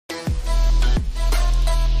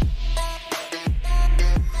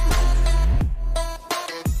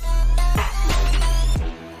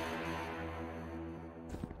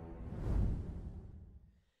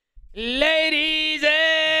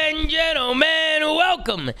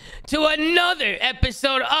welcome to another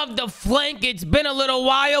episode of The Flank. It's been a little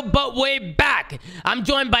while, but we're back. I'm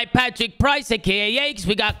joined by Patrick Price, aka Yakes.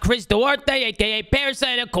 We got Chris Duarte, aka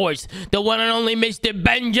Parasite, and of course, the one and only Mr.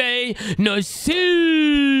 Benjay Nassim.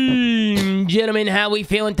 Gentlemen, how we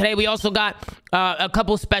feeling today? We also got a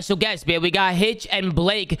couple special guests, man. We got Hitch and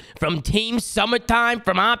Blake from Team Summertime,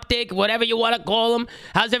 from Optic, whatever you want to call them.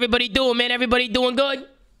 How's everybody doing, man? Everybody doing good?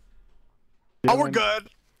 Oh, we're good.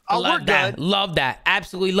 Oh, we're good. Love that.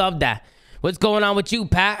 Absolutely love that. What's going on with you,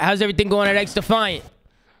 Pat? How's everything going at X Defiant?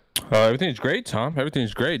 Everything's great, Tom.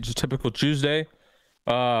 Everything's great. Just typical Tuesday.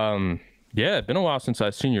 Yeah, it's been a while since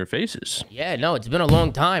I've seen your faces. Yeah, no, it's been a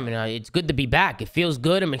long time, and it's good to be back. It feels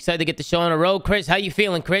good. I'm excited to get the show on the road. Chris, how you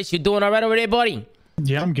feeling, Chris? You doing all right over there, buddy?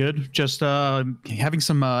 Yeah, I'm good. Just having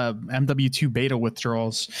some MW2 beta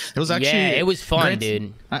withdrawals. It was actually it was fun,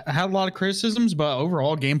 dude. I had a lot of criticisms, but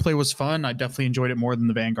overall gameplay was fun. I definitely enjoyed it more than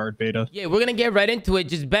the Vanguard beta. Yeah, we're gonna get right into it.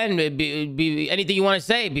 Just Ben, anything you want to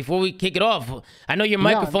say before we kick it off? I know your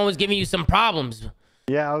microphone was giving you some problems.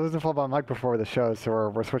 Yeah, I was listening to my mic before the show, so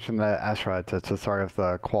we're switching to Astra to sorry if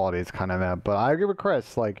the quality is kind of that. But I agree with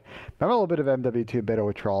Chris. Like, remember a little bit of MW2 beta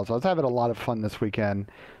withdrawals. I was having a lot of fun this weekend.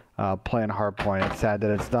 Playing Hardpoint. It's sad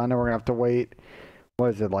that it's done, and we're gonna have to wait.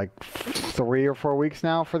 What is it, like 3 or 4 weeks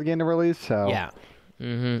now for the game to release? So yeah,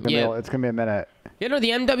 it's gonna be a minute. You know,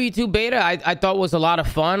 the MW2 beta I thought was a lot of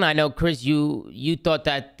fun. I know, Chris, you thought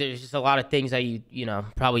that there's just a lot of things that you know,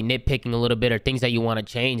 probably nitpicking a little bit, or things that you want to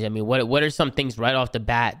change. I mean, what are some things right off the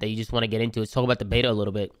bat that you just want to get into? Let's talk about the beta a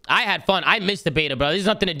little bit. I had fun. I missed the beta, bro. There's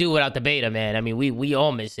nothing to do without the beta, man. I mean, we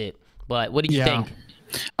all miss it. But what did you think?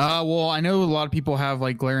 Well, I know a lot of people have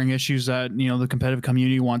like glaring issues that, you know, the competitive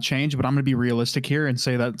community want change, but I'm going to be realistic here and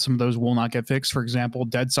say that some of those will not get fixed. For example,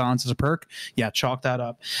 dead silence is a perk. Yeah, chalk that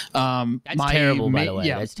up. That's terrible, by the way.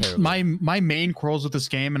 Yeah, that's terrible. My main quarrels with this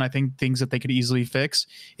game, and I think things that they could easily fix,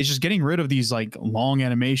 is just getting rid of these like long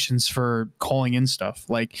animations for calling in stuff.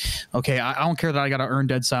 Like, okay, I don't care that I got to earn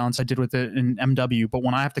dead silence. I did with it in MW, but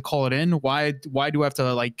when I have to call it in, why do I have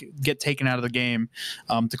to like get taken out of the game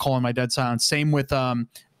to call in my dead silence? Same with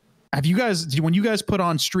have you guys, when you guys put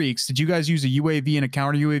on streaks, did you guys use a UAV and a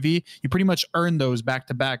counter UAV? You pretty much earn those back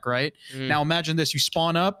to back, right? Now imagine this: you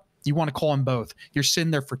spawn up, you want to call them both. You're sitting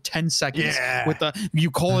there for 10 seconds with you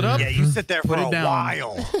call it up. Yeah, you sit there for a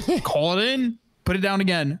while. Call it in, put it down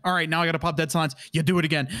again. All right, now I got to pop dead silence. You do it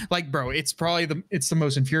again. Like, bro, it's probably the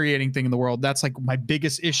most infuriating thing in the world. That's like my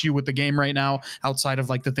biggest issue with the game right now, outside of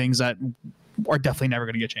like the things that are definitely never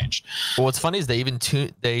going to get changed. Well, what's funny is they even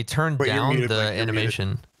turned down the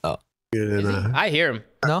animation. Oh, I hear him.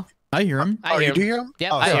 No, I hear him. You do hear him?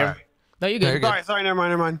 Yeah, I hear him. No, you're good. Sorry,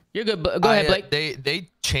 never mind. You're good. Go ahead, Blake. They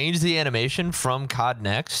changed the animation from COD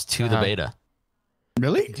Next to the beta.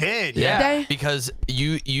 Really? They did. Yeah, because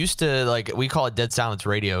you used to, like, we call it dead silence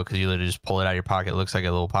radio because you literally just pull it out of your pocket. It looks like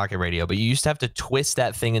a little pocket radio, but you used to have to twist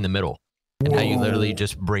that thing in the middle. And now you literally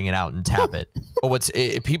just bring it out and tap it. But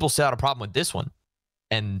people still had a problem with this one.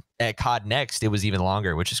 And at COD Next, it was even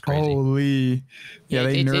longer, which is crazy. Holy. Yeah,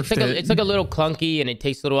 they nerfed it. It's like a little clunky, and it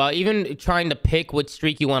takes a little while. Even trying to pick what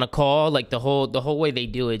streak you want to call, like the whole way they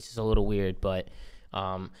do it's just a little weird. But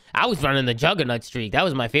I was running the Juggernaut streak. That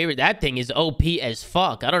was my favorite. That thing is OP as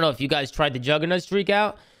fuck. I don't know if you guys tried the Juggernaut streak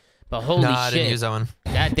out, but holy shit. I didn't use that one.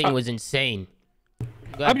 That thing was insane.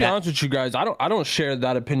 I'll be honest with you guys. I don't share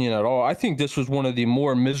that opinion at all. I think this was one of the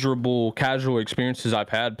more miserable casual experiences I've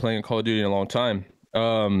had playing Call of Duty in a long time.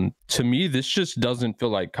 To me, this just doesn't feel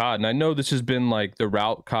like COD. And I know this has been like the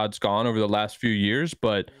route COD's gone over the last few years,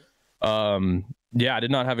 but yeah, I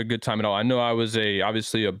did not have a good time at all. I know I was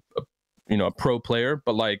obviously a pro player,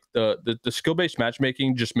 but like the skill-based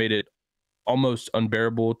matchmaking just made it almost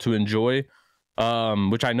unbearable to enjoy.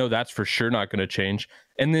 Which I know that's for sure not going to change.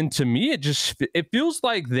 And then to me, it feels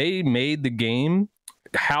like they made the game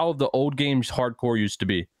how the old games hardcore used to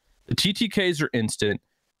be. The TTKs are instant.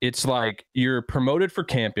 It's like you're promoted for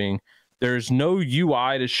camping. There's no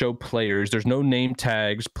UI to show players. There's no name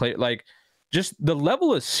tags. Just the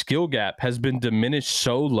level of skill gap has been diminished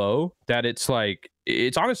so low that it's like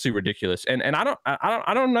it's honestly ridiculous. And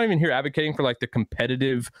I'm not even here advocating for like the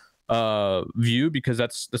competitive view, because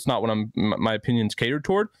that's not what my opinion's catered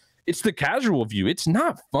toward. It's the casual view. It's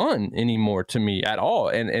not fun anymore to me at all,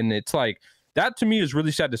 and it's like that to me is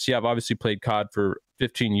really sad to see. I've obviously played COD for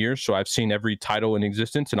 15 years, so I've seen every title in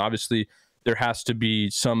existence, and obviously there has to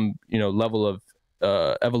be some level of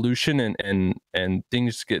evolution and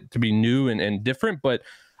things get to be new and different. But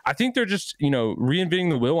I think they're just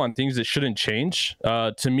reinventing the wheel on things that shouldn't change.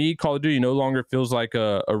 To me, Call of Duty no longer feels like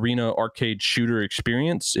a arena arcade shooter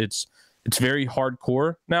experience. It's very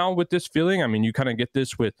hardcore now with this feeling. I mean, you kind of get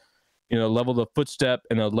this with level of footstep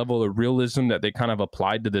and a level of realism that they kind of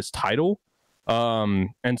applied to this title.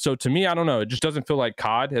 And so to me, I don't know, it just doesn't feel like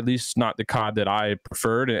COD, at least not the COD that I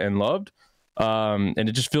preferred and loved. And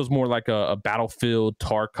it just feels more like a Battlefield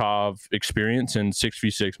Tarkov experience in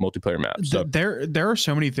 6v6 multiplayer maps. So there are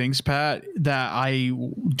so many things, Pat, that I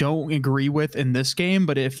don't agree with in this game,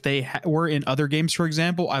 but if they were in other games, for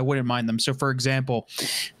example, I wouldn't mind them. So for example,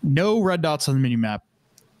 no red dots on the minimap.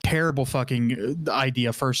 Terrible fucking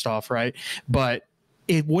idea, first off, right? But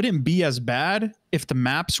it wouldn't be as bad if the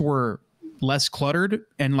maps were less cluttered,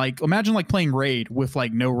 and like imagine like playing raid with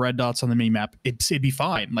like no red dots on the mini map. It'd be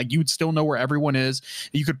fine. Like you would still know where everyone is.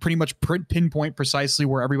 You could pretty much pinpoint precisely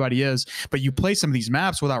where everybody is. But you play some of these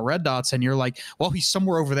maps without red dots and you're like, well, he's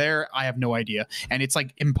somewhere over there, I have no idea. And it's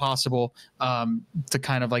like impossible to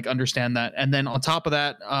kind of like understand that. And then on top of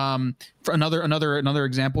that, for another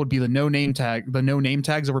example would be the no name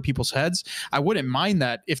tags over people's heads. I wouldn't mind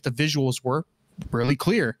that if the visuals were really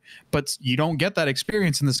clear, but you don't get that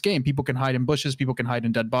experience in this game. People can hide in bushes, people can hide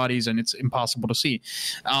in dead bodies, and it's impossible to see.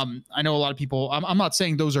 I know a lot of people, I'm not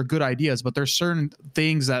saying those are good ideas, but there's certain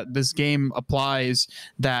things that this game applies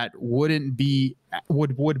that would be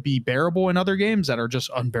bearable in other games that are just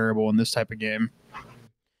unbearable in this type of game.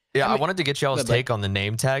 Yeah, I wanted to get y'all's take on the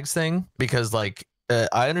name tags thing, because like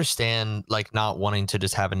I understand like not wanting to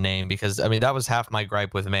just have a name, because I mean that was half my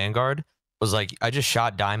gripe with Vanguard. Was like, I just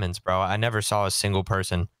shot diamonds, bro. I never saw a single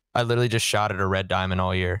person. I literally just shot at a red diamond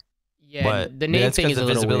all year. Yeah, but the name thing is the a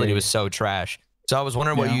little visibility weird. was so trash. So I was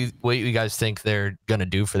wondering what you guys think they're gonna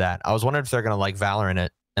do for that. I was wondering if they're gonna like Valorant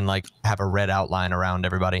it and like have a red outline around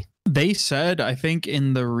everybody. They said, I think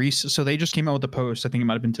in the so they just came out with a post, I think it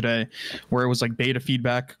might have been today, where it was like beta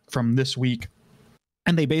feedback from this week.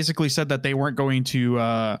 And they basically said that they weren't going to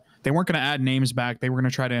add names back. They were going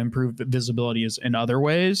to try to improve the visibility in other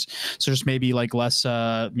ways. So just maybe like less,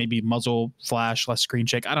 maybe muzzle flash, less screen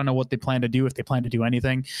shake. I don't know what they plan to do, if they plan to do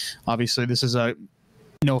anything. Obviously, this is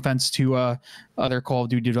no offense to other Call of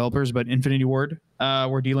Duty developers, but Infinity Ward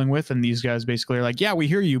we're dealing with, and these guys basically are like, yeah, we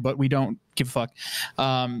hear you, but we don't give a fuck.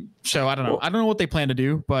 So I don't know. I don't know what they plan to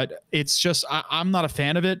do, but it's just I'm not a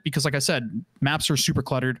fan of it because, like I said, maps are super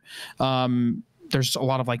cluttered. There's a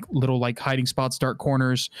lot of like little like hiding spots, dark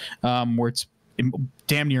corners, where it's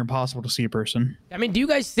damn near impossible to see a person. I mean, do you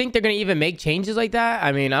guys think they're going to even make changes like that?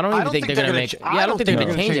 I mean, I don't even think they're going to make. I don't think they're going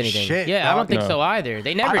to change anything. Shit, yeah, I don't think so either.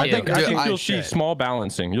 They never do. I think you'll see small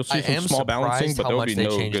balancing. You'll see some small balancing, but there'll be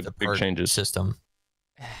no good big changes. System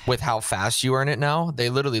with how fast you earn it now, they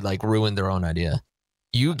literally like ruined their own idea.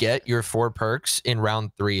 You get your 4 perks in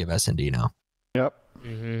round 3 of S&D now. Yep.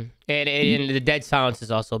 Mm-hmm. And the dead silence is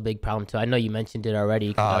also a big problem too. I know you mentioned it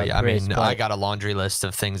already. Yeah, I mean, I got a laundry list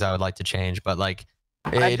of things I would like to change, but like,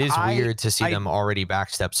 it is weird to see them already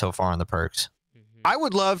backstep so far on the perks. I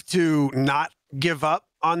would love to not give up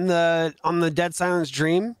on the dead silence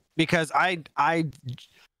dream, because I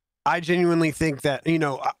genuinely think that, you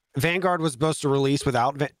know, Vanguard was supposed to release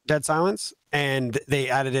without dead silence, and they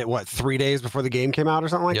added it 3 days before the game came out or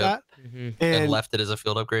something like that, and left it as a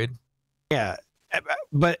field upgrade. Yeah.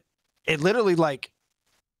 But it literally like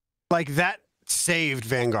that saved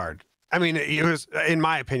Vanguard. I mean, it was, in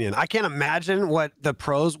my opinion, I can't imagine what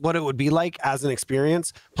it would be like as an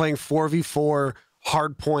experience playing 4v4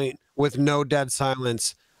 hardpoint with no dead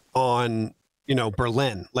silence on, you know,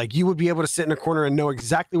 Berlin. Like, you would be able to sit in a corner and know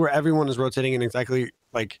exactly where everyone is rotating and exactly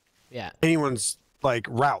like anyone's like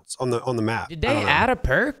routes on the map. Did they add a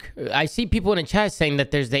perk? I see people in the chat saying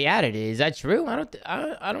that they added it. Is that true? I don't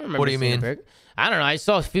remember. What do you mean? Perk. I don't know. I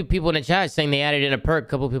saw a few people in the chat saying they added in a perk. A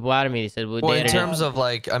couple people out of me. They said, well, in terms of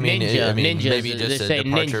like, I mean, ninjas, maybe just a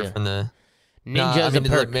departure from the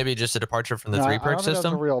ninjas. Maybe just a departure from the 3 perk system. That's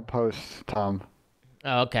a real post, Tom.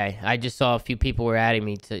 Oh, okay. I just saw a few people were adding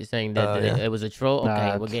me saying that it was a troll.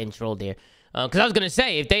 Okay, we're getting trolled here. Because I was gonna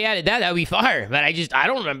say, if they added that would be fire. But I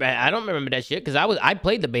don't remember that shit, because I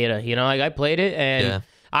played the beta. You know, like I played it, and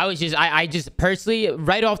I just personally,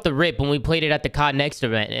 right off the rip, when we played it at the COD Next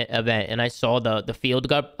event, and I saw the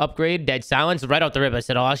field upgrade, dead silence, right off the rip, I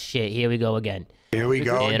said, oh shit, here we go again. Here we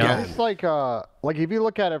go again. It's like if you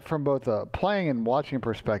look at it from both a playing and watching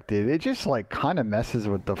perspective, it just like kind of messes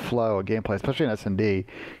with the flow of gameplay, especially in S&D,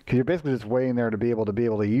 because you're basically just waiting there to be able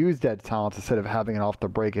to use dead silence instead of having it off the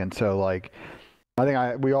break-in. So like, I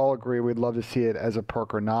think we all agree we'd love to see it as a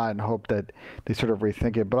perk or not, and hope that they sort of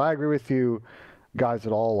rethink it. But I agree with you guys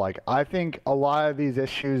at all. Like, I think a lot of these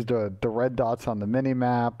issues, the red dots on the mini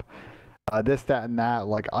map, this, that, and that,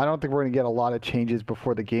 like, I don't think we're going to get a lot of changes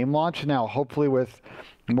before the game launch. Now, hopefully with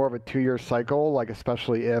more of a 2-year cycle, like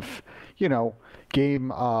especially if, you know,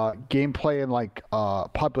 gameplay and like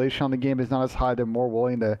population on the game is not as high, they're more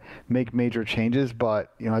willing to make major changes.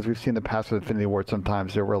 But you know, as we've seen in the past with Infinity Ward,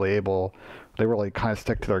 sometimes they really kind of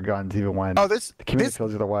stick to their guns even when the community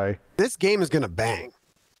feels either way. This game is gonna bang.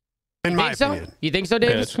 In my opinion. You think so,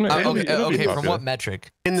 Davis? Okay, from what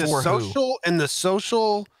metric? In the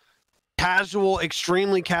social casual,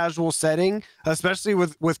 extremely casual setting, especially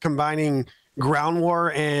with combining ground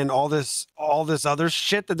war and all this other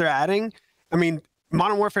shit that they're adding. I mean,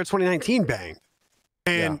 Modern Warfare 2019 banged.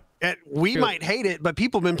 And we might hate it, but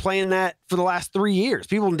people have been playing that for the last 3 years.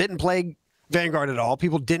 People didn't play Vanguard at all.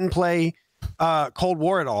 People didn't play Cold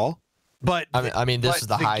War at all. But I mean, this is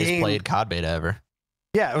the highest played COD beta ever.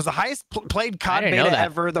 Yeah, it was the highest played COD beta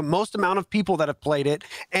ever, the most amount of people that have played it.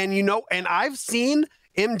 And you know, and I've seen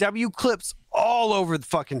MW clips all over the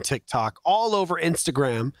fucking TikTok, all over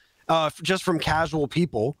Instagram, just from casual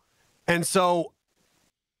people. And so,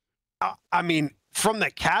 I mean, from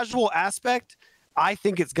the casual aspect, I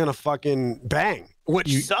think it's gonna fucking bang,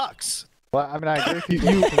 which sucks. Well, I mean, I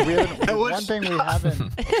agree with you. One thing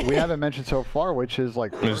we haven't mentioned so far, which is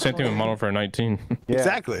like the same thing with Modern Warfare 19. Yeah.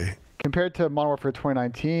 Exactly. Compared to Modern Warfare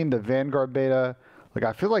 2019, the Vanguard beta, like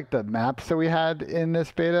I feel like the maps that we had in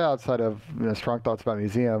this beta, outside of strong thoughts about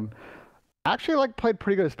Museum, actually like played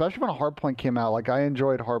pretty good, especially when Hardpoint came out. Like I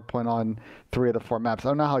enjoyed Hardpoint on 3 of the 4 maps. I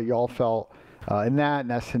don't know how y'all felt in that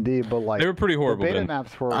and S&D, but like they were pretty horrible. The beta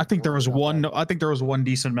maps were. I think there was one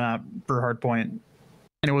decent map for Hardpoint, and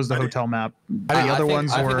it was the hotel map. The other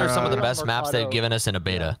ones were. I think they're some of the best maps they've given us in a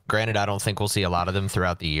beta. Granted, I don't think we'll see a lot of them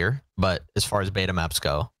throughout the year, but as far as beta maps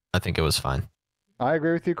go, I think it was fine. I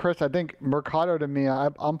agree with you, Chris. I think Mercado to me,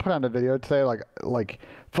 I'm putting on a video today. Like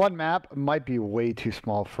fun map might be way too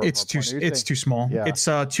small for. It's too small. Yeah. It's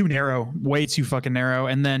too narrow, way too fucking narrow.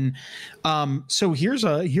 And then, so here's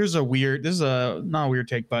a weird. This is not a weird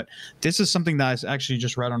take, but this is something that I actually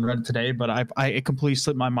just read on Reddit today. But it completely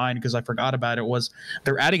slipped my mind because I forgot about it. Was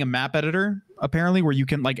they're adding a map editor apparently where you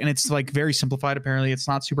can and it's like very simplified. Apparently, it's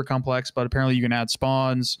not super complex, but apparently you can add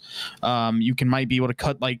spawns. Might be able to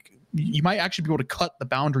cut you might actually be able to cut the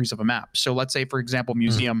boundaries of a map. So let's say, for example,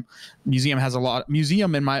 Museum has a lot.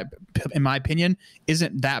 Museum, in my opinion,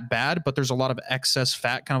 isn't that bad, but there's a lot of excess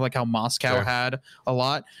fat, kind of like how Moscow had a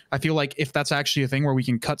lot. I feel like if that's actually a thing where we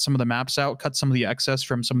can cut some of the maps out, cut some of the excess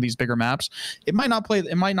from some of these bigger maps, it might not play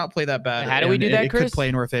that bad. How do we do that, Chris? It could play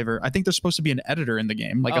in our favor. I think there's supposed to be an editor in the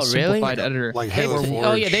game, like a simplified editor. Like Halo Forge.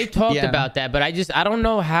 Oh yeah, they've talked about that, but I don't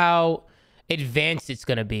know how advanced it's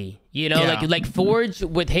gonna be, like Forge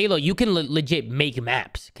with Halo, you can legit make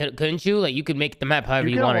maps, couldn't you? Like you could make the map however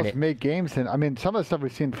you wanted it. Make games, and I mean some of the stuff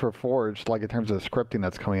we've seen for Forge, like in terms of the scripting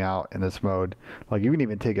that's coming out in this mode, like you can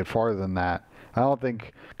even take it farther than that. I don't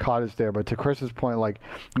think COD is there, but to Chris's point, like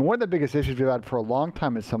one of the biggest issues we've had for a long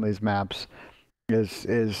time in some of these maps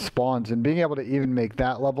is spawns, and being able to even make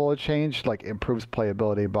that level of change like improves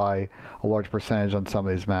playability by a large percentage on some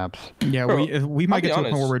of these maps. Yeah, we might get to a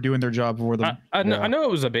point where we're doing their job for them. I know it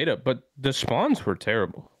was a beta, but the spawns were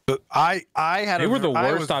terrible. They were the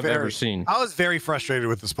worst I've ever seen. I was very frustrated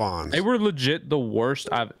with the spawns. They were legit the worst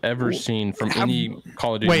I've ever seen from any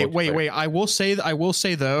Call of Duty. Wait. I will say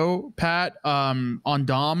though, Pat, on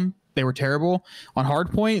Dom, they were terrible. On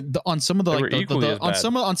Hardpoint, on some of the on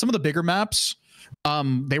some of the bigger maps,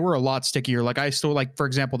 they were a lot stickier. Like I still for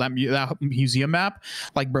example, that museum map,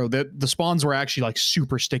 like bro, the spawns were actually like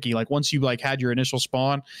super sticky. Like once you had your initial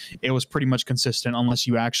spawn, it was pretty much consistent unless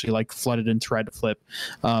you actually flooded and tried to flip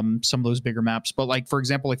some of those bigger maps. But for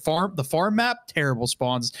example, the farm map, terrible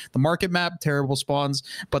spawns. The market map, terrible spawns,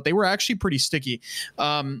 but they were actually pretty sticky.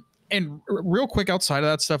 And real quick, outside of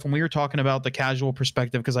that stuff, when we were talking about the casual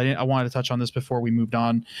perspective, because I wanted to touch on this before we moved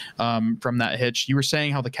on from that hitch. You were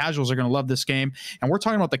saying how the casuals are going to love this game, and we're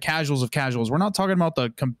talking about the casuals of casuals. We're not talking about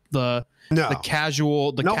the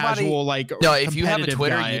casual. No, if you have a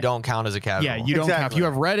Twitter, you don't count as a casual. Yeah, you don't count. If you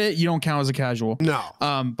have Reddit, you don't count as a casual. No.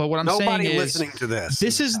 But what I'm saying is, listening to this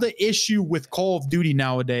is the issue with Call of Duty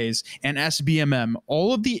nowadays and SBMM.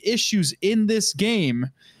 All of the issues in this game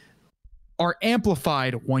are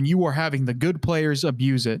amplified when you are having the good players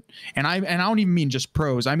abuse it. And I don't even mean just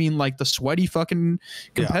pros. I mean the sweaty fucking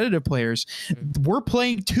competitive players. We're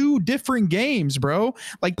playing 2 different games, bro.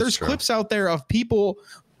 There's clips out there of people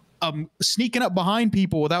sneaking up behind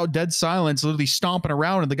people without dead silence, literally stomping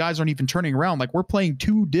around, and the guys aren't even turning around. We're playing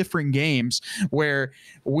 2 different games where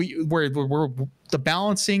we're the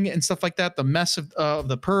balancing and stuff like that, the mess of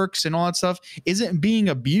the perks and all that stuff isn't being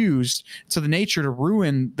abused to the nature to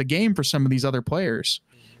ruin the game for some of these other players.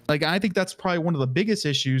 Like, I think that's probably one of the biggest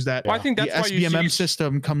issues that Well, I think that's the why SBMM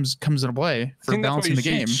system comes into play for balancing the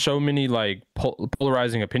game. So many like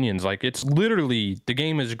polarizing opinions. Like, it's literally the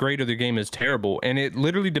game is great or the game is terrible, and it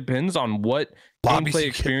literally depends on what gameplay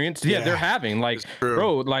experience they're having. Like,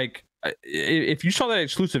 bro, like if you saw that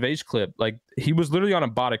exclusive Ace clip, like he was literally on a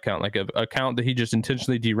bot account, like a account that he just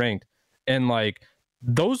intentionally deranked, and like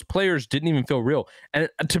those players didn't even feel real. And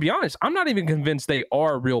to be honest, I'm not even convinced they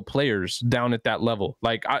are real players down at that level.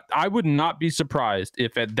 Like, I would not be surprised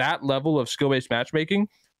if at that level of skill-based matchmaking,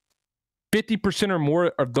 50% or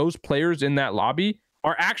more of those players in that lobby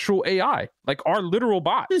are actual AI, like are literal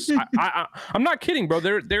bots. I'm not kidding, bro.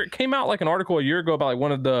 There came out like an article a year ago about like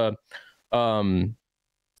one of the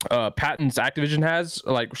patents Activision has,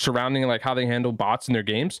 like surrounding like how they handle bots in their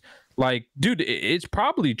games. Like, dude, it's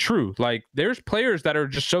probably true. Like, there's players that are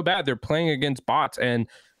just so bad they're playing against bots and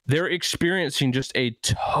they're experiencing just a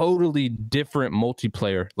totally different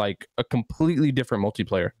multiplayer, like a completely different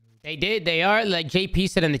multiplayer. They are, like JP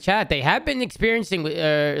said in the chat, they have been experiencing with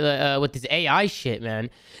this AI shit, man.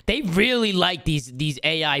 They really like these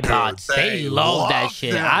AI bots. They love that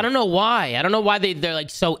shit. Them. I don't know why. I don't know why they're like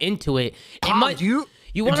so into it.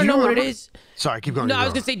 You want to know what it is? Sorry, keep going. No, I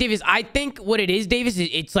was gonna say, Davis, I think what it is, Davis, is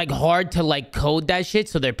it's like hard to like code that shit,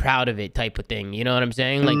 so they're proud of it, type of thing. You know what I'm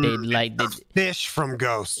saying? Like they fish from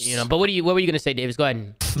ghosts. You know. But what were you gonna say, Davis? Go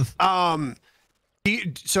ahead.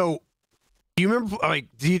 So do you remember? Like,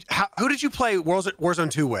 who did you play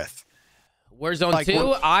Warzone 2 with? Warzone like, 2.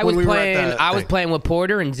 I was playing with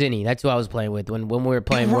Porter and Zinni. That's who I was playing with when we were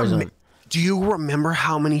playing Warzone. Do you remember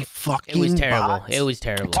how many fucking? It was terrible. Bots? It was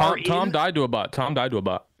terrible. Tom died to a bot.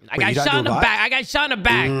 I got shot in the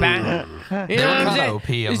back. Man. You know what I'm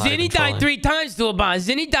saying? Zinni died 3 times to a bot.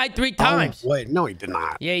 Zinni died 3 times. Oh, wait, no, he did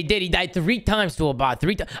not. Yeah, he did. He died 3 times to a bot.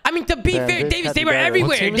 3 times. I mean, to be fair, Davis, they were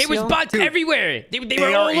everywhere. There was bots everywhere. They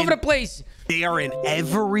were all over the place. They are in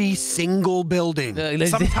every single building.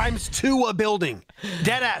 Sometimes 2 a building.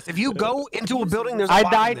 Deadass. If you go into a building, there's a bot.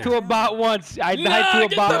 I died to a bot once. I died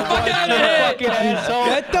to a bot once.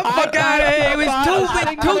 Get the fuck out of here. It was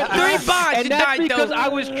 3 bots. And that's because I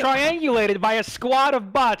was triangulated by a squad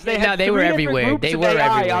of bots. They were everywhere. They were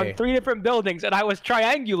everywhere on 3 different buildings, and I was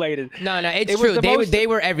triangulated. No, it's true. They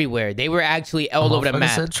were everywhere. They were actually all over the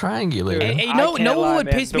map. Said triangulated. And you know what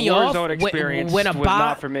would piss me off? When a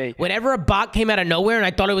bot, whenever a bot came out of nowhere and I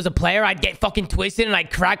thought it was a player, I'd get fucking twisted and I'd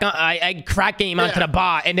crack game onto the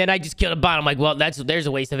bot, and then I just kill the bot. I'm like, well, there's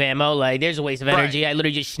a waste of ammo. Like, there's a waste of energy. I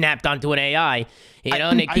literally just snapped onto an AI, you know,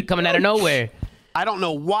 and they keep coming out of nowhere. I don't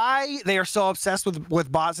know why they are so obsessed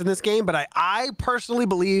with bots in this game, but I personally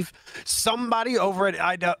believe somebody over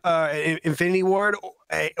at Infinity Ward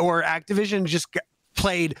or Activision just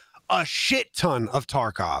played a shit ton of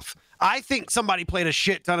Tarkov. I think somebody played a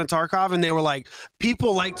shit ton of Tarkov, and they were like,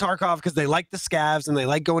 people like Tarkov because they like the scavs and they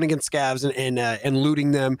like going against scavs and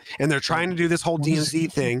looting them, and they're trying to do this whole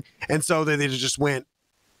DMZ thing, and so they just went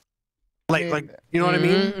like you know what I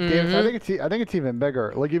mean? Davis, I think it's even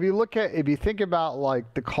bigger. Like, if you think about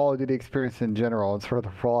like the Call of Duty experience in general and sort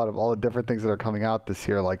of the rollout of all the different things that are coming out this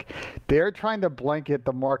year, like they're trying to blanket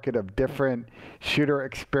the market of different shooter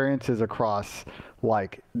experiences across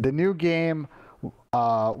like the new game,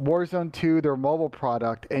 Warzone 2, their mobile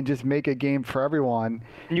product, and just make a game for everyone.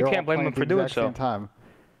 And you can't blame them for doing so.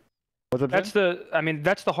 That's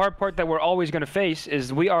the hard part that we're always going to face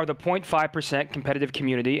is we are the 0.5% competitive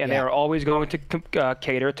community, and they are always going to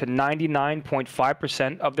cater to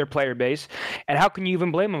 99.5% of their player base. And how can you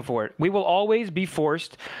even blame them for it? We will always be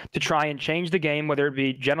forced to try and change the game, whether it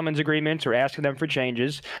be gentlemen's agreements or asking them for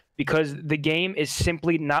changes, because the game is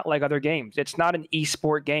simply not like other games. It's not an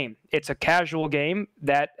esport game. It's a casual game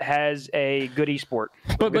that has a good esport.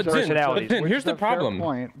 But here's the problem.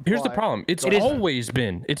 Here's the problem. It's always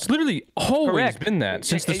been. It's literally always been that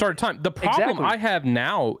since the start of time. The problem I have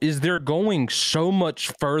now is they're going so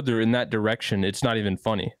much further in that direction. It's not even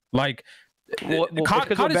funny. Like,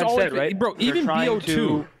 COD is always, right? Bro, even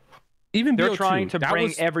BO2. They're trying to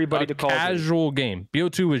bring everybody to Call of Duty. Casual game.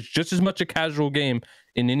 BO2 was just as much a casual game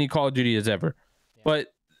in any Call of Duty as ever.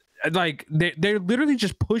 But like they're literally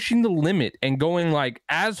just pushing the limit and going like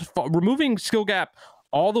as far, removing skill gap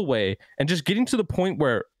all the way and just getting to the point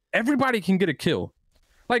where everybody can get a kill.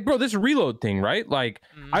 Like, bro, this reload thing, right? Like,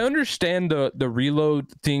 I understand the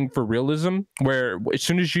reload thing for realism, where as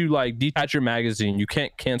soon as you like detach your magazine, you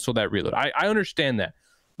can't cancel that reload. I understand that.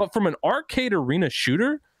 But from an arcade arena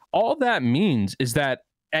shooter, all that means is that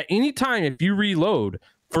at any time, if you reload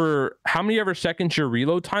for how many ever seconds your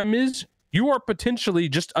reload time is, you are potentially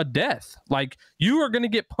just a death. Like, you are going to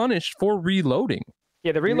get punished for reloading.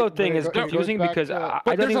 Yeah, the reload thing is confusing because I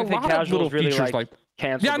don't even think casuals really like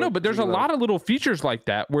cancel. Yeah, no, but there's a lot of little features like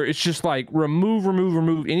that where it's just like remove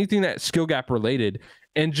anything that skill gap related,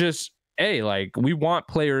 and just like we want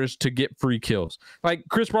players to get free kills. Like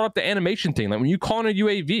Chris brought up the animation thing. Like when you call in a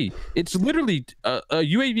UAV, it's literally a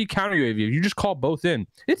UAV counter UAV. If you just call both in,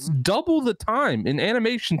 it's double the time in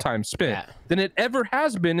animation time spent than it ever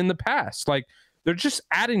has been in the past. Like they're just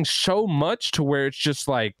adding so much to where it's just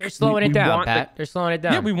like they're slowing it down, Pat. They're slowing it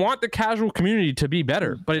down. Yeah, we want the casual community to be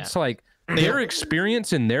better, but it's like their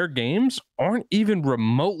experience in their games aren't even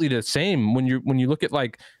remotely the same when you look at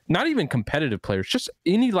like not even competitive players, just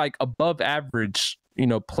any like above average,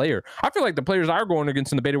 player. I feel like the players I were going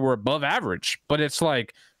against in the beta were above average, but it's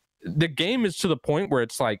like the game is to the point where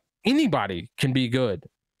it's like anybody can be good,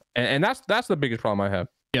 and that's the biggest problem I have.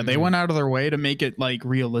 Yeah, they went out of their way to make it like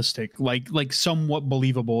realistic, like somewhat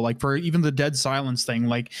believable. Like for even the dead silence thing,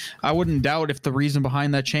 like I wouldn't doubt if the reason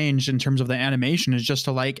behind that change in terms of the animation is just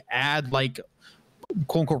to like add like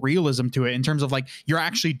quote unquote realism to it in terms of like you're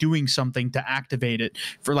actually doing something to activate it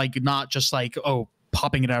for like not just like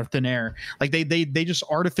popping it out of thin air. Like they just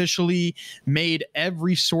artificially made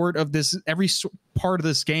every part of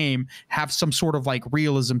this game have some sort of like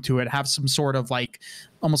realism to it, have some sort of like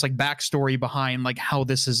almost like backstory behind like how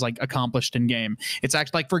this is like accomplished in game. It's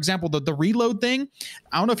actually like, for example, the reload thing.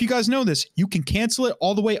 I don't know if you guys know this. You can cancel it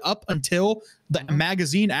all the way up until the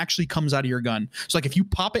magazine actually comes out of your gun. So like if you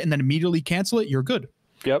pop it and then immediately cancel it, you're good.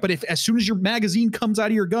 Yep. But if as soon as your magazine comes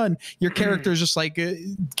out of your gun, your character is just like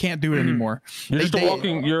can't do it anymore.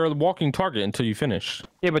 You're a walking target until you finish.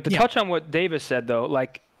 Yeah, but to touch on what Davis said though,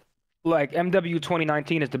 like MW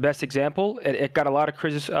 2019 is the best example. It got a lot of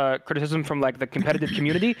criticism from like the competitive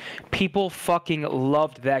community. People fucking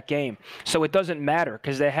loved that game. So it doesn't matter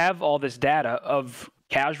because they have all this data of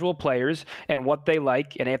casual players and what they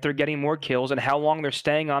like and if they're getting more kills and how long they're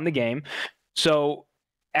staying on the game. So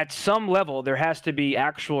at some level, there has to be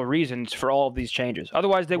actual reasons for all of these changes.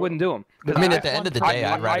 Otherwise, they wouldn't do them. I mean, at the end of the day,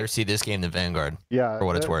 I'd rather see this game than Vanguard. Yeah, for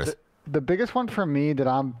what it's worth. The biggest one for me that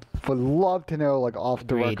I would love to know, like off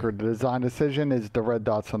the record, the design decision is the red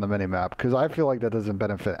dots on the minimap, because I feel like that doesn't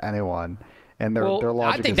benefit anyone. And their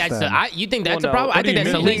logic I think is that's you think that's a problem? I think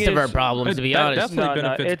that's the least of our problems, to be honest. It definitely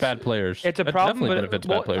benefits bad players. It's a problem, but benefits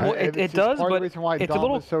bad players. Well, it does, but it's a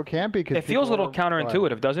little so campy. It feels a little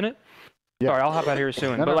counterintuitive, doesn't it? Yeah. Sorry, I'll hop out here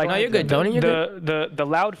soon. But like, no, you're good, Tony. You're good. The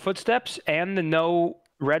loud footsteps and the no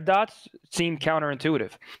red dots seem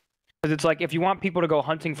counterintuitive. Because it's like if you want people to go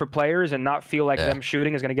hunting for players and not feel like them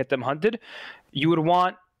shooting is going to get them hunted, you would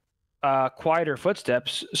want quieter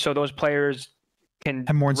footsteps so those players can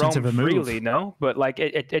have more incentive to move freely. No, but like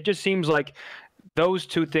it just seems like those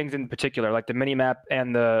two things in particular, like the minimap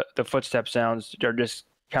and the footstep sounds, are just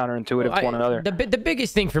counterintuitive to one another. The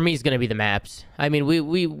biggest thing for me is going to be the maps. I mean,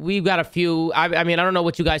 we've got a few. I mean, I don't know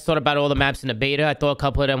what you guys thought about all the maps in the beta. I thought a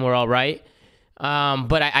couple of them were all right,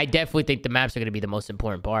 but I definitely think the maps are going to be the most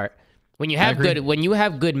important part. When you have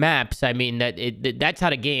good maps, I mean that's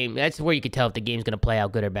how the game. That's where you can tell if the game's going to play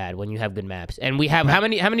out good or bad. When you have good maps, and we have how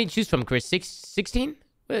many to choose from, Chris? 16?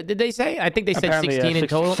 Did they say? I think they said apparently, 16 in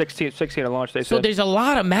total. 16 at launch. They said. So there's a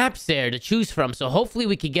lot of maps there to choose from. So hopefully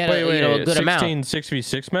we could get a good amount. 16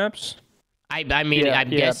 6v6 maps. I mean, I'm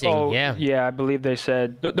guessing. Yeah, I believe they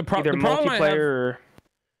said the either multiplayer or.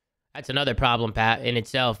 That's another problem, Pat, in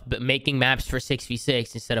itself. But making maps for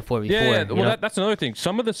 6v6 instead of 4v4. Yeah. Well, that's another thing.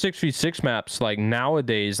 Some of the 6v6 maps, like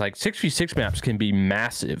nowadays, like 6v6 maps can be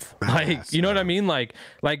massive. Like, you know what I mean? Like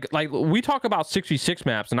we talk about 6v6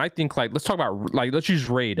 maps, and I think let's talk about let's use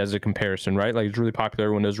Raid as a comparison, right? Like it's really popular.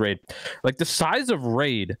 Everyone knows Raid. Like the size of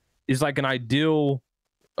Raid is like an ideal,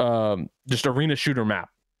 just arena shooter map,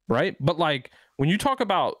 right? But like when you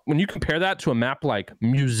compare that to a map like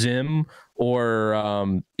Museum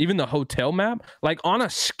or even the hotel map, like on a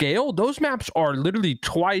scale, those maps are literally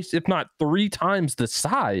twice, if not 3 times the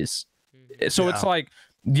size. So it's like,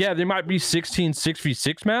 they might be 16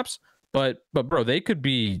 6v6 maps, but bro, they could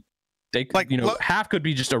be, half could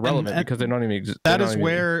be just irrelevant because they don't even exist. That is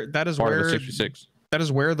where 6v6. That is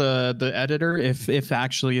where the editor, if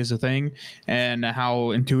actually is a thing, and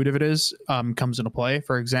how intuitive it is, comes into play.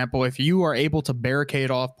 For example, if you are able to barricade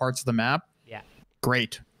off parts of the map,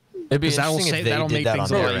 great. It'd be interesting if that'll make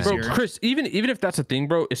things a lot easier. Bro, Chris, even if that's a thing,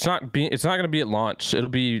 bro, it's not going to be at launch. It'll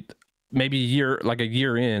be maybe a year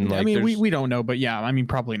in. Like, I mean, we don't know, but I mean,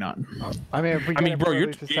 probably not. I mean, if we get bro,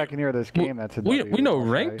 you're the second year of this game. That's a we know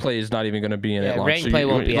rank play is not even going to be in at launch. Rank play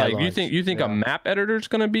won't be at launch. You think a map editor is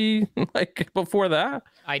going to be like before that?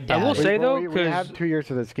 I doubt. I will say though, we have 2 years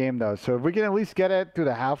of this game though, so if we can at least get it through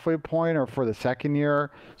the halfway point or for the second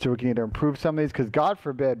year, so we can either improve some of these. Because God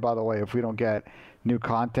forbid, by the way, if we don't get new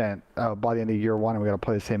content by the end of year 1, and we got to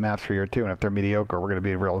play the same maps for year 2. And if they're mediocre, we're going to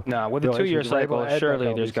be real. No, with a 2-year cycle,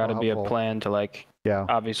 surely there's got to be a plan to like,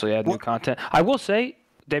 obviously add new content. I will say,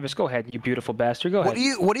 Davis, go ahead, you beautiful bastard. Go ahead.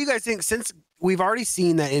 What do you guys think? Since we've already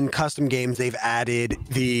seen that in custom games, they've added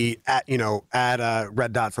the add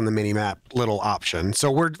red dots on the mini map little option.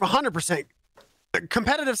 So we're 100%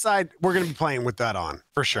 competitive side. We're going to be playing with that on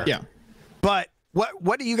for sure. Yeah. But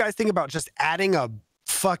what do you guys think about just adding a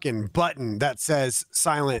fucking button that says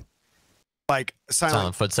silent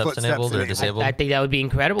footsteps enabled or disabled? I think that would be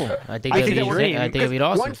incredible. I think that'd be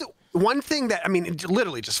awesome. One thing that, I mean,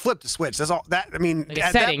 literally just flip the switch. That's all that, I mean, like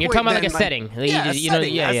a setting. You're talking about like a setting.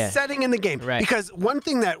 A setting in the game. Right. Because one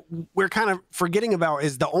thing that we're kind of forgetting about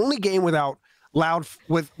is the only game without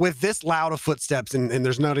with this loud of footsteps, and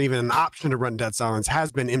there's not even an option to run dead silence,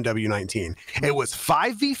 has been MW19. It was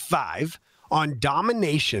 5v5 on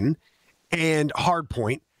domination and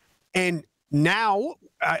hardpoint, and now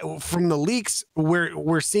from the leaks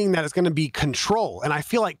we're seeing that it's going to be control, and I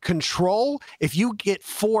feel like control, if you get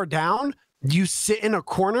 4 down, you sit in a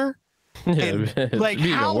corner, and like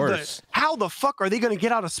how the fuck are they going to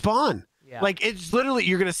get out of spawn? Yeah. Like, it's literally,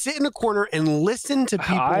 you're going to sit in a corner and listen to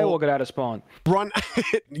people. I will get out of spawn. Run.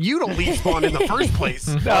 You don't leave spawn in the first place.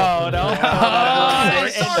 No.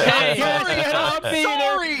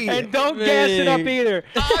 Sorry. And don't gas it up either.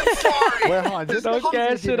 I'm sorry. Wait, hold on. Don't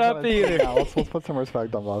gas it up either. Let's put some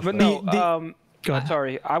respect on Boss. But no,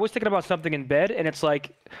 sorry. I was thinking about something in bed, and it's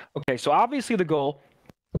like, okay, so obviously the goal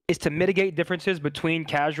is to mitigate differences between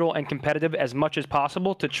casual and competitive as much as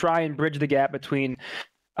possible to try and bridge the gap between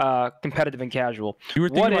competitive and casual. You were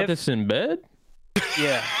thinking about this in bed?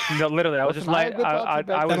 Yeah, no, literally, I was just like,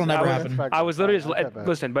 That'll never happen. I was literally just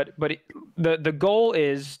listen, but the goal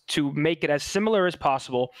is to make it as similar as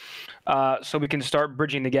possible, so we can start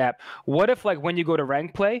bridging the gap. What if, like, when you go to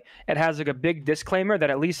rank play, it has like a big disclaimer that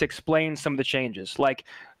at least explains some of the changes, like,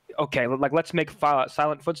 okay, like, let's make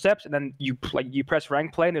silent footsteps, and then you press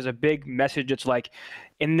rank play, and there's a big message that's like,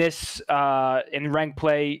 in this in rank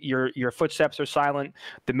play, your footsteps are silent.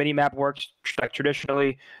 The mini map works like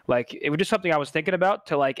traditionally. Like, it was just something I was thinking about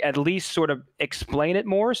to, like, at least sort of explain it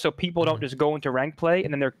more, so people don't just go into rank play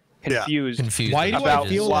and then they're confused. Why do I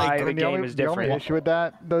feel like the game is different? The only issue with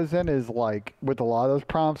that, though, Zen, is like with a lot of those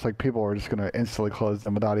prompts, like people are just gonna instantly close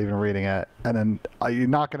them without even reading it, and then you're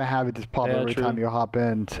not gonna have it just pop up every time you hop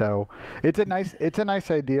in. So it's a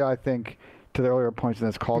nice idea, I think. To the earlier points in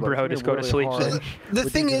this call, bro, just go to sleep. The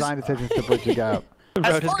thing is, design decisions to bridge the gap.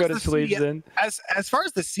 Bro, just go to sleep then. As far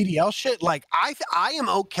as the CDL shit, like, I am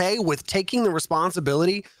okay with taking the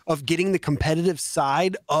responsibility of getting the competitive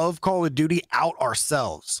side of Call of Duty out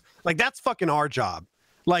ourselves. Like, that's fucking our job.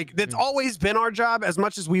 Like, that's always been our job. As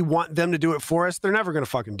much as we want them to do it for us, they're never going to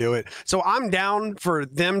fucking do it. So I'm down for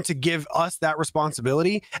them to give us that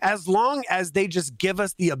responsibility, as long as they just give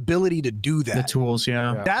us the ability to do that. The tools,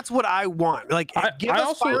 yeah. That's what I want. Like, give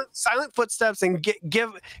us silent footsteps and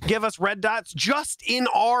give us red dots just in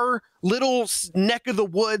our little neck of the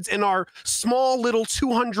woods, in our small little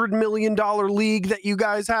 $200 million league that you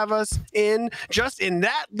guys have us in. Just in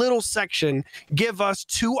that little section, give us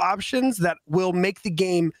 2 options that will make the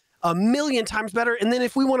game a million times better. And then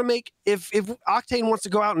if we want to make, if Octane wants to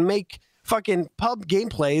go out and make fucking pub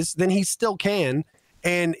gameplays, then he still can.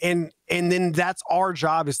 And then that's our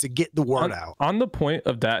job, is to get the word out. On the point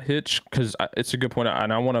of that, Hitch, because it's a good point,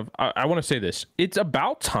 and I want to say this: it's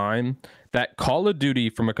about time that Call of Duty,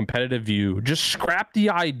 from a competitive view, just scrap the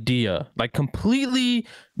idea, like completely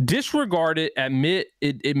disregard it, admit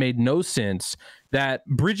it made no sense, that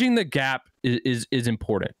bridging the gap is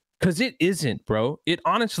important, because it isn't, bro. It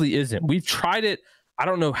honestly isn't. We've tried it. I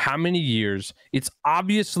don't know how many years. It's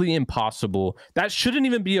obviously impossible. That shouldn't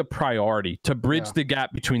even be a priority, to bridge the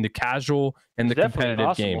gap between the casual and the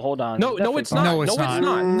competitive game. Hold on. No, it's not. No, it's not.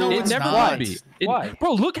 No, it never will be. Why?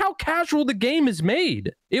 Bro, look how casual the game is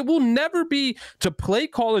made. It will never be, to play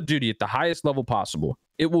Call of Duty at the highest level possible,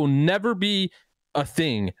 it will never be a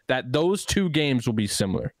thing that those 2 games will be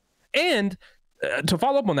similar. And to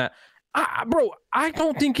follow up on that, bro, I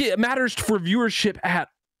don't think it matters for viewership at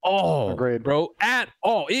all. Agreed. Bro, at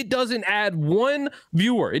all. It doesn't add 1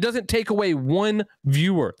 viewer. It doesn't take away 1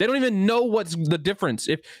 viewer. They don't even know what's the difference.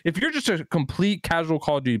 If you're just a complete casual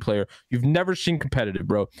Call of Duty player, you've never seen competitive,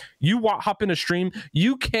 bro, you hop in a stream,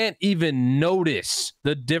 you can't even notice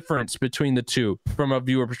the difference between the 2 from a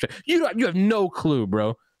viewer perspective. You have no clue,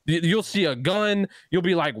 bro. You'll see a gun, you'll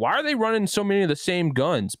be like, why are they running so many of the same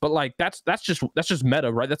guns? But like that's just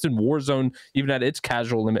meta, right? That's in Warzone, even at its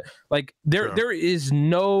casual limit. Like there is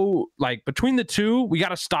no, like, between the two, we got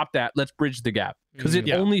to stop that. Let's bridge the gap, because it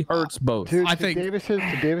only hurts both. To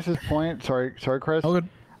Davis's point, sorry Chris. Oh, good.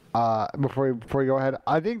 Before you go ahead,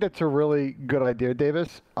 I think that's a really good idea,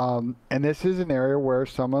 Davis. And this is an area where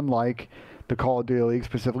someone like the Call of Duty League,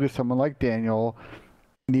 specifically someone like Daniel,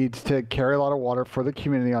 needs to carry a lot of water for the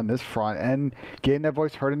community on this front and getting that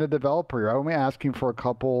voice heard in the developer. You're only asking for a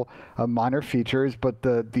couple of minor features, but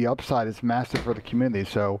the upside is massive for the community.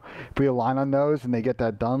 So if we align on those and they get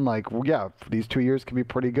that done, like, well, yeah, these 2 years can be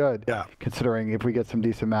pretty good. Yeah. Considering if we get some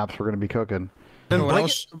decent maps, we're going to be cooking. And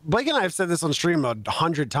Blake and I have said this on stream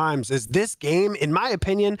 100 times, is this game, in my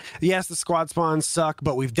opinion, yes, the squad spawns suck,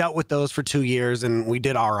 but we've dealt with those for 2 years and we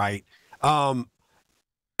did all right.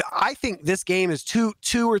 I think this game is two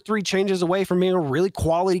or three changes away from being a really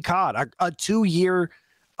quality COD, a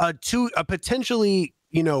potentially,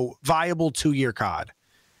 viable 2-year COD.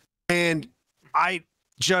 And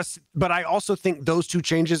but I also think those two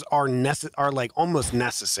changes are like almost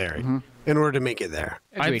necessary in order to make it there.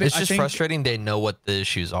 It's just frustrating. They know what the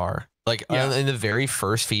issues are. Like in the very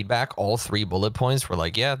first feedback, all 3 bullet points were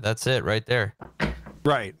like, yeah, that's it right there.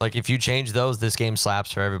 Right. Like if you change those, this game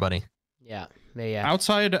slaps for everybody. Yeah. Yeah.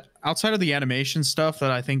 Outside of the animation stuff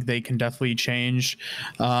that I think they can definitely change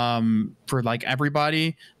for like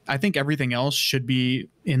everybody, I think everything else should be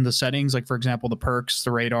in the settings. Like, for example, the perks,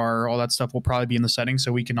 the radar, all that stuff will probably be in the settings,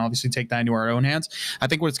 so we can obviously take that into our own hands. I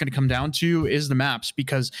think what it's going to come down to is the maps,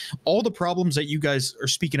 because all the problems that you guys are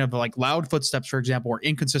speaking of, like loud footsteps, for example, or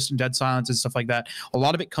inconsistent dead silence and stuff like that, a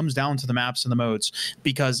lot of it comes down to the maps and the modes.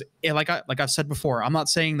 Because like I've said before, I'm not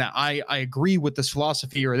saying that I agree with this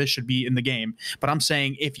philosophy or this should be in the game, but I'm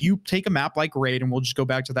saying if you take a map like Raid, and we'll just go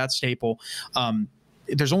back to that staple,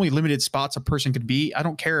 there's only limited spots a person could be. I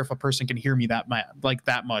don't care if a person can hear me that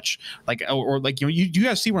much, like, or like, you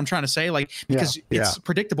guys see what I'm trying to say? Like, because it's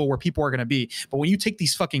predictable where people are going to be. But when you take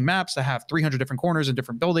these fucking maps that have 300 different corners and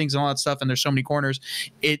different buildings and all that stuff, and there's so many corners,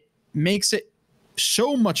 it makes it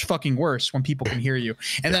so much fucking worse when people can hear you.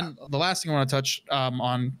 And then the last thing I want to touch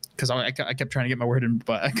on, because I kept trying to get my word in,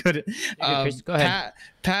 but I couldn't. Go ahead.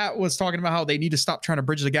 Pat was talking about how they need to stop trying to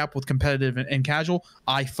bridge the gap with competitive and casual.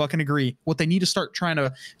 I fucking agree. What they need to start trying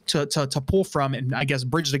to pull from, and I guess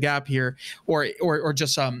bridge the gap here, or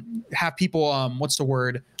just have people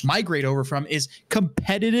migrate over from, is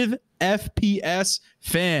competitive FPS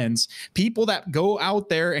fans. People that go out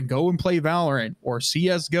there and go and play Valorant or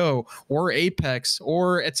CSGO or Apex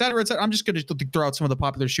or et cetera, et cetera. I'm just going to throw out some of the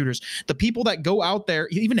popular shooters. The people that go out there,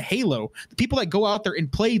 even Halo, the people that go out there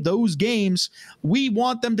and play those games, we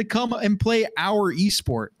want them to come and play our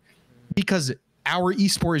esport, because our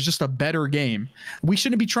esport is just a better game. We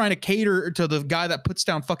shouldn't be trying to cater to the guy that puts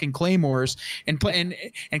down fucking claymores and play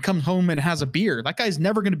and comes home and has a beer. That guy's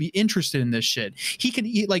never going to be interested in this shit. He can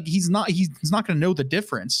eat, like, he's not going to know the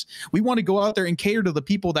difference. We want to go out there and cater to the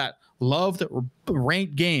people that love the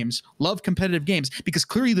ranked games, love competitive games, because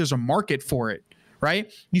clearly there's a market for it.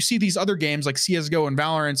 Right? You see these other games like CSGO and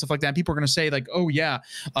Valorant and stuff like that. People are going to say like, oh yeah,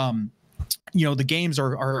 the games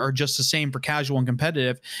are just the same for casual and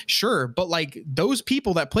competitive. Sure. But like those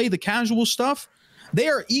people that play the casual stuff, they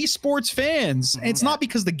are esports fans. And it's not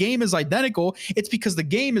because the game is identical. It's because the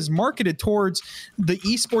game is marketed towards the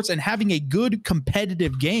esports and having a good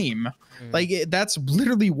competitive game. Like that's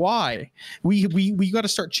literally why we got to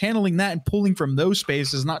start channeling that and pulling from those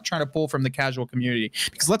spaces, not trying to pull from the casual community.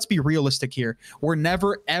 Because let's be realistic here. We're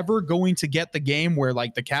never ever going to get the game where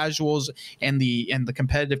like the casuals and the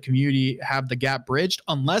competitive community have the gap bridged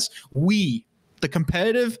unless the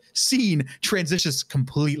competitive scene transitions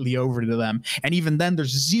completely over to them. And even then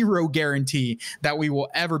there's zero guarantee that we will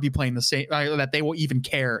ever be playing the same, that they will even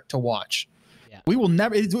care to watch. We will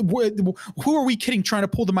never. Who are we kidding? Trying to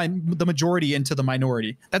pull the majority into the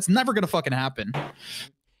minority? That's never gonna fucking happen.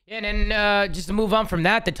 And then just to move on from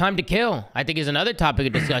that, the time to kill, I think, is another topic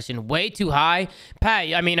of discussion. Way too high.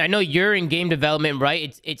 Pat, I mean, I know you're in game development,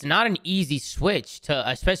 right? It's not an easy switch to,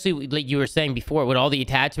 especially like you were saying before, with all the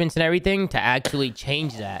attachments and everything, to actually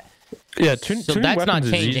change that. Yeah, so that's not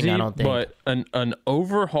changing, easy, I don't think. But an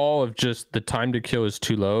overhaul of just the time to kill is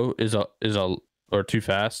too low or too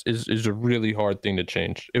fast is a really hard thing to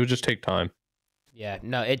change. It would just take time. Yeah,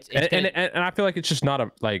 no, it's and I feel like it's just not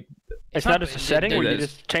it's not just a setting where you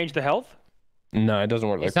just change the health. No, it doesn't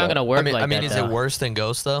work like that. It's not gonna work like that. I mean, is it worse than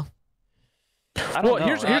Ghost though? I don't know.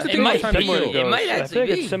 Here's the thing about time to kill. It might actually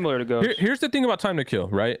be. It's similar to Ghost. Here's the thing about time to kill,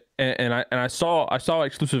 right? And I saw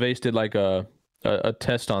Exclusive Ace did like a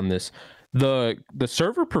test on this. The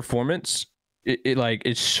server performance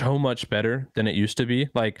it's so much better than it used to be.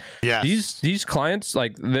 Like these clients,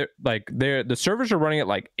 like the servers are running at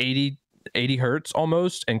like 80 hertz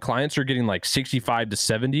almost, and clients are getting like 65 to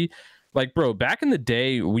 70. Like, bro, back in the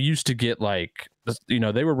day, we used to get like,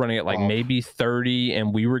 they were running at like maybe 30,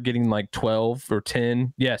 and we were getting like 12 or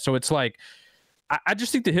 10. Yeah, so it's like, I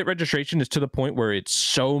just think the hit registration is to the point where it's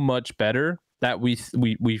so much better that we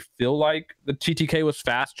feel like the TTK was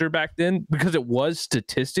faster back then, because it was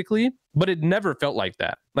statistically, but it never felt like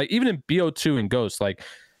that. Like even in BO2 and Ghost, like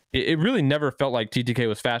it really never felt like TTK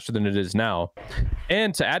was faster than it is now.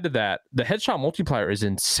 And to add to that, the headshot multiplier is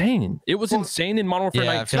insane. It was insane in Modern Warfare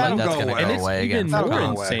 19. I feel like that's going to go away again. It's even more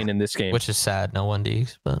insane in this game. Which is sad. No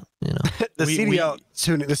 1Ds, but the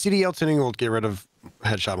CDL tuning will get rid of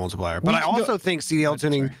headshot multiplier. But I also think CDL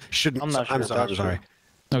tuning should. I'm sorry.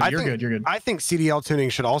 No, you're good. I think CDL tuning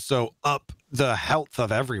should also up the health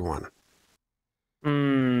of everyone.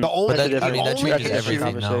 The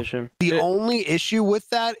only issue with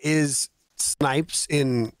that is snipes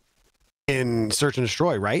in search and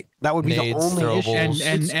destroy, right? That would be nades, the only issue.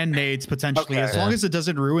 And nades potentially. Okay. As long as it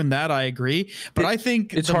doesn't ruin that, I agree. But I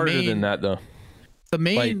think it's harder than that though. The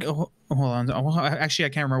main hold on. Actually, I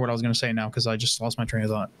can't remember what I was going to say now because I just lost my train of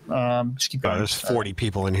thought. Just keep going. There's 40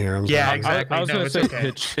 people in here. Exactly. I was going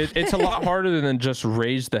to say it's a lot harder than just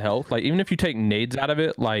raise the health. Like even if you take nades out of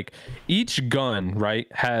it, like each gun, right,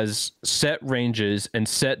 has set ranges and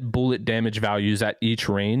set bullet damage values at each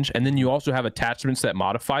range, and then you also have attachments that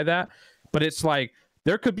modify that. But it's like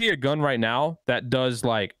there could be a gun right now that does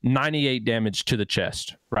like 98 damage to the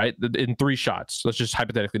chest, right, in 3 shots. Let's just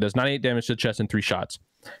hypothetically does 98 damage to the chest in 3 shots.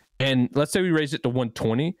 And let's say we raise it to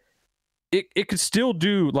 120, it could still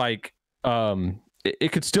do like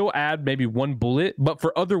it could still add maybe 1 bullet, but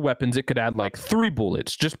for other weapons it could add like 3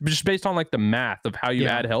 bullets, just based on like the math of how you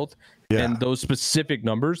add health and those specific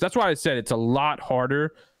numbers. That's why I said it's a lot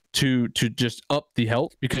harder to just up the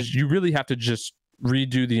health, because you really have to just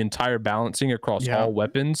redo the entire balancing across all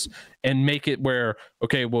weapons and make it where,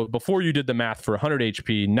 okay, well, before you did the math for 100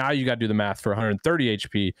 HP, now you got to do the math for 130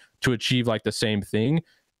 HP to achieve like the same thing.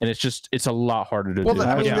 And it's a lot harder to do.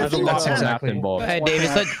 There's a lot more math involved. Go ahead,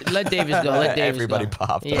 Davis. Let Davis go. Let Davis everybody go.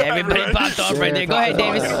 popped. Yeah, everybody popped off right there. Go ahead,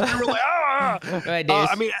 Davis. Go ahead, Davis.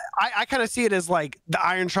 I mean, I kind of see it as like the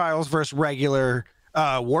Iron Trials versus regular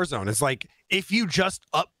Warzone. It's like if you just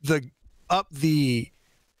up the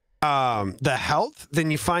health, then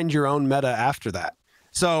you find your own meta after that.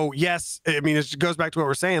 So yes, I mean, it goes back to what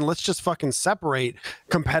we're saying. Let's just fucking separate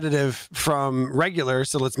competitive from regular.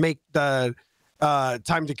 So let's make the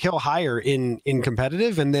time to kill higher in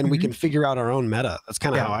competitive, and then we can figure out our own meta. That's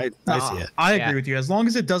kind of how I see it. I agree with you. As long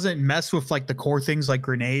as it doesn't mess with like the core things like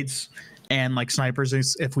grenades and like snipers,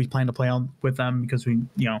 if we plan to play on with them, because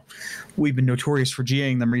we've been notorious for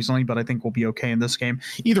GAing them recently, but I think we'll be okay in this game.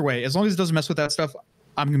 Either way, as long as it doesn't mess with that stuff,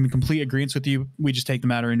 I'm going to be in complete agreement with you. We just take the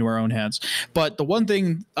matter into our own hands. But the one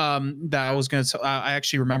thing that I was going to, I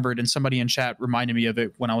actually remembered, and somebody in chat reminded me of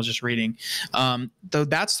it when I was just reading. Though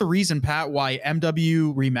that's the reason, Pat, why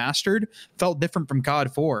MW Remastered felt different from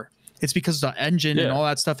COD 4. It's because the engine and all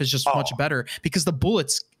that stuff is just much better. Because the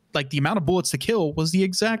bullets, like the amount of bullets to kill, was the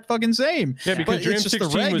exact fucking same. Yeah, because your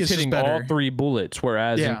M16 was hitting all 3 bullets,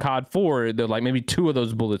 whereas in COD 4, like maybe 2 of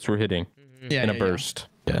those bullets were hitting in a burst.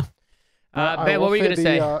 Yeah. Ben, what were you going to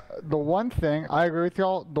say? The one thing, I agree with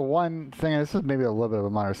y'all, the one thing, and this is maybe a little bit of a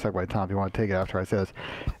minor segue, Tom, if you want to take it after I say this,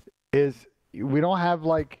 is we don't have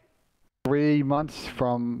like 3 months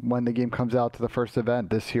from when the game comes out to the first event.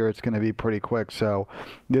 This year it's going to be pretty quick, so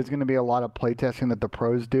there's going to be a lot of playtesting that the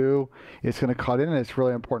pros do. It's going to cut in, and it's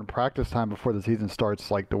really important practice time before the season starts,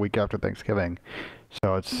 like the week after Thanksgiving.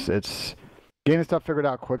 So it's getting stuff figured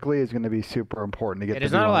out quickly is going to be super important to get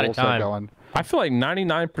there's not a lot of time going. I feel like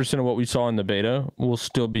 99% of what we saw in the beta will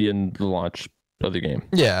still be in the launch of the game.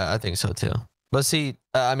 Yeah, I think so too. But see,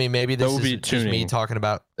 I mean, maybe this is just me talking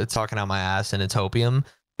out my ass and it's opium.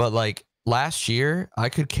 But like last year, I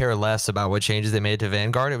could care less about what changes they made to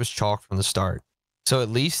Vanguard. It was chalk from the start. So at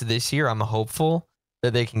least this year, I'm hopeful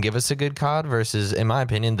that they can give us a good COD versus, in my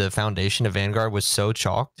opinion, the foundation of Vanguard was so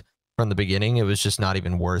chalked from the beginning, it was just not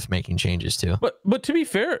even worth making changes to. But to be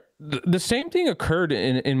fair, the same thing occurred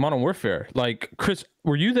in Modern Warfare. Like, Chris,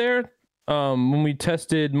 were you there when we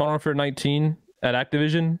tested Modern Warfare 19 at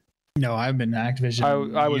Activision? No, I've been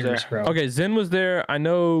Activision. I was there. Bro. Okay, Zen was there. I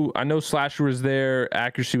know Slasher was there.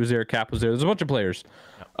 Accuracy was there. Cap was there. There's a bunch of players.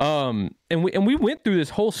 And we went through this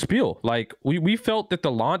whole spiel. Like we felt that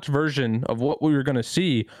the launch version of what we were gonna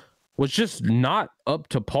see was just not up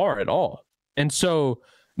to par at all. And so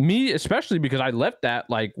me, especially because I left that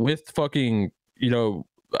like with fucking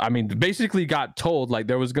I mean, basically got told like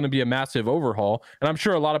there was going to be a massive overhaul, and I'm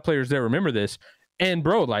sure a lot of players there remember this. And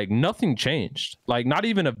bro, like nothing changed, like not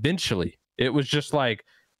even eventually. It was just like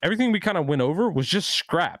everything we kind of went over was just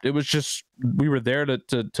scrapped. It was just we were there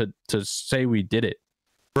to say we did it.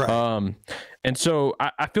 Right. And so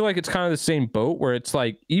I feel like it's kind of the same boat where it's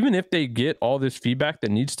like even if they get all this feedback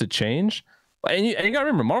that needs to change, and you gotta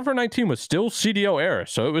remember, Modern Warfare 19 was still CDL era,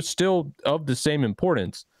 so it was still of the same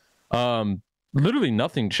importance. Literally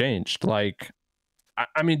nothing changed. Like,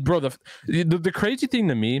 I mean, bro, the crazy thing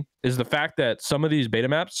to me is the fact that some of these beta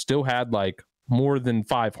maps still had like more than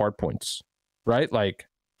 5 hard points, right? Like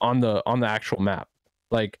on the actual map,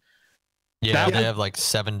 like. Yeah, they have like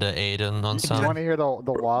 7 to 8 on some. You want to hear the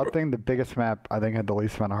wild thing? The biggest map I think had the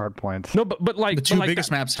least amount of hard points. No, but like the 2 biggest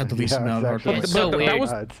maps had the least amount of hard points. So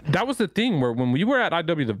that was the thing where when we were at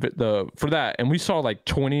IW for that and we saw like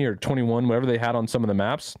 20 or 21 whatever they had on some of the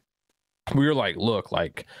maps, we were like, look,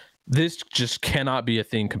 like this just cannot be a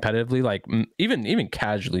thing competitively. Like even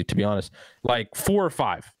casually, to be honest, like 4 or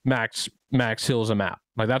 5 max hills a map.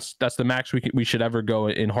 Like that's the max we should ever go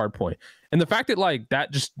in hardpoint. And the fact that like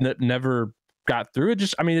that just never got through, it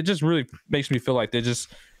just really makes me feel like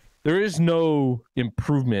there is no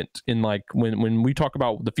improvement in like when we talk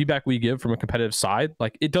about the feedback we give from a competitive side,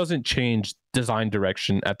 like it doesn't change design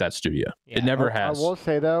direction at that studio. Yeah. It never has. I will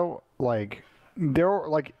say though, like there were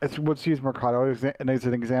like let's use Mercado as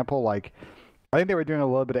an example. Like I think they were doing a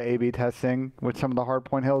little bit of A/B testing with some of the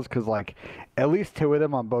hardpoint hills because like at least 2 of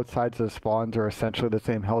them on both sides of the spawns are essentially the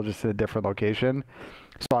same hill, just in a different location.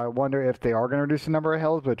 So I wonder if they are going to reduce the number of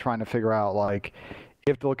hills, but trying to figure out like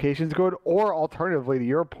if the location's good, or alternatively to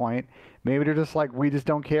your point, maybe they're just like, we just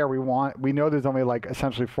don't care. We know there's only like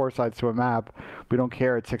essentially 4 sides to a map. We don't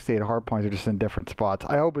care. It's 6 to 8 hard points. They're just in different spots.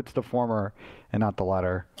 I hope it's the former and not the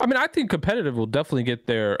latter. I mean, I think competitive will definitely get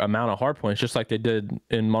their amount of hard points just like they did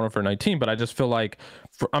in Modern Warfare 19. But I just feel like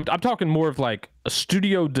I'm talking more of like a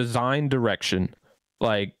studio design direction.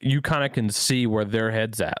 Like you kind of can see where their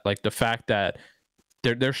head's at. Like the fact that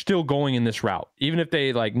they're still going in this route, even if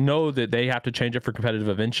they like know that they have to change it for competitive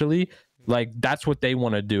eventually. Like that's what they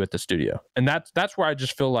want to do at the studio, and that's where I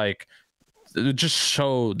just feel like there's just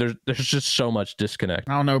so much disconnect.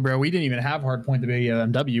 I don't know, bro. We didn't even have hardpoint debate at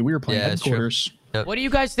MW. We were playing headquarters. Yep. What do you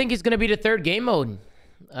guys think is going to be the 3rd game mode?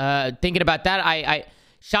 Thinking about that,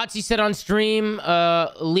 Shotzi said on stream,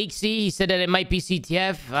 Leaksy, he said that it might be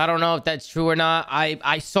CTF. I don't know if that's true or not.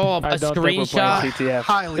 I saw a screenshot.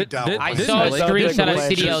 Highly doubt. I saw a screenshot of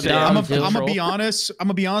CDL Dom. I'm gonna be honest. I'm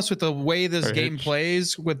gonna be honest with the way this game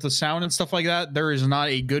plays with the sound and stuff like that. There is not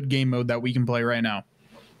a good game mode that we can play right now,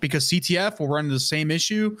 because CTF will run into the same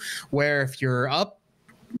issue where if you're up,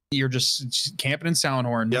 you're just camping in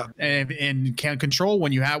Soundhorn, and can't control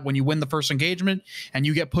when you win the first engagement and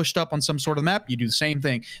you get pushed up on some sort of map. You do the same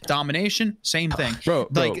thing. Domination, same thing. Bro,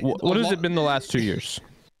 like what has it been the last 2 years?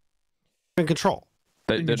 In control.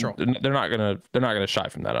 They're not gonna shy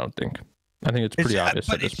from that. I don't think. I think it's pretty obvious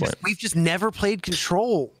at this point. We've just never played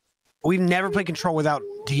control. We've never played control without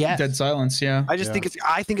DS. Dead silence. Yeah. I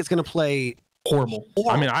think it's gonna play horrible.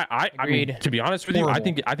 I mean, I mean, to be honest with you, I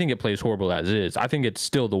think it plays horrible as is. I think it's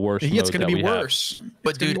still the worst. It's going to be worse.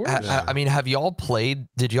 But dude, I mean, did y'all play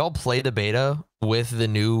the beta with the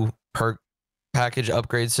new perk package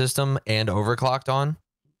upgrade system and overclocked on?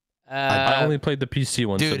 I only played the PC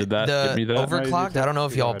one. Dude, so did that give me that? Overclocked, I don't know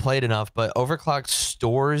if y'all played enough, but overclocked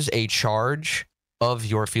stores a charge of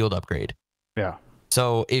your field upgrade. Yeah.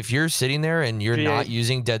 So if you're sitting there and you're not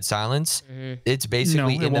using dead silence, it's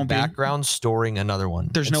basically in the background storing another one.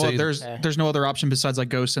 There's no other option besides like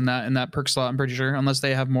Ghost in that perk slot. I'm pretty sure, unless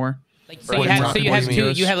they have more. Like, so you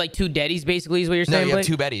have like 2 Deddies basically is what you're saying? No, you have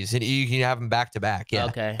 2 Betties and you can have them back to back. Yeah.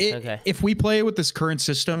 Okay. If we play with this current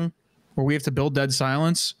system where we have to build dead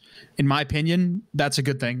silence, in my opinion, that's a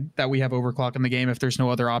good thing that we have overclock in the game if there's no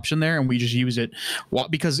other option there and we just use it. Well,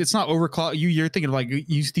 because it's not overclock. You're thinking like you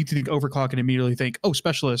need to think overclock and immediately think, oh,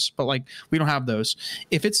 specialists, but like we don't have those.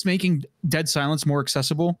 If it's making dead silence more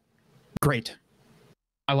accessible, great.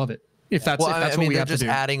 I love it. If that's what we have to do. They're just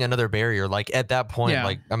adding another barrier. Like at that point,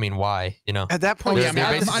 like I mean, why? You know, at that point,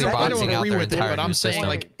 I don't agree with it, but I'm saying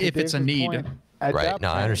like if it's a need. Right, no,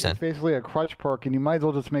 I understand. It's basically a crutch perk, and you might as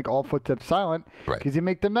well just make all footsteps silent because you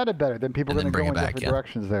make the meta better. Then people are going to go in different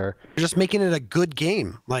directions there. You're just making it a good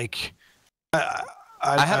game. Like, I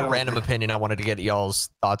had a random opinion I wanted to get y'all's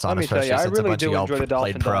thoughts on, especially since a bunch of y'all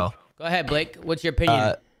played pro. Go ahead, Blake. What's your opinion?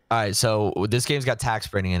 All right, so this game's got tac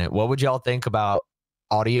sprinting in it. What would y'all think about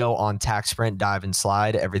audio on tac sprint, dive, and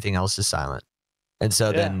slide? Everything else is silent. And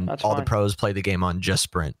so then all the pros play the game on just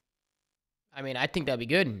sprint. I mean, I think that'd be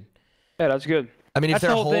good. Yeah, that's good. I mean, if That's the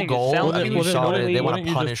their whole whole thing. It goal, sounds- I mean, you well, then saw wouldn't it, you- they want wouldn't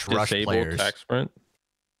to you punish just rush disable players. tax sprint?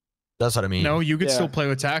 That's what I mean. No, you could Yeah. still play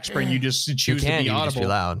with tax sprint. You just you choose to can. be You can just be audible.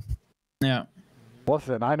 loud. Yeah.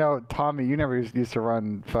 Listen, I know Tommy. You never used to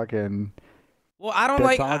run fucking. Well, I don't Dead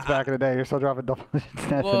like. silence back in the day. You're still dropping double digits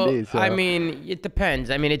Well, SMDs. So. I mean, it depends.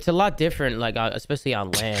 I mean, it's a lot different, like especially on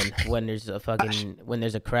land when there's a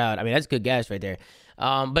crowd. I mean, that's good gas right there.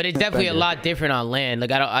 But it's definitely a lot different on land. Like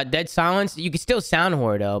dead silence, you can still sound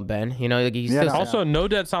whore though, Ben. You know, like you still. Also, no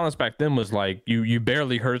dead silence back then was like you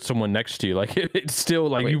barely heard someone next to you. Like it's still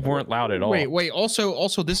like you weren't loud at all. Wait.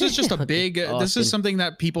 Also, this is just a big. This is something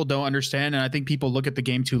that people don't understand, and I think people look at the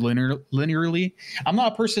game too linearly. I'm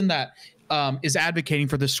not a person that is advocating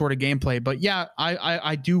for this sort of gameplay, but yeah,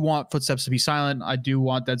 I do want footsteps to be silent. I do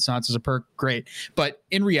want dead silence as a perk. Great, but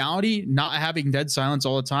in reality, not having dead silence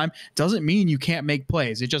all the time doesn't mean you can't make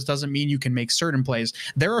plays. It just doesn't mean you can make certain plays.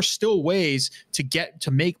 There are still ways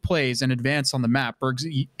to make plays and advance on the map,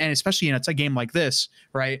 and especially in a game like this,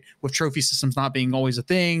 right? With trophy systems not being always a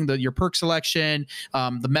thing, your perk selection,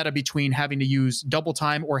 the meta between having to use double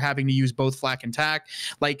time or having to use both flak and tack,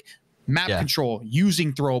 like. Map control,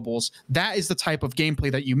 using throwables. That is the type of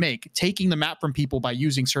gameplay that you make. Taking the map from people by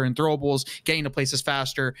using certain throwables, getting to places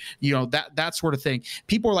faster, you know, that sort of thing.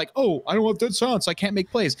 People are like, "Oh, I don't have dead silence, I can't make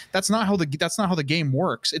plays." That's not how the game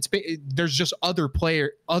works. There's just other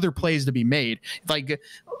plays to be made. Like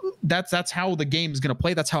that's how the game is going to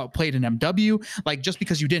play. That's how it played in MW. Like just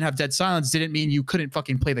because you didn't have dead silence didn't mean you couldn't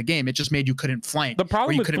fucking play the game. It just made you couldn't flank. The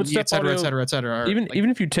problem with footstep audio, et cetera. Even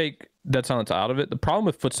if you take dead silence out of it, the problem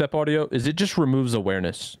with footstep audio is it just removes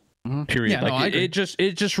awareness. Period. Yeah, like it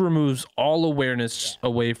just removes all awareness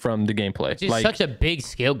away from the gameplay. It's just like, such a big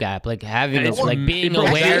skill gap. Like having it's like being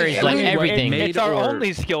aware is like everything. It's our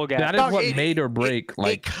only skill gap. That is what made or break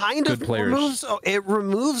like it kind good of players.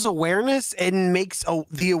 removes awareness and makes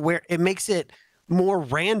it makes it more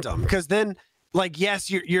random, because then like yes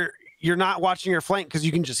you're not watching your flank because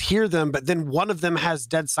you can just hear them, but then one of them has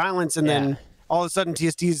dead silence and then all of a sudden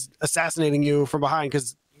TST's assassinating you from behind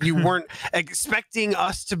because you weren't expecting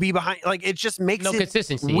us to be behind. Like it just makes No it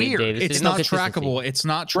consistency, weird. Davis. It's not trackable. It's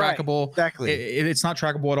not trackable. Right, exactly. It's not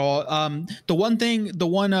trackable at all. The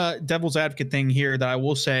one devil's advocate thing here that I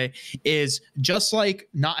will say is just like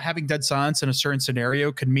not having dead silence in a certain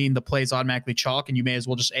scenario could mean the plays automatically chalk and you may as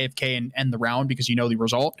well just AFK and end the round because you know the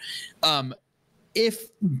result. If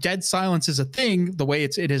dead silence is a thing, the way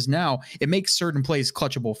it is now, it makes certain plays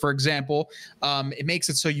clutchable. For example, it makes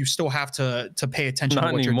it so you still have to pay attention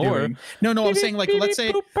to what you're doing. No, I'm saying like let's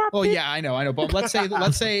say, well, yeah, I know, but let's say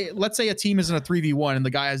a team is in a 3v1 and the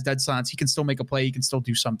guy has dead silence, he can still make a play, he can still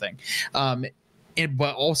do something.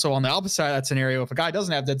 But also on the opposite side of that scenario, if a guy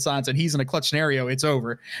doesn't have dead silence and he's in a clutch scenario, it's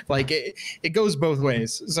over. Like it goes both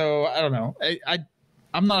ways. So I don't know.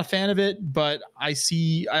 I'm not a fan of it, but I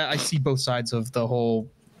see both sides of the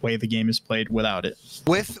whole way the game is played without it.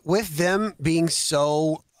 With them being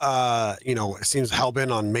so it seems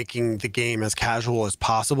hellbent on making the game as casual as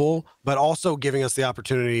possible, but also giving us the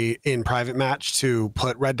opportunity in private match to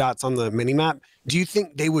put red dots on the mini map. Do you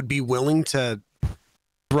think they would be willing to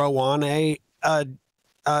throw on a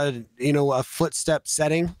footstep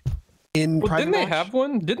setting in private didn't match? They have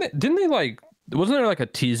one? Didn't they like? Wasn't there like a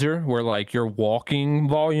teaser where like your walking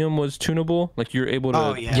volume was tunable? Like you're able to.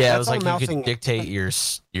 Oh yeah, Yeah, it was like you could dictate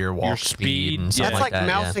your walk speed and stuff that's like that.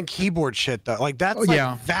 mouse and keyboard shit though. Like that's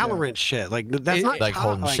Valorant shit. Like that's not like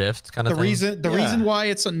holding shift kind of thing. The reason why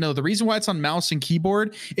it's on mouse and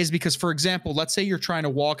keyboard is because, for example, let's say you're trying to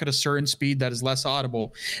walk at a certain speed that is less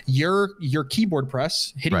audible. Your keyboard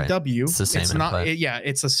press hitting W, it's the same input.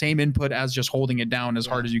 It's the same input as just holding it down as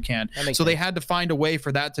hard as you can. So they had to find a way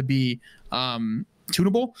for that to be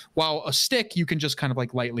tunable, while a stick you can just kind of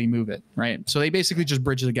like lightly move it, right? So they basically just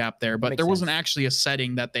bridge the gap there, but there wasn't actually a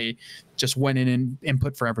setting that they just went in and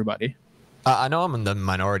input for everybody. I know I'm in the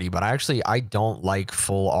minority, but I don't like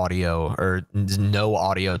full audio or no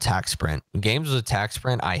audio tack sprint. Games with tack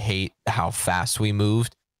sprint, I hate how fast we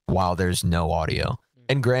moved while there's no audio.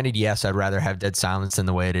 And granted, yes, I'd rather have dead silence than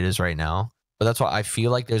the way it is right now, but that's why I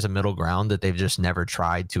feel like there's a middle ground that they've just never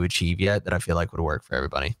tried to achieve yet that I feel like would work for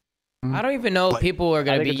everybody. I don't even know if people are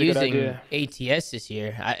going to be using ATS this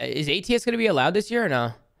year. Is ATS going to be allowed this year or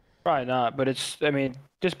no? Probably not, but just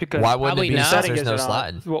because. Why wouldn't it be since there's no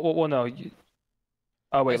slide? Well, no.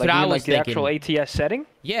 Oh wait, like the actual ATS setting?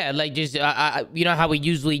 Yeah, like just you know how we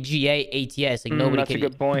usually GA ATS, like nobody that's can. That's a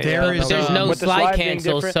good point. There's no slide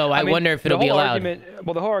cancel, so I wonder if it'll be allowed.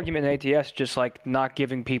 The whole argument in ATS just like not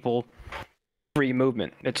giving people free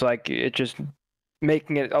movement. It's like it just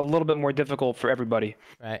making it a little bit more difficult for everybody.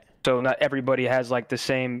 Right. So not everybody has like the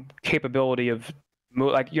same capability of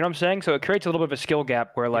like, you know what I'm saying? So it creates a little bit of a skill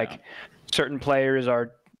gap where like certain players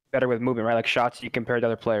are better with movement, right? Like shots you compare to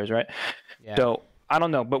other players, right? Yeah. So I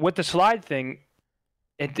don't know, but with the slide thing,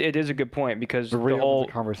 it is a good point because the whole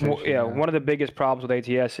conversation. One of the biggest problems with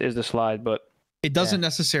ATS is the slide, but it doesn't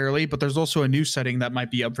necessarily, but there's also a new setting that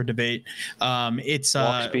might be up for debate. It's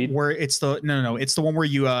where it's the it's the one where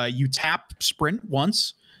you tap sprint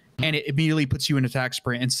once and it immediately puts you in attack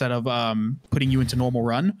sprint instead of putting you into normal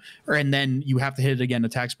run, and then you have to hit it again,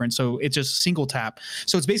 attack sprint. So it's just single tap.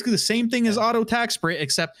 So it's basically the same thing as auto attack sprint,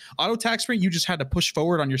 except auto attack sprint you just had to push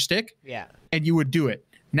forward on your stick, and you would do it.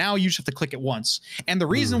 Now you just have to click it once. And the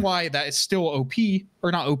reason why that is still OP,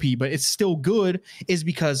 or not OP, but it's still good, is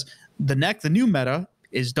because the new meta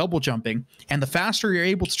is double jumping, and the faster you're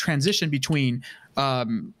able to transition between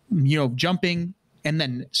jumping and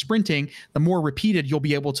then sprinting, the more repeated you'll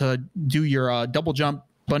be able to do your double jump,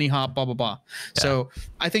 bunny hop, blah blah blah. So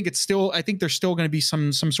I think there's still going to be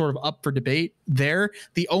some sort of up for debate there.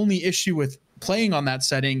 The only issue with playing on that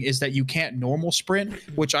setting is that you can't normal sprint,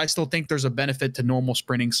 which I still think there's a benefit to normal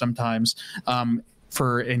sprinting sometimes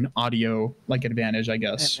for an audio like advantage, I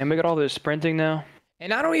guess. And we got all this sprinting now.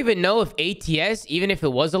 And I don't even know if ATS, even if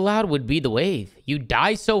it was allowed, would be the wave. You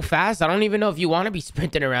die so fast, I don't even know if you want to be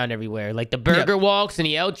sprinting around everywhere. Like the burger walks and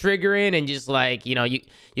the L triggering and just like, you're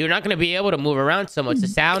not going to be able to move around so much. The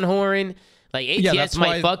sound horn, like ATS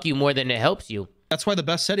might fuck you more than it helps you. That's why the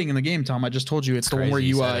best setting in the game, Tom, I just told you, it's the one where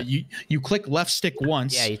you click left stick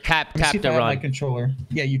once. Yeah, you tap to run. My controller.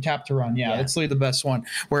 Yeah, you tap to run. Yeah, that's literally the best one.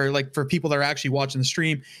 Where like for people that are actually watching the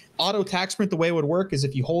stream, auto attack sprint, the way it would work is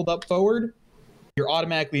if you hold up forward, you're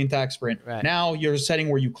automatically in attack sprint. Right. Now you're setting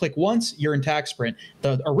where you click once, you're in attack sprint.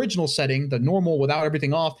 The original setting, the normal without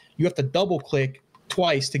everything off, you have to double click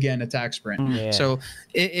twice to get an attack sprint. Yeah. So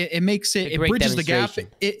it makes it bridges the gap.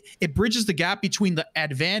 It bridges the gap between the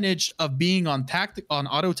advantage of being on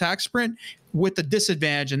auto attack sprint with the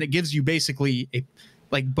disadvantage, and it gives you basically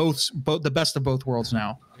both the best of both worlds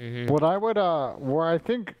now. What I would where I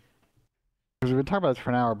think, because we've been talking about this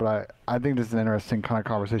for an hour, but I think this is an interesting kind of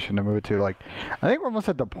conversation to move to. Like, I think we're almost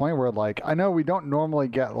at the point where, like, I know we don't normally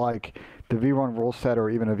get, like, the V1 rule set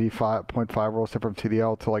or even a V5.5 rule set from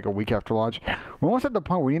CDL to, like, a week after launch. We're almost at the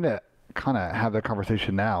point where we need to kind of have that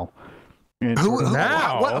conversation now.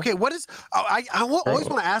 Okay, what is... I always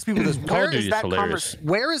want to ask people this. Where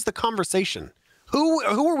is the conversation? Who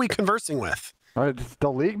are we conversing with?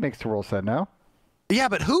 The league makes the rule set now. Yeah,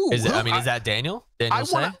 but who? Is that Daniel?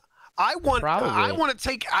 I want to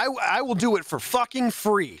take. I will do it for fucking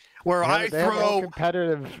free. Where I throw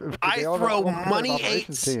money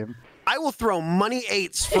eights. I will throw money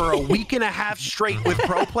eights for a week and a half straight with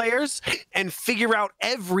pro players and figure out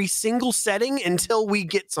every single setting until we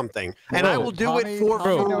get something. And I will do it for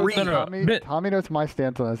free. Tommy knows my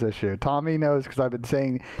stance on this issue. Tommy knows because I've been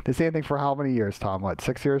saying the same thing for how many years, Tom? What,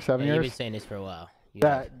 6 years, 7 years? You've been saying this for a while.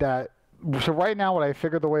 So right now, what I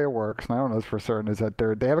figured the way it works, and I don't know this for certain, is that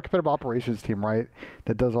they have a competitive operations team, right,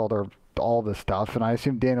 that does all this stuff, and I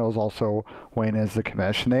assume Daniel is also weighing in as the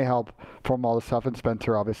commish, and they help form all the stuff, and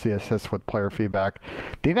Spencer obviously assists with player feedback.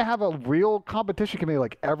 They need to have a real competition committee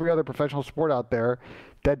like every other professional sport out there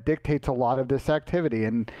that dictates a lot of this activity,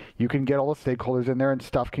 and you can get all the stakeholders in there and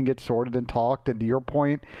stuff can get sorted and talked, and to your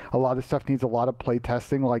point, a lot of stuff needs a lot of play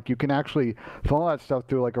testing. Like, you can actually funnel that stuff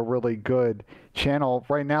through like a really good channel.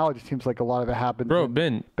 Right now it just seems like a lot of it happens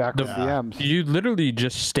back with DMs. You literally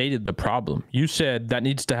just stated the problem. You said that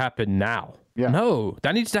needs to happen now. Yeah. No,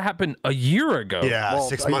 that needs to happen a year ago. Yeah, well,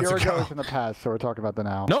 6 months ago. A year ago is in the past, so we're talking about the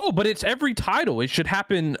now. No, but it's every title. It should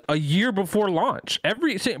happen a year before launch.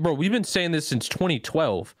 Bro, we've been saying this since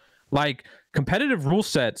 2012. Like, competitive rule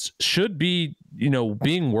sets should be,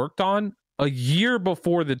 being worked on a year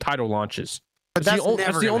before the title launches. But that's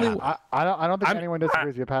the only. I don't think anyone disagrees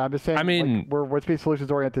with you, Pat. I'm just saying. I mean, we're Speed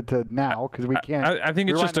Solutions oriented to now because we can't. I think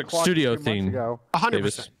it's just a studio thing.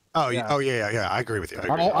 100%. Oh yeah, I agree with you.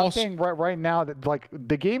 I'm saying right now that like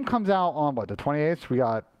the game comes out on the 28th. We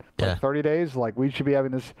got 30 days. Like, we should be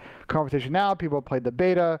having this conversation now. People have played the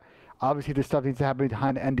beta. Obviously, this stuff needs to happen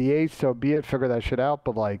behind NDAs. So be it, figure that shit out.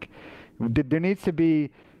 But like, there needs to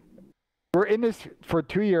be. We're in this for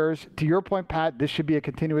 2 years. To your point, Pat, this should be a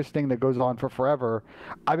continuous thing that goes on for forever.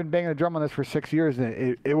 I've been banging the drum on this for 6 years,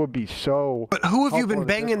 and it would be so. But who have you been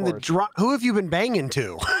banging the drum? Who have you been banging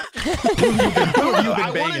to?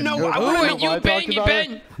 I want to know. Who are you banging,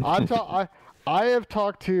 Ben? I have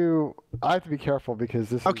talked to I have to be careful because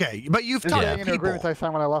this. Okay, but you've talked to people. Agreements I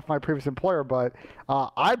signed when I left my previous employer, but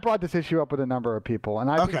I brought this issue up with a number of people, and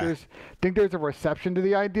I think there's a reception to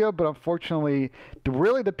the idea, but unfortunately,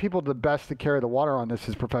 the people the best to carry the water on this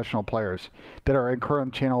is professional players that are in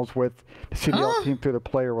current channels with the CDL team through the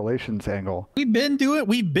player relations angle.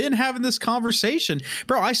 We've been having this conversation,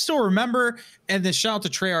 bro. I still remember, and then shout out to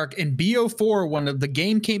Treyarch in BO4 when the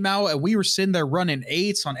game came out, and we were sitting there running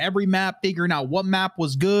 8s on every map, figuring out what map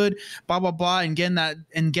was good, blah blah blah, and getting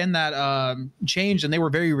that changed, and they were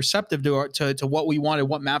very receptive to what we wanted,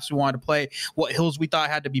 what maps we wanted to play, what hills we thought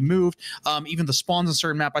had to be moved, even the spawns in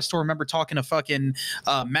certain map. I still remember talking to fucking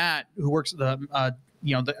Matt, who works the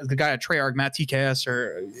guy at Treyarch, Matt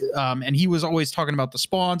TKS, and he was always talking about the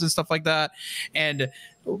spawns and stuff like that. And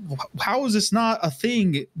how is this not a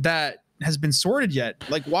thing that has been sorted yet?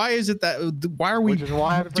 Like, why is it that? Why are we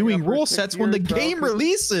doing rule sets when the game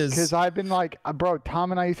releases? Because I've been like, bro,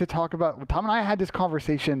 Tom and I used to talk about. Tom and I had this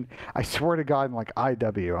conversation. I swear to God, in like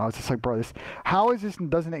IW, I was just like, bro, how is this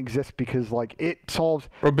doesn't exist? Because like it solves.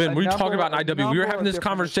 Bro, Ben, we talking about IW. We were having this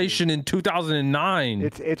conversation in 2009.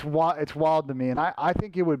 It's wild to me, and I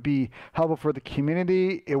think it would be helpful for the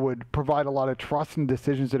community. It would provide a lot of trust in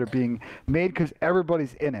decisions that are being made because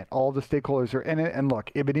everybody's in it. All the stakeholders are in it, and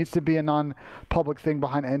look, if it needs to be a non-public thing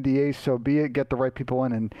behind NDAs, so be it. Get the right people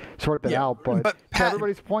in and sort that out. But to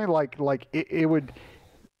everybody's point, it would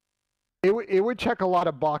check a lot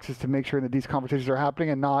of boxes to make sure that these conversations are happening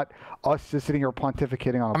and not us just sitting here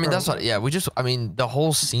pontificating on. That's what. Yeah, the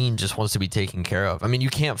whole scene just wants to be taken care of. I mean, you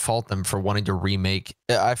can't fault them for wanting to remake.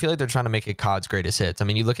 I feel like they're trying to make it COD's greatest hits. I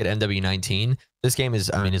mean, you look at MW19. This game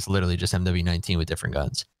is. I mean, it's literally just MW19 with different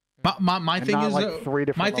guns. My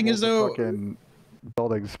thing is though.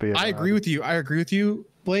 Building speed. I agree with you,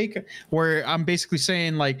 Blake, where I'm basically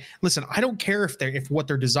saying, like, listen, I don't care if what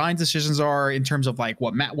their design decisions are in terms of like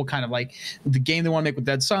what kind of like the game they want to make with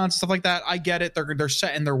Dead Silence, stuff like that. I get it. They're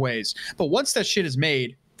set in their ways. But once that shit is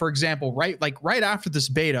made, for example, right after this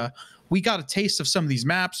beta, we got a taste of some of these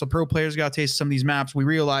maps. The pro players got a taste of some of these maps. We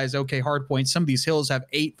realized, okay, hardpoint, some of these hills have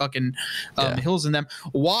 8 fucking hills in them.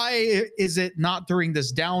 Why is it not during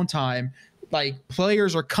this downtime? Like,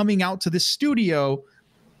 players are coming out to this studio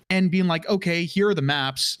and being like, okay, here are the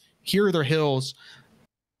maps, here are their hills,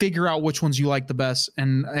 figure out which ones you like the best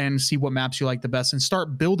and see what maps you like the best and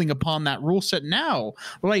start building upon that rule set now.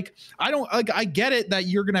 Like, I get it that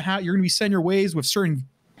you're gonna be set in your ways with certain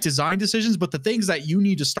design decisions, but the things that you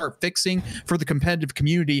need to start fixing for the competitive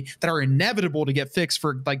community that are inevitable to get fixed,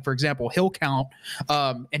 for example, hill count,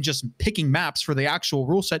 and just picking maps for the actual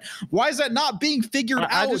rule set, why is that not being figured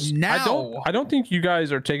out now? I don't think you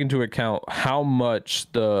guys are taking into account how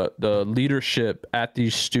much the leadership at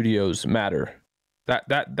these studios matter.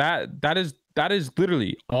 That is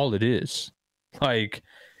literally all it is. Like,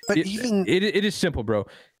 but it is simple, bro.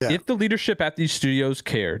 Yeah. If the leadership at these studios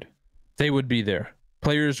cared, they would be there.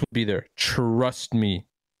 Players would be there. Trust me.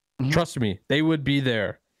 Trust me. They would be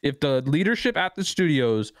there. If the leadership at the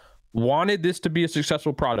studios wanted this to be a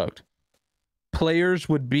successful product, players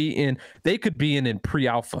would be in. They could be in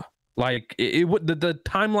pre-alpha. Like, it would. The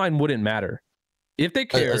timeline wouldn't matter if they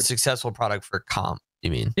cared. A successful product for comp. You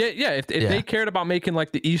mean? Yeah. If they cared about making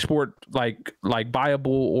like the esport like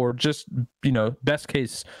viable or just best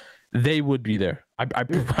case, they would be there. I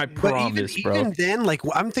promise, bro. Even then, like,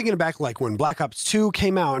 I'm thinking back, like when Black Ops 2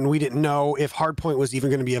 came out and we didn't know if Hardpoint was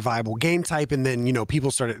even going to be a viable game type, and then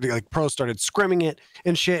people started, like, pros started scrimming it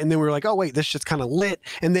and shit, and then we were like, oh wait, this shit's kind of lit.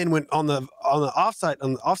 And then when on the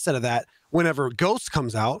offset of that, whenever Ghost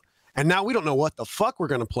comes out, and now we don't know what the fuck we're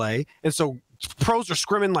gonna play, and so pros are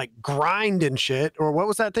scrimming like grind and shit, or what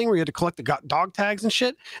was that thing where you had to collect the dog tags and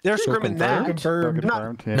shit? They're scrimming that. Confirmed.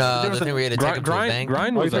 No, the thing where you had to take them to the bank.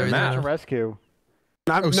 Grind was a match rescue.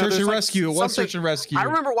 Search and rescue. It was search and rescue. I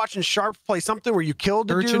remember watching Sharp play something where you killed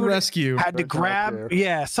the dude. Search and rescue. Had to grab.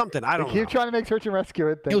 Yeah, something. I don't know. Keep trying to make search and rescue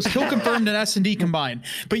it. It was kill confirmed and S&D combined.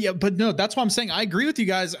 But no, that's what I'm saying. I agree with you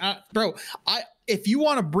guys, bro. If you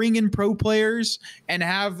want to bring in pro players and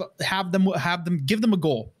have them give them a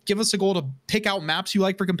goal, give us a goal to pick out maps you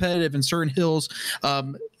like for competitive and certain hills.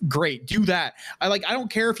 Great, do that. I don't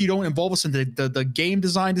care if you don't involve us in the game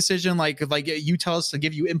design decision. Like you tell us to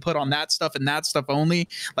give you input on that stuff and that stuff only.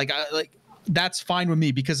 That's fine with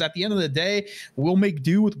me, because at the end of the day, we'll make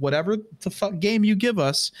do with whatever the fuck game you give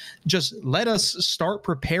us. Just let us start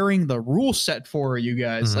preparing the rule set for you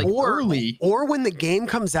guys, early. Or when the game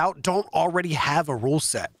comes out, don't already have a rule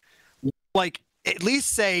set. Like, at least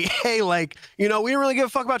say, hey, like, we don't really give a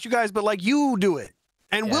fuck about you guys, but like, you do it,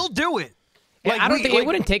 and we'll do it. Like, I don't think it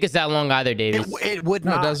wouldn't take us that long either, David. It would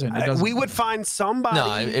not. It doesn't. We would find somebody.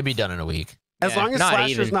 No, it'd be done in a week. As long as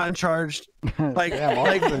Slasher's not in charge, like,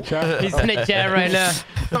 he's in the chat right now.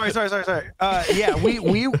 Sorry. Yeah,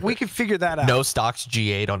 we can figure that out. No stocks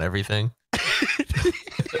G8 on everything.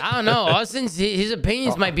 I don't know. Austin's his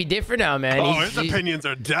opinions might be different now, man. His opinions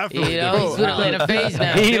are definitely. You know, he's with Atlanta phase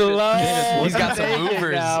now. He's got some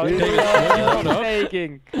movers.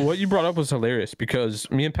 What you brought up was hilarious because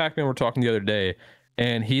me and Pac-Man were talking the other day,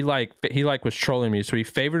 and he was trolling me. So he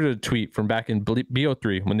favored a tweet from back in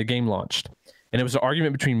BO3 when the game launched, and it was an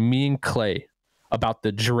argument between me and Clay about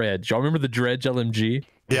the Dredge. Y'all remember the Dredge LMG?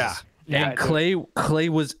 Yeah. And Clay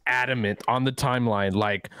was adamant on the timeline,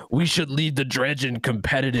 like, we should lead the Dredge in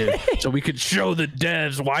competitive so we could show the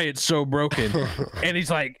devs why it's so broken. And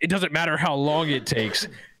he's like, it doesn't matter how long it takes.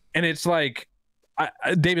 And it's like,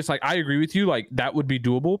 Davis, like, I agree with you, like, that would be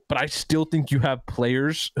doable, but I still think you have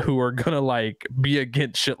players who are gonna like be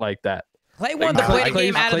against shit like that. Clay wanted to play the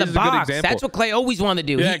game out of the box. That's what Clay always wanted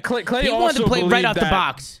to do. Yeah, Clay he wanted to play right out the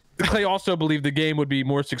box. Clay also believed the game would be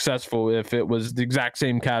more successful if it was the exact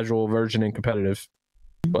same casual version and competitive.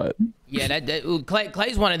 But yeah,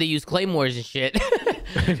 Clay's wanted to use claymores and shit.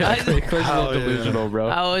 Clay's a little delusional, bro.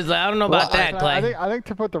 I was like, I don't know about that, Clay. I think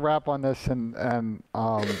to put the wrap on this and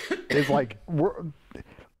is like,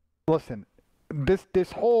 listen,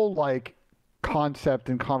 this whole like concept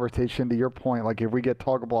and conversation, to your point, like if we get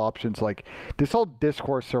toggleable options, like this whole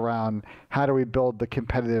discourse around how do we build the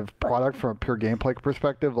competitive product from a pure gameplay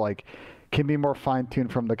perspective, like can be more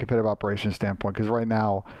fine-tuned from the competitive operations standpoint, because right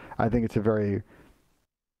now I think it's a very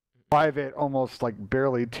private, almost like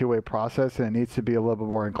barely two-way process, and it needs to be a little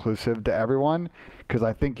bit more inclusive to everyone, because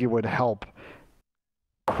I think it would help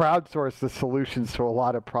crowdsource the solutions to a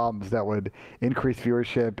lot of problems that would increase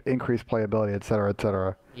viewership, increase playability, et cetera, et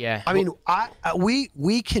cetera. Yeah. I mean,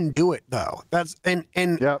 we can do it though. That's the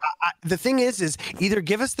thing is either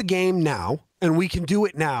give us the game now and we can do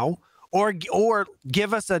it now, or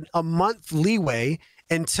give us a month leeway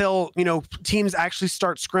until, you know, teams actually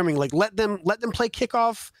start scrimming. Like let them play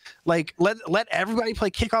kickoff. Like let everybody play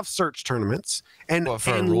kickoff search tournaments. And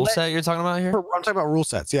for a rule set you're talking about here? I'm talking about rule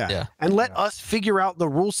sets. Yeah. And let us figure out the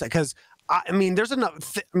rule set, because I mean, there's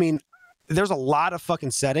enough. There's a lot of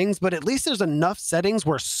fucking settings, but at least there's enough settings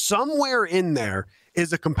where somewhere in there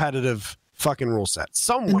is a competitive fucking rule set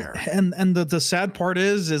somewhere. And the sad part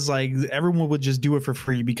is like everyone would just do it for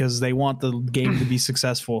free because they want the game to be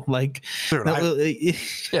successful. Like, dude,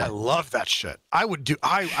 I love that shit. I would do.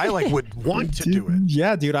 I like would want to do it.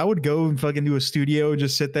 Yeah, dude, I would go and fucking do a studio and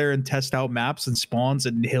just sit there and test out maps and spawns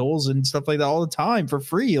and hills and stuff like that all the time for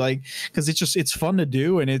free. Like, because it's fun to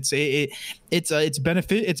do, and it's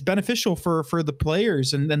beneficial for the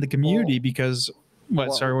players and the community because.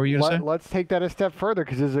 Sorry, what were you going to say? Let's take that a step further,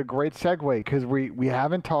 because this is a great segue, because we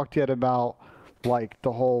haven't talked yet about like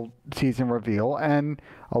the whole season reveal, and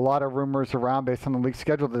a lot of rumors around based on the league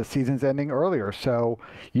schedule that the season's ending earlier. So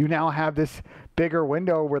you now have this bigger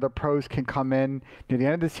window where the pros can come in near the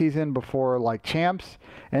end of the season before like champs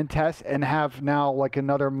and tests, and have now like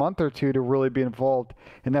another month or two to really be involved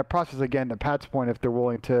in that process. Again, to Pat's point, if they're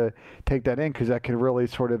willing to take that in, because that could really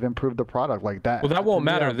sort of improve the product like that. Well, that won't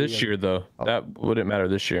matter this year though. That wouldn't matter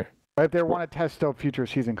this year. If they want to test out future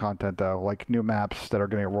season content though, like new maps that are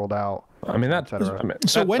going to get rolled out. I mean,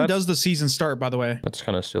 so when does the season start, by the way? That's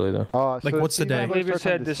kind of silly though. Like, what's the day? I believe it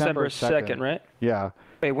said December 2nd, right? Yeah.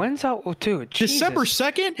 Wait, when's out? Oh, dude, December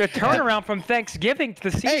 2nd? The turnaround from Thanksgiving to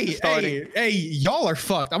the season starting. Hey, y'all are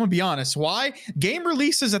fucked. I'm gonna be honest. Why? Game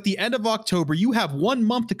releases at the end of October. You have 1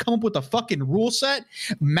 month to come up with a fucking rule set,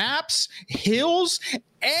 maps, hills,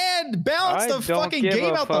 and balance the fucking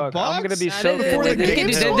game out the box. I'm gonna be so. They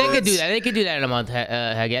could do that. They could do that in a month.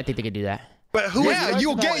 Haggy. I think they could do that. But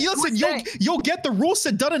you'll get the rule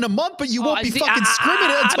set done in a month, but you won't be fucking scrimming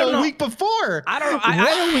it until a week before. I don't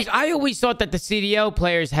know. I always thought that the CDL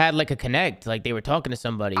players had like a connect, like they were talking to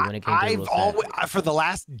somebody when it came to the rule set. For the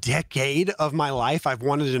last decade of my life, I've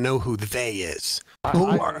wanted to know who they is. Who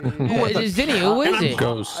Zinni, who is it?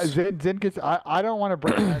 Ghost. I don't want to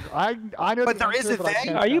break. I know. But there is a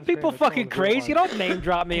thing. Are you people fucking crazy? You don't name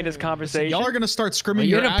drop me in this conversation. Y'all are gonna start scrimming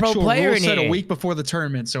your actual rule set a week before the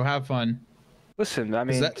tournament, so have fun. Listen, I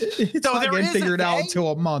mean, it's not getting figured out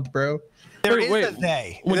until a month, bro. There is a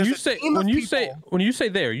they. When you say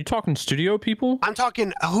they, are you talking studio people? I'm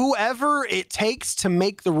talking whoever it takes to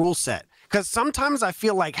make the rule set. Because sometimes I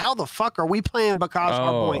feel like, how the fuck are we playing because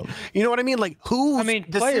our point? You know what I mean? Like, whose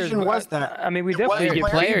decision was that? I mean, we definitely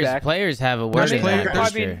get players have a word in that.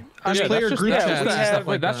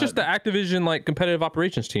 That's just the Activision like competitive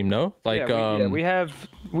operations team, no? Like, we have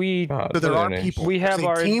people. We have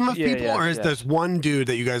our team of people, or is there's one dude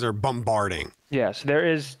that you guys are bombarding? Yes, there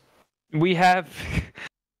is. We have.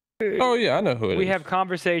 Oh yeah, I know who it is. We have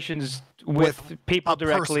conversations with people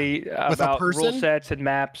directly about rule sets and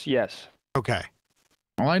maps. Yes. Okay.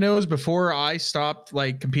 All I know is before I stopped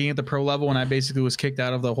like competing at the pro level and I basically was kicked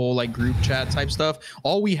out of the whole like group chat type stuff,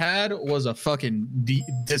 all we had was a fucking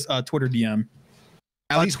Twitter DM.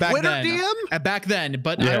 At least back then. DM? Back then,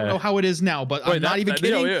 but I don't know how it is now. But I'm not even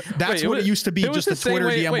kidding. That's what it used to be, just a Twitter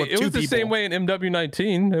DM with 2 people. It was the same way in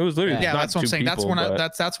MW19. It was literally that's what I'm saying. That's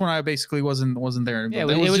when I basically wasn't there. Yeah,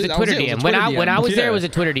 it was a Twitter DM. When I was there, it was a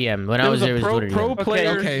Twitter DM. When I was there, it was a Twitter DM. Pro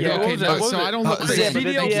player. Okay. So I don't look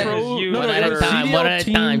CDL Pro. One at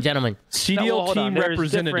a time, gentlemen. CDL team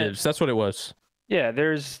representatives. That's what it was. Yeah,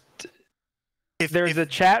 there's a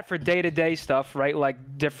chat for day-to-day stuff, right?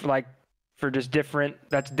 For just different,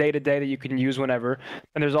 that's day-to-day that you can use whenever.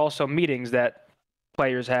 And there's also meetings that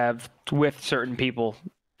players have with certain people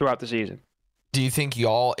throughout the season. Do you think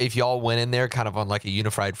if y'all went in there kind of on like a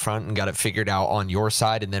unified front and got it figured out on your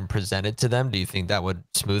side and then presented to them, do you think that would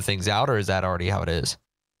smooth things out, or is that already how it is?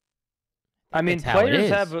 I mean, players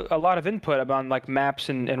have a lot of input about like maps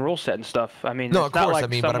and rule set and stuff. I mean, no, of course. I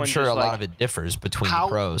mean, but I'm sure a lot of it differs between the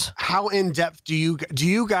pros. How in depth do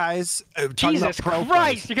you guys? Jesus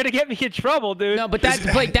Christ, you're gonna get me in trouble, dude. No, but that's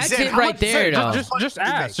it right there, though. Just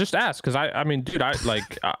ask, because I mean, dude,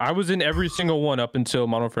 I was in every single one up until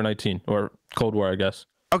Modern Warfare 19 or Cold War, I guess.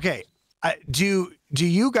 Okay, do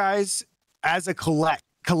you guys, as a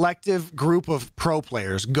collective group of pro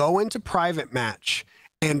players, go into private match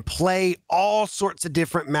and play all sorts of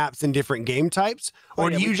different maps and different game types,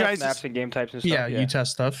 or do you guys maps and game types and stuff? Yeah, you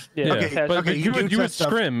test stuff. Yeah. Okay, you would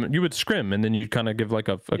scrim. You would scrim, and then you kind of give like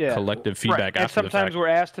a collective feedback after the fact. Sometimes we're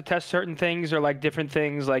asked to test certain things or like different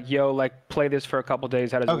things, like play this for a couple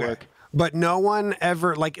days. How does it work? But no one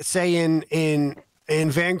ever, like, say in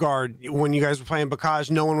Vanguard, when you guys were playing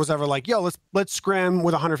Bacage, no one was ever like, yo, let's scrim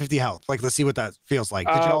with 150 health. Like, let's see what that feels like.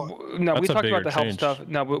 No, we talked about the health stuff.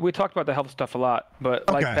 No, we talked about the health stuff a lot. But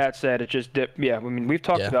like Pat said, it just dipped. Yeah, I mean, we've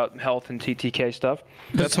talked about health and TTK stuff.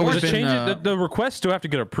 That's always been, the requests do have to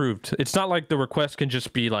get approved. It's not like the request can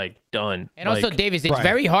just be like done. And also, Davis, it's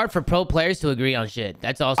very hard for pro players to agree on shit.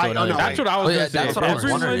 That's also another thing. That's what I was gonna say. That's what I was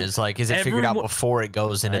wondering is it figured out before it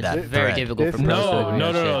goes into that very difficult for pros to agree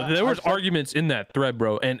on No. There was arguments in that thread,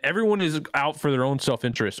 bro, and everyone is out for their own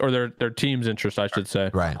self-interest, or their team's interest, I should say.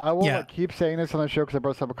 Right. I will keep saying this on the show because I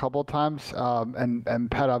brought this up a couple of times,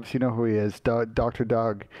 and Pat, obviously, you know who he is. Dr.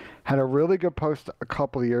 Doug had a really good post a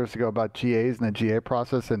couple of years ago about GAs and the GA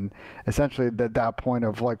process, and essentially that point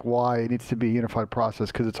of like why it needs to be a unified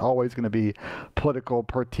process, because it's always going to be political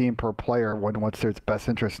per team, per player once there's best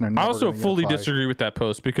interest. And I also fully disagree with that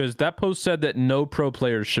post, because that post said that no pro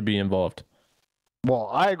players should be involved.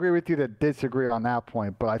 Well, I agree with you to disagree on that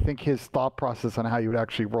point, but I think his thought process on how you would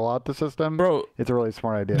actually roll out the system, it's a really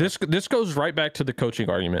smart idea. This goes right back to the coaching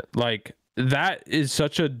argument. Like, that is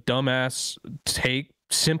such a dumbass take,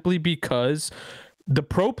 simply because the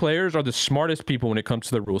pro players are the smartest people when it comes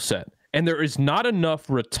to the rule set, and there is not enough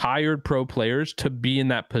retired pro players to be in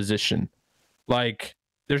that position. Like,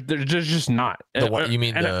 there's just not. You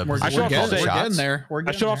mean I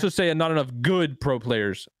should also say not enough good pro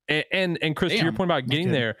players. And Chris, to your point about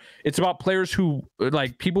getting there, it's about players who,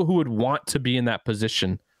 like, people who would want to be in that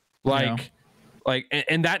position. And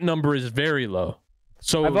that number is very low.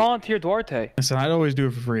 So I volunteered Duarte. Listen, I'd always do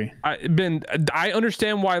it for free. I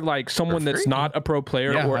understand why, like, someone that's not a pro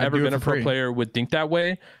player or ever been a pro player would think that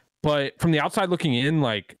way, but from the outside looking in,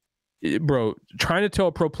 like, bro, trying to tell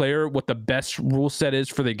a pro player what the best rule set is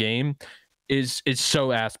for the game is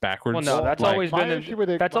so ass backwards. Well, no, that's always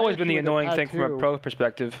been the annoying thing from a pro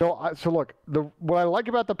perspective. So look, what I like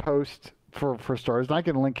about the post, for starters, and I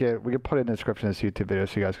can link it, we can put it in the description of this YouTube video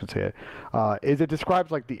so you guys can see it, is it describes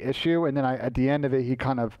like the issue, and then at the end of it, he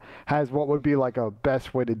kind of has what would be like a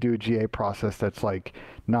best way to do a GA process that's like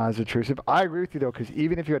not as intrusive. I agree with you though, because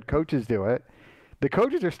even if you had coaches do it, the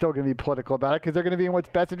coaches are still going to be political about it because they're going to be in what's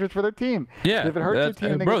best interest for their team. Yeah, if it hurts your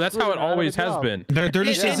team, bro, that's how it always has been. You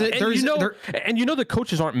know the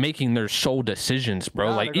coaches aren't making their sole decisions,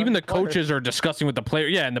 bro. Like, even the coaches are discussing with the player.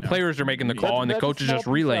 Yeah, and the players are making the call, and the coaches just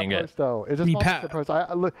relaying it. Though it's a small post.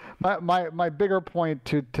 My bigger point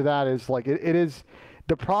to that is like it is.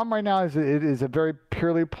 The problem right now is it is a very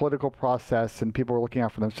purely political process, and people are looking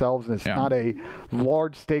out for themselves, and it's not a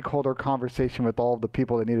large stakeholder conversation with all of the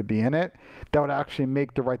people that need to be in it that would actually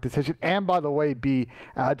make the right decision, and by the way, be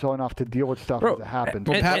agile enough to deal with stuff as it happens.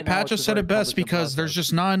 Well, Pat just said it best, because there's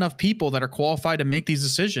just not enough people that are qualified to make these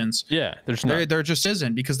decisions. Yeah, there just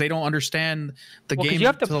isn't, because they don't understand the game you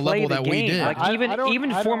have to the level that we did. Like,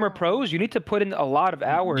 even former pros, you need to put in a lot of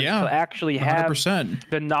hours to actually have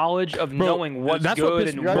the knowledge of knowing what's good.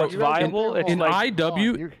 liquid and what's viable. It's in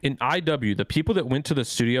IW, the people that went to the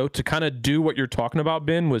studio to kind of do what you're talking about,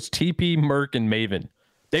 Ben, was TP, Merc, and Maven.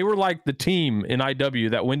 They were like the team in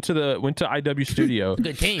IW that went to IW studio.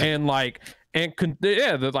 Good team. And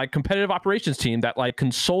the like competitive operations team that like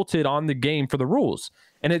consulted on the game for the rules.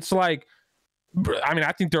 And it's like, I mean,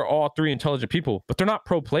 I think they're all three intelligent people, but they're not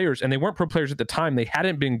pro players, and they weren't pro players at the time. They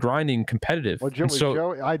hadn't been grinding competitive. Well, Joe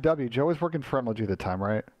was working for MW at the time,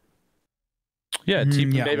 right? Yeah,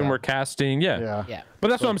 TP, Maven were casting. Yeah. But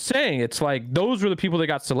that's what I'm saying. It's like those were the people that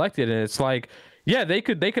got selected, and it's like, yeah, they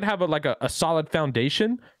could have a solid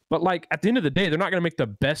foundation, but like at the end of the day, they're not going to make the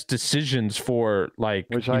best decisions for like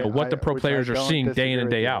what the pro players are seeing day in and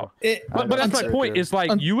day out. But that's my point. Is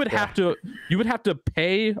like you would have to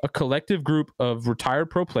pay a collective group of retired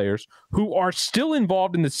pro players who are still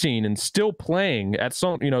involved in the scene and still playing at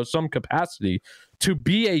some capacity to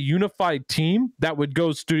be a unified team that would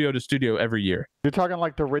go studio to studio every year. You're talking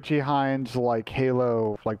like the Richie Hines, like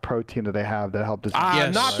Halo, like pro team that they have that helped us.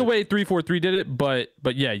 Not the way 343 did it, but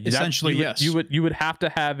yeah, essentially, yes. You would have to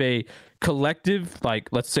have a collective, like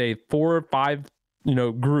let's say 4 or 5,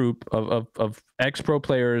 group of ex pro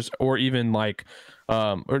players, or even like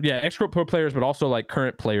ex pro players, but also like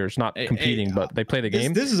current players, not competing, but they play the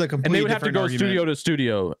game. This is a completely and they would have to go argument. studio to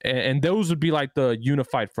studio, and those would be like the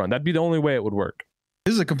unified front. That'd be the only way it would work.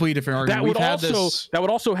 This is a completely different argument. That would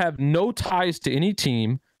also have no ties to any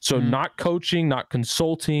team, so not coaching, not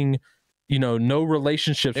consulting, no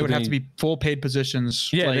relationships. They would have to be full paid positions.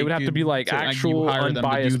 Yeah, like, they would have to be like actual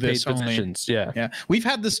unbiased paid positions. Yeah. We've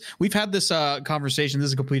had this conversation. This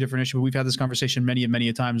is a completely different issue, but we've had this conversation many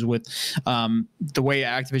a times with the way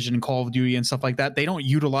Activision and Call of Duty and stuff like that. They don't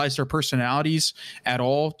utilize their personalities at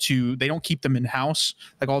all. They don't keep them in house.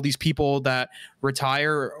 Like all these people that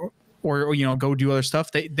retire or go do other stuff,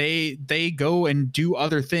 they go and do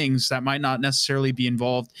other things that might not necessarily be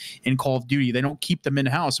involved in Call of Duty. They don't keep them in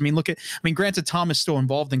house. Granted, Tom is still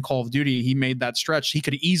involved in Call of Duty. He made that stretch. He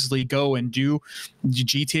could easily go and do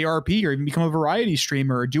GTRP or even become a variety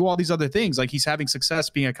streamer or do all these other things. Like he's having success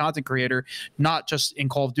being a content creator, not just in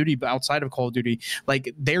Call of Duty but outside of Call of Duty.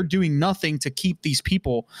 Like they're doing nothing to keep these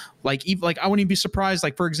people. Like I wouldn't even be surprised.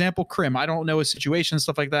 Like for example, Krim. I don't know his situation,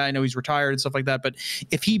 stuff like that. I know he's retired and stuff like that. But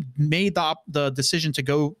if he made the decision to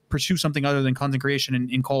go pursue something other than content creation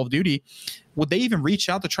in Call of Duty, would they even reach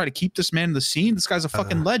out to try to keep this man in the scene? This guy's a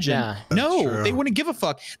fucking legend. Yeah, no, true. They wouldn't give a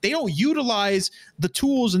fuck. They don't utilize the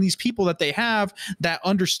tools and these people that they have that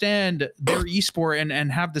understand their esport and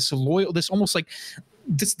have this almost like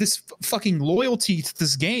this fucking loyalty to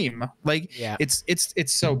this game. Like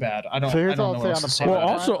it's so bad. I don't know what else to say. Well,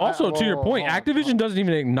 also to your point, Activision doesn't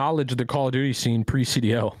even acknowledge the Call of Duty scene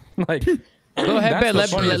pre-CDL. Like go ahead, Ben.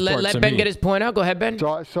 Let Ben get his point out. Go ahead, Ben.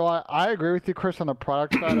 So I agree with you, Chris, on the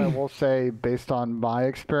product side. I will say, based on my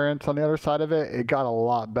experience on the other side of it, it got a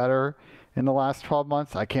lot better in the last 12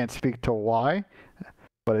 months. I can't speak to why,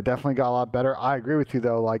 but it definitely got a lot better. I agree with you,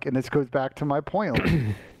 though. And this goes back to my point.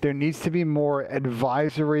 There needs to be more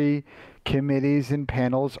advisory committees and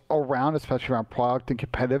panels especially around product and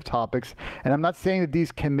competitive topics. And I'm not saying that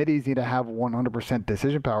these committees need to have 100%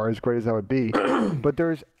 decision power, as great as that would be, but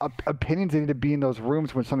there's opinions that need to be in those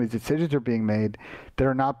rooms when some of these decisions are being made that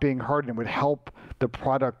are not being heard, and would help the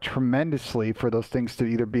product tremendously for those things to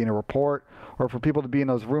either be in a report or for people to be in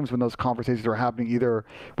those rooms when those conversations are happening, either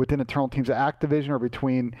within internal teams at Activision or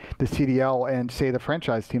between the CDL and, say, the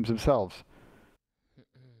franchise teams themselves.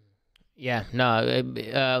 Yeah, no,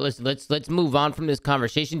 listen, let's move on from this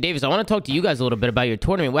conversation. Davis, I want to talk to you guys a little bit about your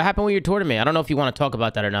tournament. What happened with your tournament? I don't know if you want to talk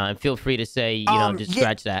about that or not, and feel free to say, just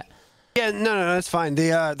scratch that. Yeah, no, that's fine.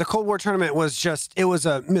 The Cold War tournament was a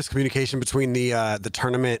miscommunication between the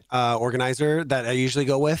tournament organizer that I usually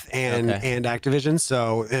go with and Activision.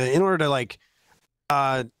 So in order to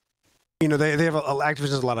they have Activision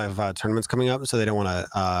has a lot of tournaments coming up, so they don't want to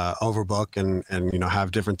overbook and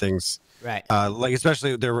have different things. Right.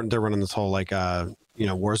 Especially they're running this whole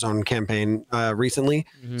Warzone campaign recently.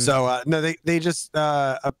 Mm-hmm. So no, they just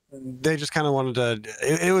kind of wanted to.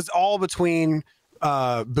 It was all between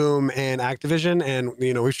Boom and Activision, and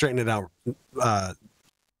we've straightened it out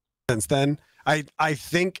since then. I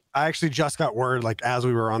think I actually just got word as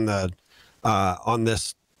we were on on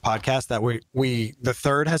this podcast that the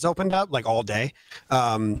third has opened up all day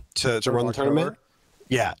to run the tournament.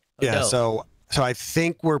 Yeah. So I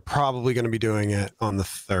think we're probably going to be doing it on the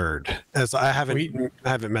 3rd. As I haven't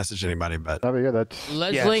messaged anybody, but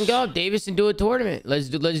let's link up, Davis, and do a tournament. Let's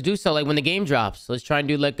do so when the game drops. Let's try and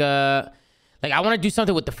do I want to do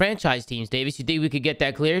something with the franchise teams. Davis, you think we could get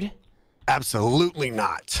that cleared? Absolutely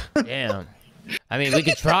not. Damn. I mean, we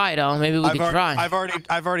could try though. Maybe we could try.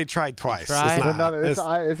 I've already tried twice. Try?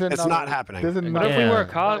 It's not happening. What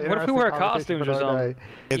if we wear costumes or something?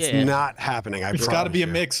 It's not happening. It's got to be a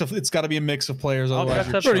mix of. It's got to be a mix of players. Do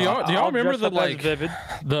y'all remember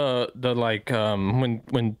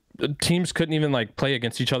when teams couldn't even like play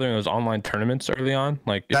against each other in those online tournaments early on?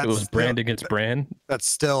 Like if it was brand against brand. That's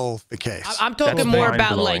still the case. I'm talking more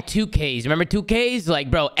about like 2Ks. Remember 2Ks?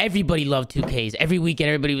 Like, bro, everybody loved 2Ks. Every weekend,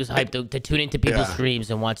 everybody was hyped to tune into people's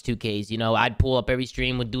streams and watch 2Ks. You know, I'd pull up every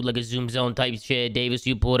stream, would do like a Zoom Zone type shit. Davis,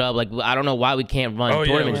 you pull it up. Like, I don't know why we can't run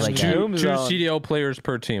tournaments like that. Two CDL players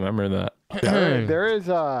per team. I remember that. There is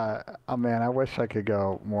oh man, I wish I could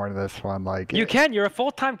go more into this one. Like you can, you're a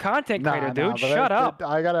full-time content creator, dude. Shut up.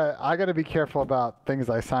 I gotta be careful about things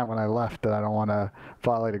I signed when I left that I don't want to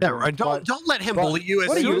violate agreement. Don't let him bully you.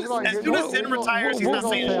 As soon as Zen retires, he's not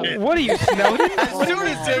saying shit. What are you, Snowden? As soon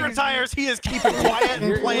as Zen retires, he is keeping quiet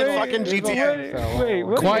and playing fucking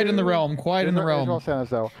GTA. Quiet in the realm. Quiet in the realm.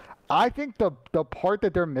 I think the part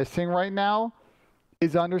that they're missing right now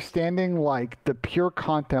is understanding like the pure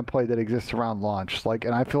content play that exists around launch. Like,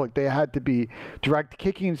 and I feel like they had to be direct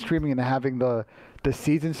kicking and streaming and having the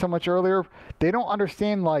season so much earlier. They don't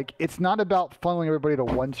understand, like, it's not about funneling everybody to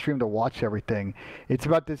one stream to watch everything. It's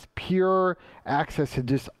about this pure access to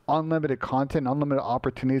just unlimited content, unlimited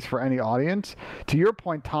opportunities for any audience. To your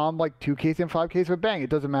point, Tom, like 2Ks and 5Ks would bang.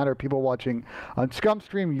 It doesn't matter if people watching on Scum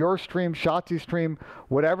stream, your stream, Shotzi stream,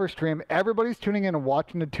 whatever stream, everybody's tuning in and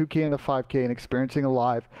watching the 2K and the 5K and experiencing it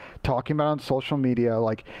live, talking about it on social media.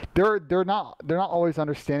 Like they're not always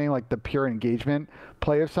understanding like the pure engagement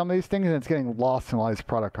play of some of these things, and it's getting lost in a lot of these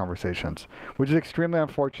product conversations, which is extremely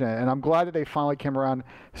unfortunate. And I'm glad that they finally came around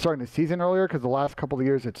starting the season earlier, because the last couple of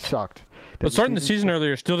years it sucked. But starting the season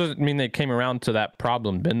earlier still doesn't mean they came around to that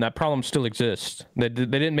problem, and that problem still exists. They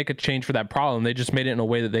didn't make a change for that problem. They just made it in a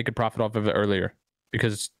way that they could profit off of it earlier,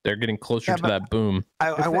 because they're getting closer to that boom.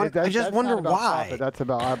 I just wonder why. Profit. That's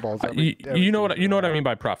about eyeballs. You know what I mean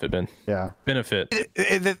by profit, Ben? Yeah. Benefit.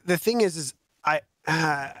 The thing is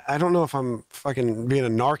I don't know if I'm fucking being a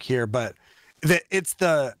narc here, but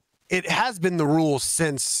it has been the rule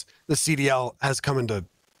since the CDL has come into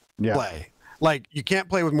play. Like, you can't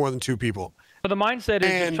play with more than 2 people. But the mindset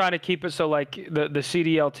is just trying to keep it so like the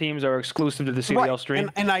CDL teams are exclusive to the CDL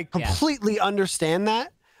stream. And I completely understand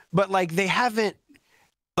that, but like they haven't,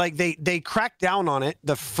 like they cracked down on it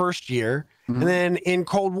the first year. And then in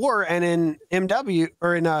Cold War and in MW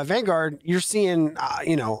or in Vanguard, you're seeing,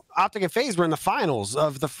 Optic and FaZe were in the finals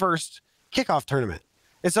of the first kickoff tournament.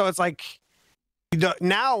 And so it's like,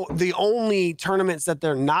 now the only tournaments that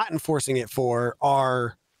they're not enforcing it for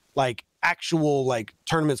are like actual like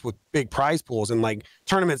tournaments with big prize pools and like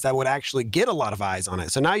tournaments that would actually get a lot of eyes on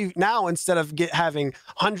it. So now instead of having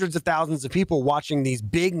hundreds of thousands of people watching these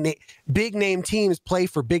big name teams play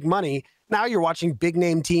for big money, now you're watching big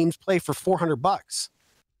name teams play for $400,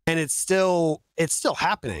 and it's still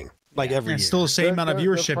happening like every year. It's still the same amount of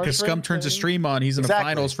viewership because Scum turns a stream on. He's in the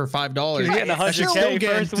finals for $5. He's getting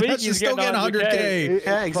 100K first week. He's still getting 100K.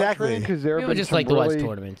 Yeah, exactly. Because there People just like to watch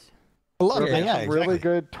tournaments. I love it. Yeah, really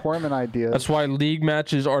good tournament ideas. That's why league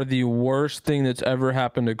matches are the worst thing that's ever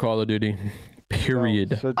happened to Call of Duty.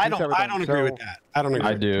 Period. So I don't agree with that. I don't agree.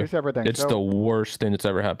 I do. It's the worst thing that's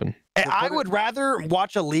ever happened. I would rather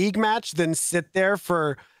watch a league match than sit there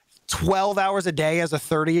for 12 hours a day as a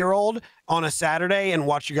 30-year-old on a Saturday and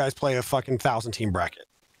watch you guys play a fucking 1,000-team bracket.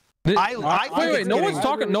 Wait, no one's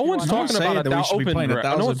talking about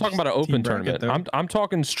an open tournament. I'm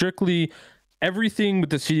talking strictly everything with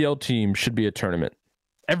the CDL team should be a tournament.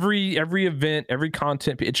 Every event, every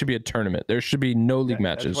content, it should be a tournament. There should be no league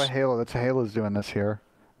matches. That's what Halo's doing this year.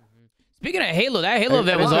 Speaking of Halo, that Halo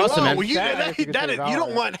event was awesome, man. You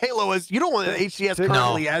don't want Halo as HCS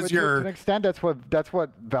currently as your. To an extent, that's what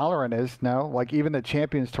Valorant is now. Like even the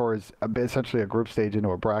Champions Tour is essentially a group stage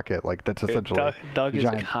into a bracket. Like that's essentially. Doug is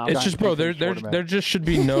it's just, bro. There just should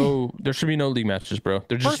be no. There should be no league matches, bro.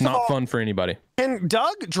 They're just not fun for anybody. Can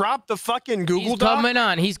Doug drop the fucking Google Doc?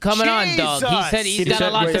 He's coming on, Doug. He said he's got a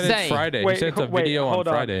lot to say. Friday. He said it's a video on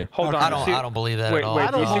Friday. Hold on. I don't believe that at all.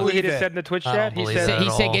 I don't believe what he said in the Twitch chat? He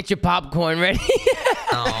said get your popcorn ready.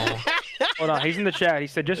 Hold on, he's in the chat. He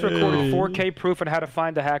said just recorded 4K proof on how to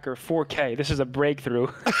find the hacker. 4K. This is a breakthrough.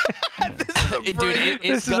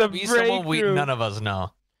 It's gonna be someone none of us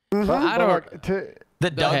know. I don't.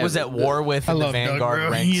 That Doug was at war with in the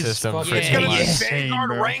Vanguard rank system. It's gonna be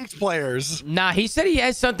Vanguard ranked players. Nah, he said he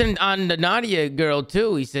has something on the Nadia girl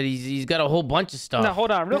too. He said he's got a whole bunch of stuff. No, hold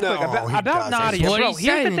on, real quick about Nadia. Bro,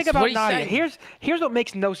 here's the thing about Nadia. Here's what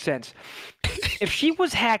makes no sense. If she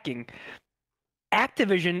was hacking,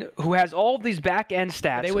 Activision, who has all these back end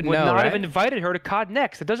stats, They would not know, right? have invited her to COD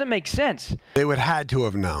Next. It doesn't make sense. They would had to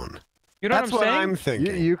have known. You know That's what I'm saying?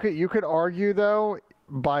 saying? You could argue though,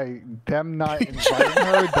 by them not inviting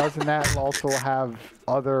her, doesn't that also have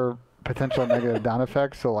other potential negative down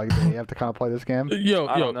effects? So like they have to kind of play this game.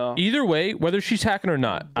 I don't know. Either way, whether she's hacking or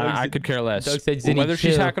not, I could care less. Doug said Zinni, Whether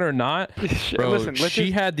she's chill. hacking or not, bro, Listen,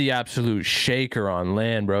 she had the absolute shaker on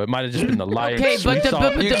land, bro. It might have just been the lights. Okay, but We the saw-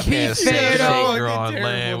 be fair though. Shaker on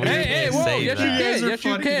land. We Hey, can't whoa, say yes that. you can, yes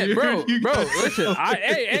you can, bro. Listen,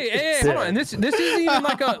 hey, hold on. And this isn't even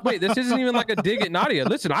like a this isn't even like a dig at Nadia.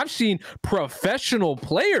 Listen, I've seen professional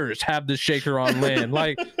players have the shaker on land.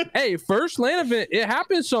 Like, hey, first land event, it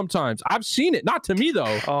happens sometimes. I've seen it, not to me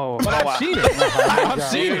though. But I've seen it. I've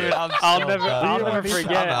seen it. I'll never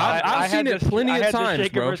forget. I've seen it plenty of times, the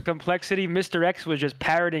Shaker bro. versus Complexity. Mr. X was just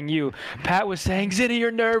parroting you. Pat was saying, Zinni, you're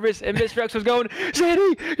nervous. And Mr. X was going,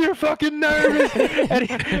 Zinni, you're fucking nervous.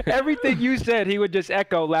 And everything you said, he would just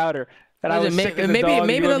echo louder. And I was sick as a dog,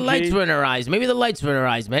 Maybe the UMG. lights were in her eyes. Maybe the lights were in her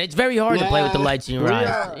eyes, man. It's very hard to play with the lights in your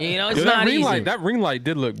eyes. You know, it's Yo, not easy. That ring light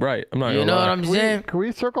did look bright. I'm not You gonna know lie. what I'm saying? Can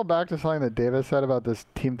we circle back to something that Davis said about this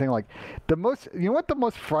team thing? Like, you know what the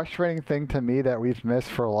most frustrating thing to me that we've missed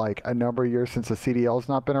for like a number of years since the CDL's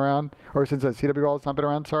not been around, or since the CWL's not been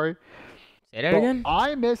around, sorry. Say that again?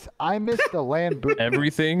 I miss the land boot.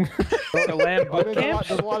 Everything. The land boot camps?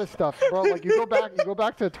 There's a lot of stuff, bro. Like you go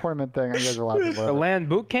back to the tournament thing. You guys are laughing about The it. land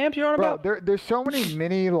boot camps you're on Bro, about? there's so many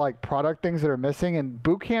mini like product things that are missing, and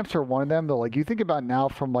boot camps are one of them. That like you think about now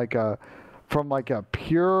from like a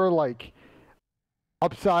pure like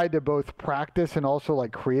upside to both practice and also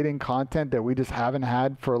like creating content that we just haven't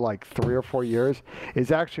had for like 3 or 4 years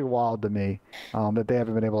is actually wild to me that they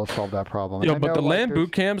haven't been able to solve that problem. Yo, And I but know, the like, land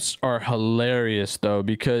boot camps are hilarious though,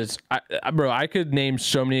 because I could name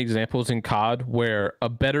so many examples in COD where a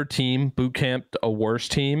better team boot camped a worse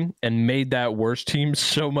team and made that worse team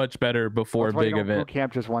so much better before that's a why you big don't event. boot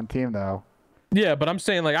camp just one team though. Yeah, but I'm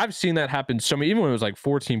saying like I've seen that happen so many, even when it was like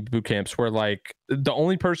 14 boot camps where like the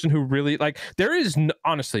only person who really like there is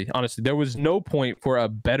honestly there was no point for a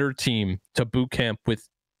better team to boot camp with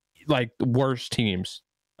like worse teams.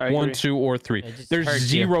 1, 2, or 3. There's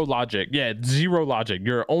zero logic. Yeah, zero logic.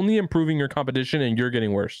 You're only improving your competition and you're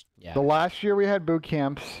getting worse. Yeah. The last year we had boot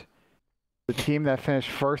camps, the team that finished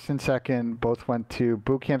first and second both went to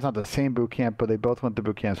boot camps, not the same boot camp, but they both went to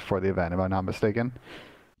boot camps before the event, if I'm not mistaken.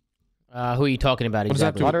 Who are you talking about What does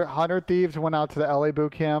that exactly? do? 100 Thieves went out to the LA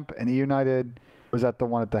boot camp, and E United was at the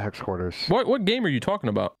one at the Hex quarters. What game are you talking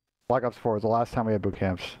about? Black Ops 4 was the last time we had boot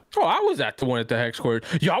camps. Oh, I was at the one at the Hex Court.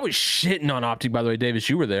 Yo, I was shitting on Optic, by the way, Davis.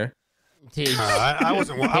 You were there. Jeez. I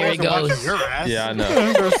wasn't Here he watching goes. your ass. Yeah, I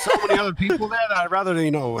know. There's so many other people there that I'd rather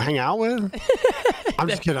hang out with. I'm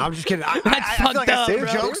just kidding. I feel like I say bro.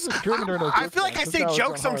 jokes. I feel like I say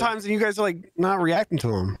jokes sometimes, and you guys are like not reacting to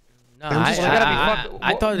them. No, I thought it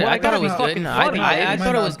was good. I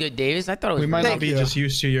thought it was good, Davis. I thought it was. We might good. not be just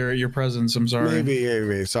used to your presence. I'm sorry.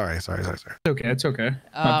 Maybe. Sorry. It's okay. It's okay.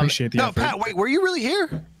 I appreciate the No, effort. Pat. Wait, were you really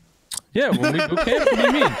here? Yeah, when we boot camp, what do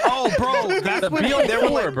you mean? Oh, bro, that's The when there were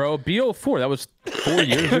BO4, like, bro. BO4. That was 4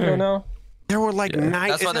 years ago now. there were like 9.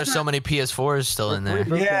 That's why there's so many PS4s still in there.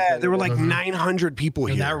 Yeah, there were like 900 people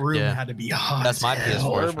And here. that room Yeah. had to be hot. That's my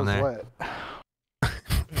PS4 from there.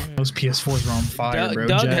 Those PS4s were on fire, bro.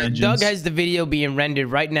 Jet Doug engines. has the video being rendered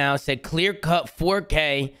right now. Said clear cut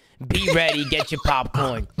 4K. Be ready. Get your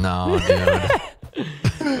popcorn. No, dude.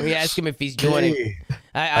 We asked him if he's joining.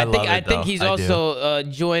 I love it, think though. he's I also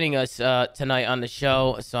joining us tonight on the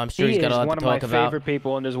show. So I'm sure He he's got is a lot one to of my talk about. favorite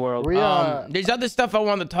people in this world. There's other stuff I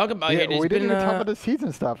wanted to talk about here. we There's didn't been even talk about the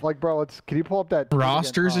season stuff. Like, bro, can you pull up that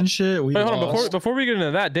rosters and shit. We Wait, hold on. lost. Before we get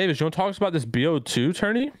into that, Davis, you want to talk about this BO2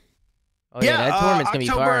 tourney? Oh yeah, that tournament's gonna be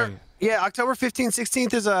fire. Yeah, October 15th,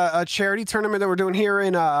 16th is a charity tournament that we're doing here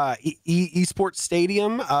in Esports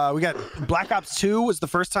Stadium. We got Black Ops 2 was the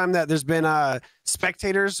first time that there's been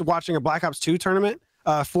spectators watching a Black Ops 2 tournament.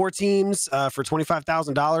 4 teams for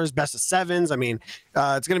 $25,000, best of 7s. I mean,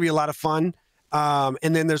 it's going to be a lot of fun.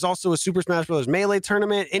 And then there's also a Super Smash Bros. Melee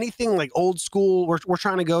tournament. Anything like old school, we're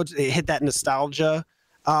trying to go to hit that nostalgia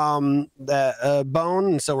bone.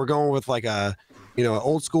 And so we're going with like a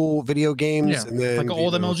old school video games. Yeah, and then like an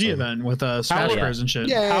old MLG event with Smash Bros and shit.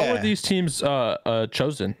 Yeah. How were these teams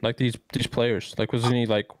chosen? Like these players? Like was there any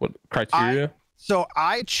like what criteria? So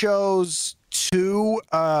I chose two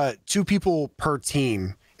people per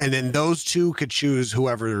team, and then those two could choose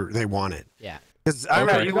whoever they wanted. Yeah. Because I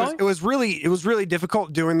remember it was really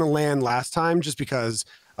difficult doing the LAN last time just because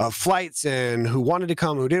of flights and who wanted to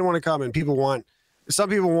come, who didn't want to come, and some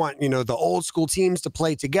people want the old school teams to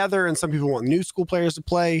play together, and some people want new school players to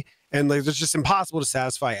play. and like it's just impossible to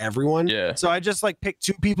satisfy everyone. Yeah. So I just like picked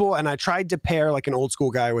 2 people, and I tried to pair like an old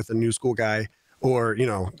school guy with a new school guy, or you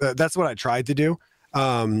know, that's what I tried to do.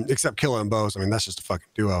 Except Killa and Bose. I mean, that's just a fucking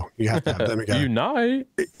duo. You have to have them together. Unite.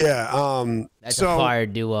 Yeah. That's a fire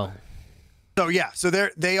duo. So yeah, so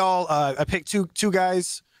they all I picked two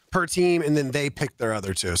guys per team, and then they picked their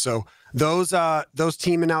other 2. So those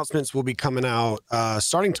team announcements will be coming out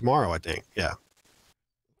starting tomorrow, I think. Yeah.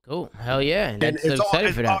 Cool. Hell yeah. That's so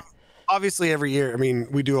excited for that. Obviously, every year, I mean,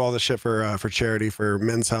 we do all the shit for charity, for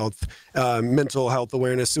men's health, mental health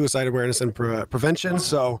awareness, suicide awareness, and prevention.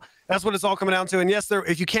 So that's what it's all coming down to. And yes,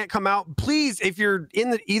 if you can't come out, please, if you're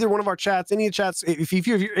in either one of our chats, any of the chats, if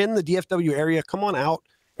you're in the DFW area, come on out.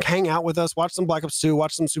 Hang out with us, watch some Black Ops 2,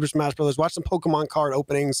 watch some Super Smash Brothers, watch some Pokemon card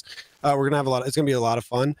openings. We're gonna have it's gonna be a lot of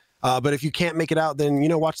fun. But if you can't make it out, then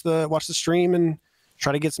watch the stream and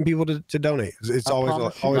try to get some people to donate. It's always a lot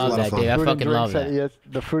of fun. Dude, I fucking love that.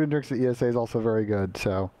 The food and drinks at ESA is also very good.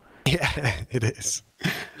 So yeah, it is.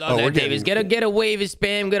 Love that, Davis. Get a wave of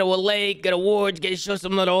spam, get a lake, get awards, show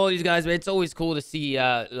some love to all these guys. But it's always cool to see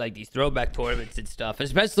like these throwback tournaments and stuff,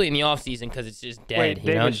 especially in the off season because it's just dead. Wait,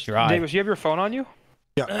 Davis, it's dry. Davis, you have your phone on you?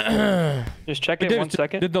 Yeah. Just check it 1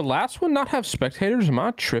 second. Did the last one not have spectators? Am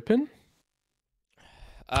I tripping?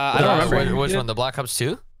 I don't remember. Which one? The Black Ops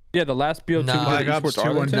 2? Yeah, the last BO2. Black Ops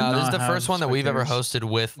 2 No, this is the first one that we've ever hosted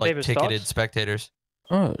with like Davis, ticketed thoughts? spectators.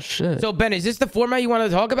 Oh shit. So Ben, is this the format you want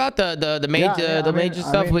to talk about? The major major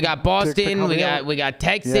stuff? We got Boston, we got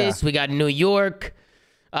Texas, we got New York.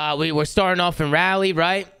 We're starting off in Raleigh,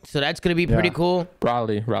 right? So that's gonna be pretty cool.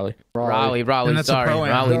 Raleigh. Sorry, Pro-Am.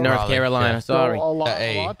 Raleigh, North Carolina. Yeah. Sorry.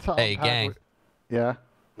 Hey, gang. Yeah.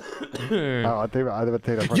 I think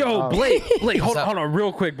that. Yo, Blake, hold on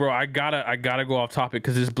real quick, bro. I gotta go off topic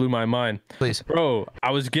because this blew my mind. Please. Bro,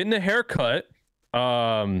 I was getting a haircut. Hold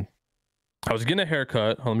on, let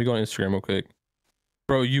me go on Instagram real quick.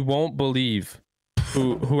 Bro, you won't believe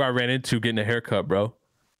who I ran into getting a haircut, bro.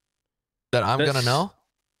 That I'm gonna know?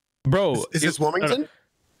 Bro, is this Wilmington?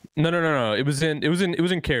 No. It was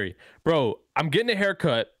in Cary. Bro, I'm getting a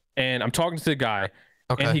haircut and I'm talking to the guy.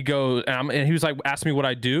 Okay. And he goes, and he was like, asking me what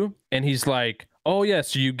I do, and he's like, "Oh yeah,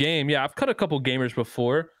 so you game? Yeah, I've cut a couple gamers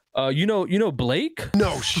before. You know Blake?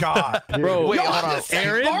 No shot, bro. Wait, hold on,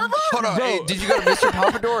 Aaron? Hold on, hey, did you go to Mr.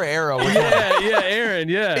 Pompadour or Arrow? Yeah, Aaron.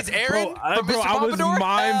 Yeah, it's Aaron. Bro, I was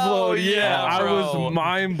mind blown. Yeah, I was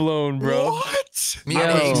mind blown, bro. What? Me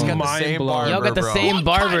and Hank's got the same barber. Y'all got the same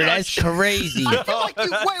barber. That's crazy. I feel like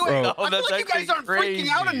you guys aren't freaking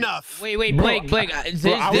out enough. Wait, Blake.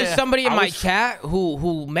 There's somebody in my chat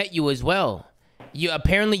who met you as well. You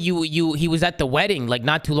apparently he was at the wedding like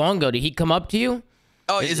not too long ago. Did he come up to you?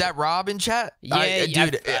 Oh, is that Rob in chat? Yeah,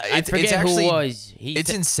 dude. I forget who it was. It's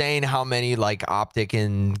insane how many like optic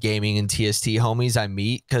and gaming and TST homies I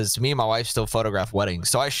meet because me and my wife still photograph weddings.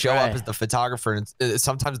 So I show up as the photographer, and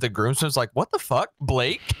sometimes the groomsman's like, "What the fuck,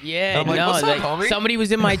 Blake?" Yeah, like, no, what's like, up, homie? somebody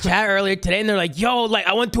was in my chat earlier today, and they're like, "Yo, like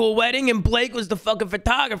I went to a wedding and Blake was the fucking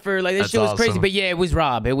photographer." Like this shit was crazy. But yeah, it was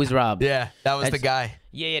Rob. Yeah, that was the guy.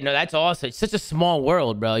 Yeah, no, that's awesome. It's such a small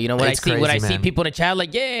world, bro. You know, when I see people in the chat,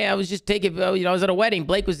 like, yeah, I was just taking, I was at a wedding.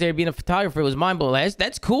 Blake was there being a photographer. It was mind blowing.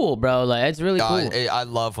 That's cool, bro. Like, that's really cool. I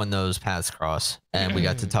love when those paths cross, and we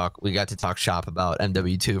got to talk. We got to talk shop about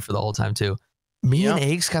MW2 for the whole time too. Me and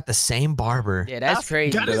Eggs got the same barber. Yeah, that's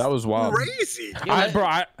crazy. That was wild. Crazy.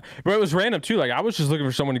 Bro, it was random too. Like I was just looking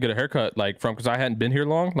for someone to get a haircut, like because I hadn't been here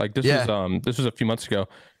long. Like this was a few months ago.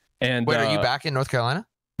 And wait, are you back in North Carolina?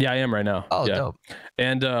 Yeah, I am right now. Oh, yeah. dope.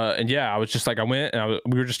 And yeah, I was just like, I went and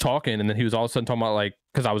we were just talking, and then he was all of a sudden talking about like,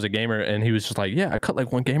 because I was a gamer, and he was just like, yeah, I cut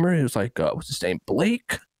like one gamer. He was like, what's his name,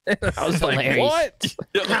 Blake? And I was like, what?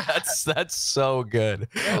 that's so good.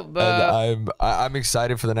 I'm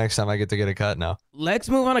excited for the next time I get to get a cut now. Let's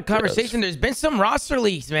move on to conversation. There's been some roster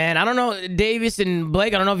leaks, man. I don't know, Davis and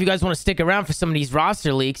Blake. I don't know if you guys want to stick around for some of these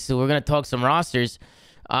roster leaks. So we're gonna talk some rosters.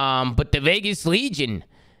 But the Vegas Legion.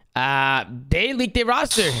 They leaked their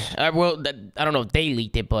roster. Well, I don't know if they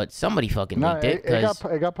leaked it, but somebody fucking leaked it.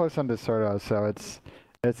 It got posted on Distorto, so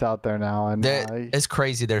it's out there now. And it's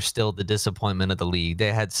crazy. They're still the disappointment of the league.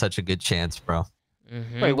 They had such a good chance, bro.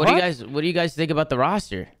 Wait, what do you guys think about the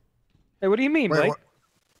roster? Hey, what do you mean, Blake?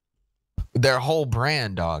 Their whole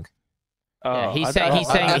brand, dog. Yeah, he's saying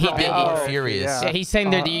furious. Yeah, he's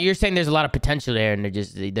saying you're saying there's a lot of potential there, and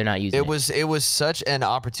they're not using it. It was such an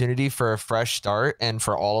opportunity for a fresh start, and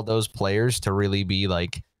for all of those players to really be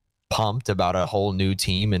like pumped about a whole new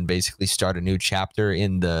team and basically start a new chapter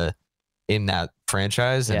in that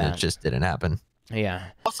franchise, and it just didn't happen. Yeah.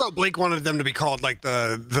 Also, Blake wanted them to be called like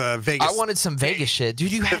the Vegas. I wanted some Vegas shit,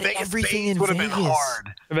 dude. You had everything in Vegas. Hard.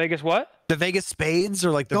 Vegas what? The Vegas Spades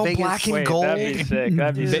or like the Vegas black and gold. That'd be sick.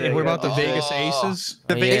 That'd be sick. What about the Vegas Aces?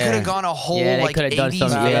 They could have gone a whole like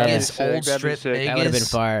 80s Vegas old strip Vegas. That would have been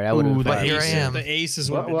fire. That would have been fire. Here I am. The Aces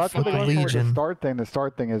would well, that's what they went for Legion. the start thing. The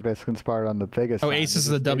start thing is basically inspired on the Vegas. Oh, Aces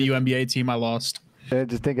is the WNBA team I lost. They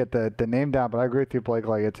just didn't get the name down, but I agree with you, Blake.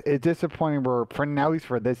 Like it's disappointing. For now, at least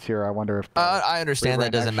for this year, I wonder if I understand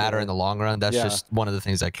that doesn't matter in the long run. That's just one of the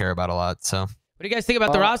things I care about a lot. So, what do you guys think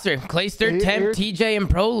about the roster? Clayster, Temp, TJ, and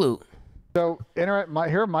Proloot. So, here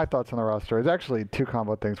are my thoughts on the roster. It's actually two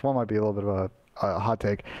combo things. One might be a little bit of a hot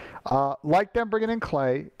take. Like them bringing in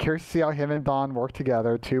Clay. Curious to see how him and Don work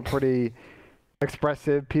together. Two pretty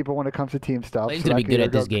expressive people when it comes to team stuff. Clay's gonna be good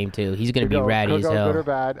at this game too. He's gonna be ratty as hell. Good or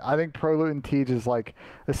bad. I think Proloot and Tej is like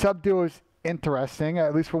the sub duo is interesting.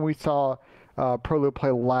 At least when we saw Proloot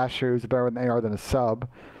play last year, he was better with an AR than a sub.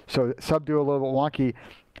 So sub duo a little bit wonky.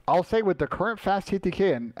 I'll say with the current fast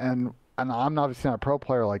TTK and I'm obviously not a pro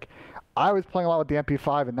player, like I was playing a lot with the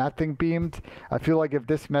MP5 and that thing beamed. I feel like if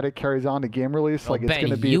this meta carries on to game release, like it's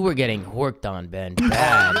gonna be. You were getting worked on, Ben.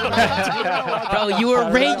 Bad, bro, you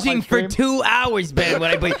were raging for 2 hours, Ben.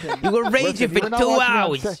 When I played, you were raging for 2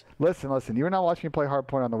 hours. Listen. You were not watching me play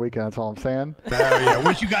Hardpoint on the weekend. That's all I'm saying. Yeah,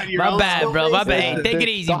 what you got your my bad, bro. My bad. Take it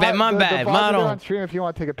easy, Ben. My bad. Mine on stream if you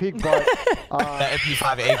want to take a peek, but that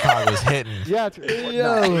MP5 ACOG was hitting. Yeah,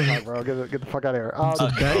 no, bro, get the fuck out of here. It was the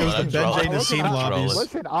Ben J Nassim lobbies.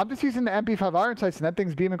 Listen, I'm just using the MP5 Iron Sights, and that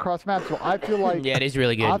thing's beaming cross maps. So I feel like it is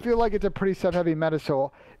really good. I feel like it's a pretty sub-heavy meta.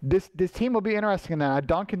 So this team will be interesting in that.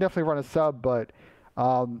 Don can definitely run a sub, but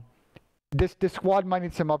this squad might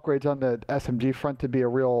need some upgrades on the SMG front to be a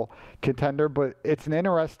real contender. But it's an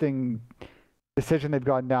interesting decision they've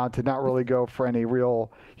gotten down to not really go for any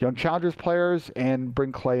real young challengers players and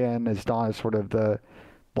bring Clay in as Don as sort of the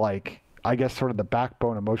sort of the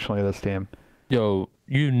backbone emotionally of this team. Yo,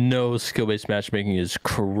 skill-based matchmaking is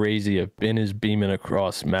crazy. If Ben is beaming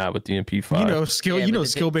across map with the MP5.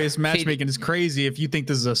 Skill-based matchmaking is crazy if you think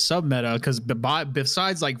this is a sub meta, because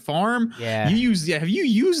besides like farm, have you used the SCAR,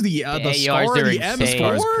 the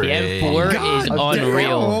M4? The M4 is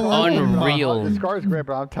unreal. The SCAR is great,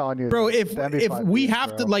 but I'm telling you, bro, if we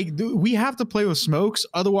have to we have to play with smokes,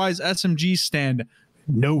 otherwise SMGs stand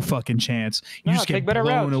no fucking chance. You just get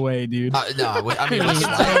blown away, dude. No, I mean,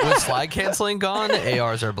 with slide canceling gone,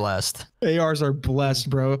 ARs are blessed. ARs are blessed,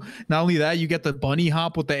 bro. Not only that, you get the bunny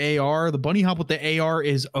hop with the AR. The bunny hop with the AR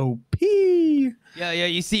is OP. Yeah.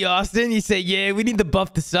 You see Austin? You say, yeah, we need to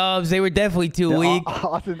buff the subs. They were definitely too weak.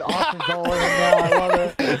 Austin's all in now. I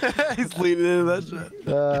love it. He's leaning into that shit.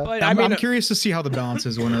 But I'm curious to see how the balance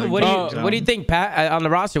is. What do you think, Pat, on the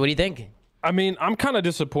roster? What do you think? I mean, I'm kind of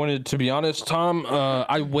disappointed, to be honest, Tom.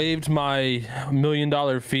 I waived my $1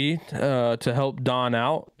 million fee to help Don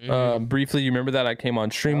out. Briefly, you remember that? I came on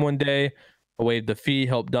stream one day, I waived the fee,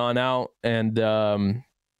 helped Don out, and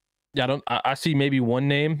I see maybe one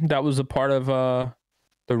name that was a part of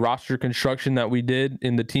the roster construction that we did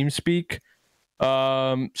in the team speak.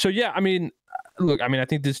 So yeah, I mean, look, I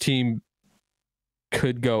think this team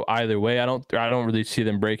could go either way. I don't really see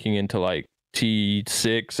them breaking into like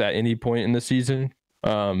T6 at any point in the season.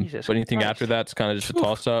 But anything after that's kind of just a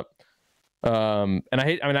toss up. And I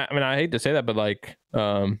hate to say that, but like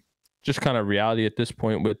just kind of reality at this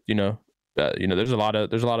point with there's a lot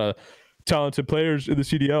of talented players in the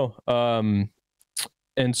CDL.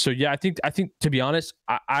 And so yeah, I think to be honest,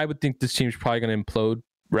 I would think this team's probably going to implode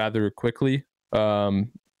rather quickly.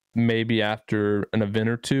 Maybe after an event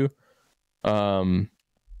or two.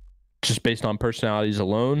 Just based on personalities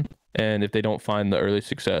alone. And if they don't find the early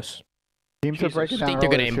success. Teams are breaking down. You think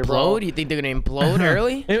they're going to implode? You think they're going to implode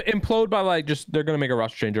early? Implode by they're going to make a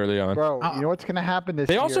roster change early on. Bro, you know what's going to happen this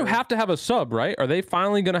year? They also have to have a sub, right? Are they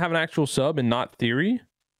finally going to have an actual sub and not theory?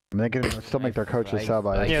 They can still make their coach a sub.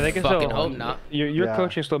 Yeah, they can fucking still hope not. Your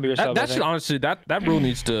coach can still be your sub. That should honestly, that rule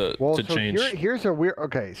needs to change. Here's a weird.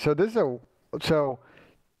 Okay, so to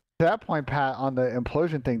that point, Pat, on the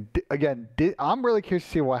implosion thing, again, I'm really curious to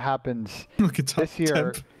see what happens this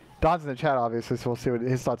year. Don's in the chat, obviously, so we'll see what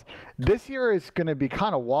his thoughts. This year is going to be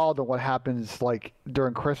kind of wild on what happens like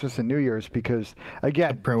during Christmas and New Year's because,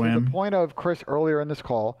 again, to the point of Chris earlier in this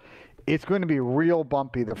call, it's going to be real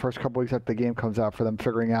bumpy the first couple weeks after the game comes out for them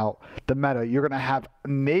figuring out the meta. You're going to have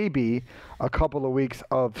maybe a couple of weeks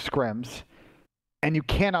of scrims, and you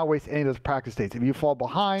cannot waste any of those practice days. If you fall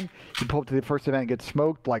behind, you pull up to the first event and get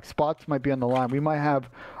smoked, like spots might be on the line. We might have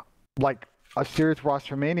like a serious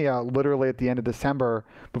roster mania literally at the end of December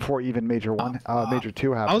before even Major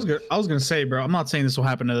 2 happens. I was gonna say, bro, I'm not saying this will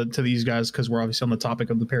happen to these guys because we're obviously on the topic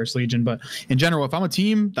of the Paris Legion, but in general, if I'm a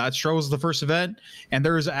team that struggles the first event and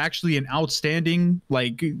there is actually an outstanding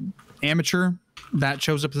amateur that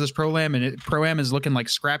shows up to this pro-am, and pro-am is looking like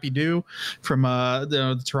Scrappy Doo from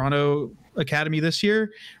the Toronto Academy this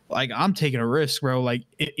year, like I'm taking a risk, bro. Like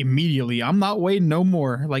immediately, I'm not waiting no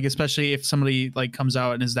more. Like especially if somebody like comes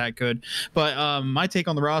out and is that good. But my take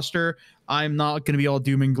on the roster, I'm not going to be all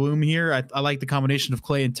doom and gloom here. I like the combination of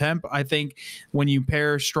Clay and Temp. I think when you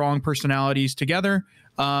pair strong personalities together,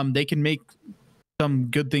 they can make some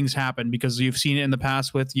good things happen, because you've seen it in the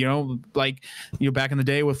past with, back in the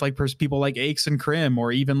day with like people like Aches and Krim,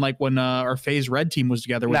 or even like when our FaZe Red team was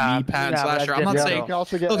together with me, Pat, and Slasher. I'm not saying.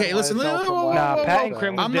 Okay, listen. Pat and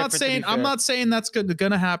Krim was I'm not saying that's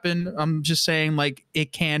gonna happen. I'm just saying like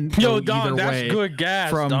it can go either way. That's good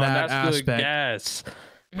gas from that that's aspect. Good gas.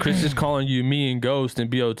 Chris is calling you me and Ghost and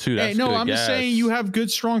BO2. That's I'm just saying you have good,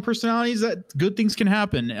 strong personalities that good things can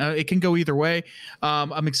happen. It can go either way.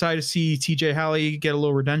 I'm excited to see TJ Halley get a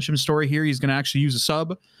little redemption story here. He's going to actually use a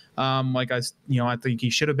sub. I think he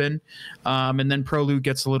should have been. And then Pro Luke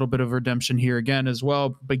gets a little bit of redemption here again as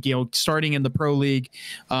well. But, starting in the Pro League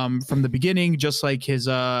from the beginning, just like his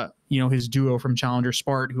duo from Challenger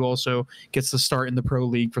Spart, who also gets the start in the Pro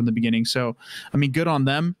League from the beginning. So, I mean, good on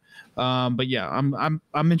them. But yeah,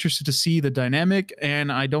 I'm interested to see the dynamic,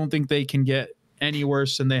 and I don't think they can get any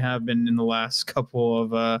worse than they have been in the last couple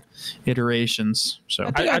of iterations. So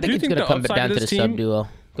I think it's going to come down to the sub duo.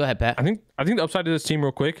 Go ahead, Pat. I think the upside of this team,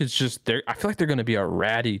 real quick, is just I feel like they're going to be a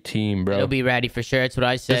ratty team, bro. They'll be ratty for sure. That's what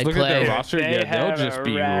I said. Just look at their roster. They'll just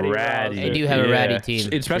be ratty. They do have a ratty team,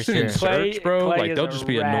 especially in search, bro. Like they'll just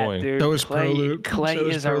be annoying. Those Clay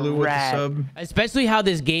is a rat. Especially how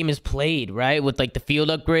this game is played, right? With like the field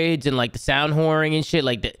upgrades and like the sound whoring and shit.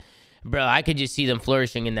 Like bro, I could just see them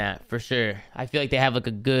flourishing in that for sure. I feel like they have like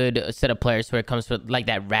a good set of players where it comes to like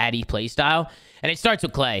that ratty play style, and it starts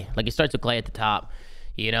with Clay. Like it starts with Clay at the top.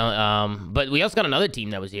 But we also got another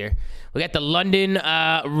team that was here. We got the London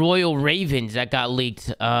Royal Ravens that got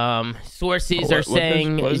leaked. Sources are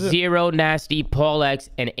saying Zero, Nasty, Paul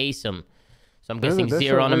X, and Asim. So I'm guessing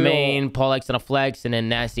Zero on the main, Paul X on a flex, and then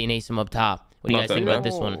Nasty and Asim up top. What do you guys think about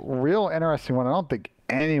this one? Real interesting one. I don't think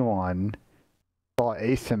anyone saw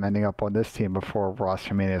Asim ending up on this team before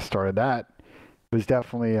Roster Mania started. That was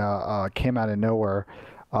definitely came out of nowhere.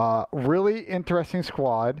 Really interesting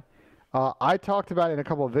squad. I talked about it in a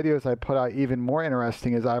couple of videos I put out. Even more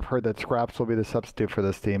interesting is I've heard that Scraps will be the substitute for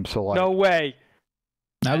this team. So like, no way.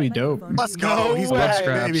 That'd be dope. Let's go. He's back,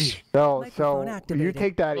 baby. So you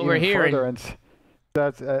take that even further, and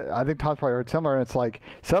that's I think Tom's probably heard similar. And it's like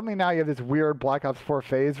suddenly now you have this weird Black Ops 4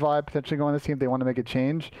 phase vibe potentially going on this team. If they want to make a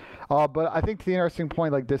change. But I think the interesting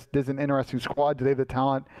point, like this is an interesting squad. Do they have the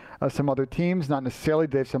talent of some other teams? Not necessarily.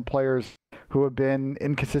 Do they have some players who have been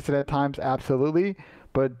inconsistent at times? Absolutely.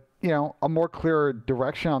 But a more clear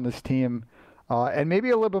direction on this team, and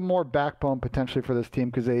maybe a little bit more backbone potentially for this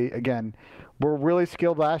team, because they, again, were really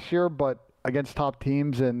skilled last year, but against top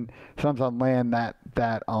teams and sometimes on land, that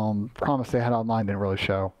promise they had online didn't really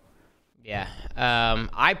show. Yeah.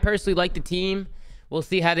 I personally like the team. We'll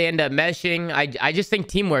see how they end up meshing. I just think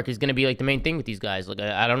teamwork is going to be like the main thing with these guys. Like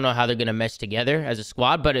I don't know how they're going to mesh together as a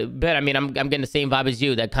squad, but I mean, I'm getting the same vibe as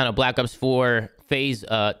you, that kind of Black Ops 4 phase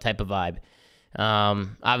type of vibe.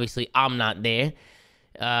 Obviously I'm not there,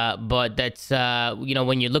 but that's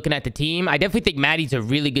when you're looking at the team, I definitely think Maddie's a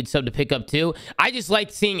really good sub to pick up too. I just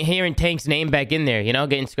like hearing Tank's name back in there,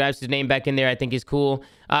 getting Scraps' name back in there. I think is cool.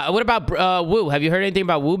 What about Woo? Have you heard anything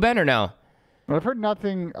about Woo, Ben, or no? I've heard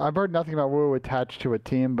nothing about Woo attached to a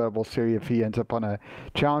team, but we'll see if he ends up on a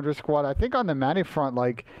challenger squad. I think on the Maddie front,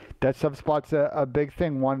 like that sub spot's a big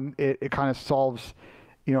thing. One, it kind of solves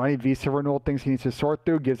any visa renewal things he needs to sort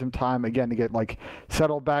through, gives him time again to get like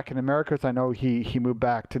settled back in America. So I know he moved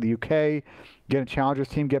back to the UK, get a challengers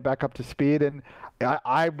team, get back up to speed. And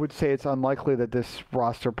I would say it's unlikely that this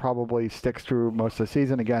roster probably sticks through most of the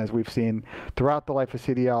season. Again, as we've seen throughout the life of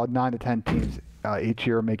CDL, 9 to 10 teams each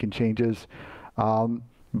year making changes.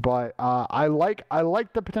 But I like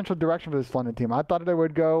the potential direction for this London team. I thought they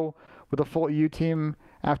would go with a full EU team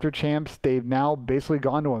after champs. They've now basically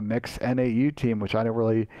gone to a mixed NAU team, which I didn't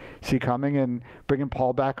really see coming. And bringing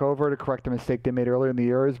Paul back over to correct the mistake they made earlier in the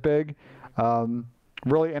year is big.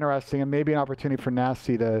 Really interesting, and maybe an opportunity for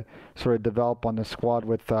Nasty to sort of develop on the squad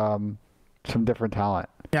with some different talent.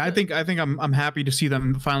 Yeah, I think I'm happy to see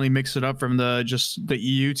them finally mix it up from the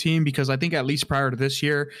EU team, because I think at least prior to this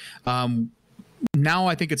year, now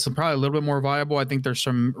I think it's probably a little bit more viable. I think there's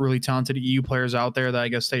some really talented EU players out there that I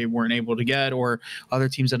guess they weren't able to get, or other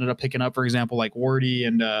teams ended up picking up. For example, like Wardy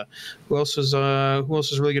and who else is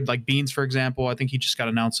really good? Like Beans, for example. I think he just got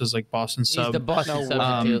announced as like Boston sub. He's the Boston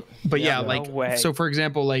substitute. But yeah, like so. For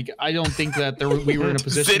example, like I don't think that we were in a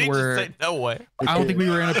position where no way. I don't think we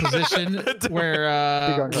were in a position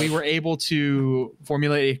where we were able to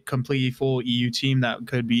formulate a completely full EU team that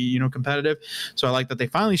could be competitive. So I like that they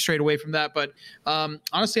finally strayed away from that, but.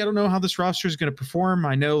 Honestly, I don't know how this roster is going to perform.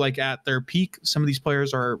 I know, like at their peak, some of these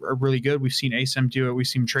players are really good. We've seen ASM do it, we've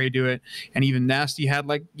seen Trey do it, and even Nasty had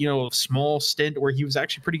like a small stint where he was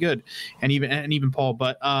actually pretty good, and even Paul.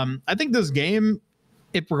 But I think this game,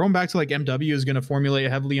 if we're going back to like MW, is going to formulate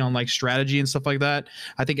heavily on like strategy and stuff like that.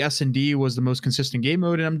 I think S&D was the most consistent game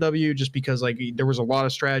mode in MW, just because like there was a lot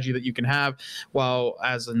of strategy that you can have, while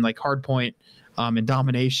as in like Hardpoint. And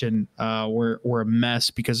domination were a mess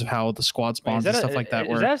because of how the squad spawns and stuff like that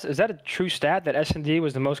were. Is that a true stat that S&D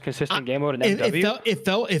was the most consistent game mode in MW?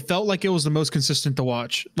 It felt like it was the most consistent to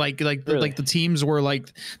watch. Like the teams were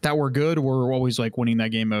like that were good were always like winning that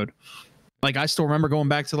game mode. Like I still remember going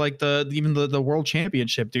back to like the world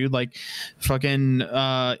championship, dude. Like fucking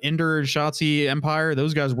Ender, Shotzi, Empire,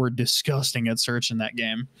 those guys were disgusting at search in that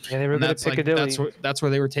game. Yeah, they were good at Piccadilly. That's where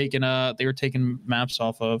they were taking maps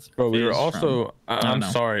off of. Bro, we were also I'm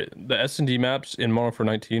sorry, the S&D maps in Modern Warfare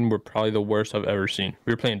 19 were probably the worst I've ever seen.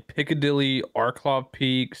 We were playing Piccadilly, Arklov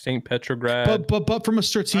Peak, St. Petrograd. But from a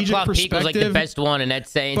strategic Arklov perspective, Peak was like the best one, and that's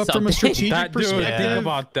saying something. From a strategic perspective, think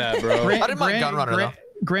about that, bro. I didn't mind Gunrunner though.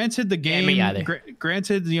 Granted, the game.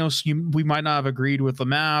 Granted, we might not have agreed with the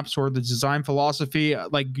maps or the design philosophy.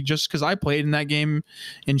 Like just because I played in that game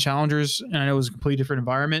in Challengers, and I know it was a completely different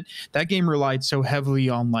environment. That game relied so heavily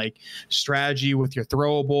on like strategy with your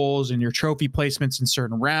throwables and your trophy placements in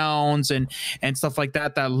certain rounds and stuff like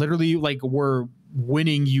that. That literally like were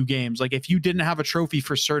winning you games. Like if you didn't have a trophy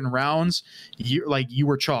for certain rounds, you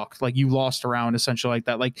were chalked. Like you lost a round essentially like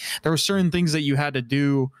that. Like there were certain things that you had to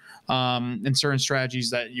do. And certain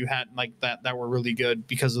strategies that you had like that were really good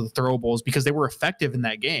because of the throwables, because they were effective in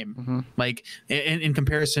that game. Mm-hmm. Like in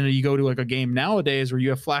comparison to you go to like a game nowadays where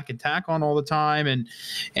you have flak and tack on all the time, and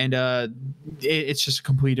it's just a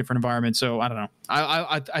completely different environment. So I don't know.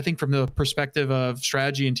 I think from the perspective of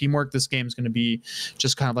strategy and teamwork, this game is going to be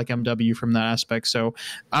just kind of like MW from that aspect. So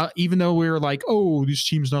even though we were like, oh, this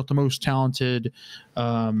team's not the most talented,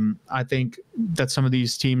 I think that some of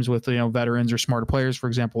these teams with veterans or smarter players, for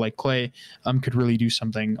example, like Clay, could really do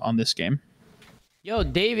something on this game. Yo,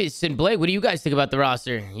 Davis and Blake, what do you guys think about the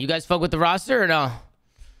roster? You guys fuck with the roster or no?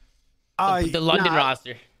 The London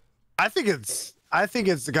roster. I think it's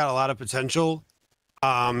got a lot of potential.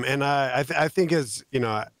 And I think it's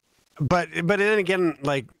but then again,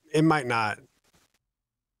 like it might not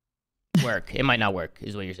work. It might not work,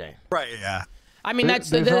 is what you're saying. Right? Yeah. I mean, I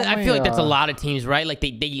feel like that's a lot of teams, right? Like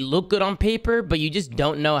they look good on paper, but you just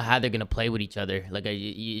don't know how they're gonna play with each other. Like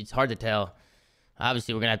it's hard to tell.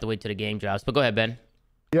 Obviously, we're gonna have to wait till the game drops. But go ahead, Ben.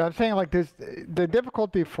 Yeah, I'm saying like the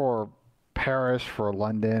difficulty for Paris, for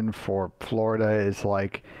London, for Florida is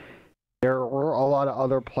like there were a lot of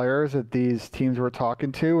other players that these teams were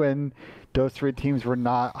talking to, and those three teams were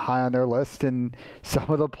not high on their list, and some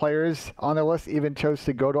of the players on their list even chose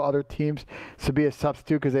to go to other teams to be a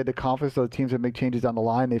substitute because they had the confidence those teams would make changes down the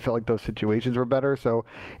line. They felt like those situations were better. So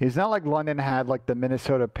it's not like London had like the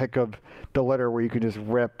Minnesota pick of the litter where you could just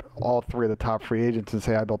rip all three of the top free agents and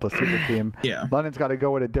say, I built a super team. Yeah. London's got to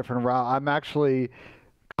go with a different route. I'm actually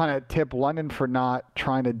kind of tip London for not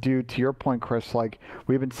trying to do, to your point, Chris, like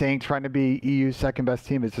we've been saying, trying to be EU's second best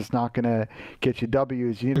team is just not going to get you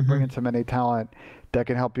W's. You need to bring in some NA talent that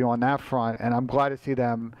can help you on that front. And I'm glad to see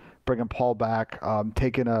them bringing Paul back,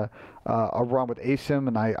 taking a run with ASIM.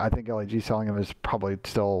 And I think LAG selling him is probably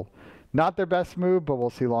still not their best move, but we'll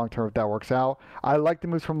see long term if that works out. I like the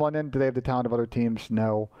moves from London. Do they have the talent of other teams?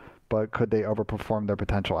 No. But could they overperform their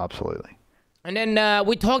potential? Absolutely. And then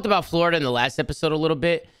we talked about Florida in the last episode a little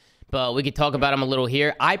bit, but we could talk about them a little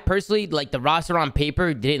here. I personally, like the roster on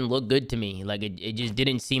paper didn't look good to me. Like it just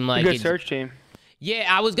didn't seem like a good search team. Yeah,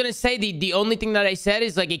 I was gonna say the only thing that I said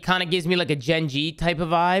is like it kind of gives me like a Gen G type of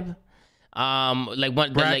vibe. Like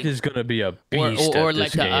one Brack is gonna be a beast or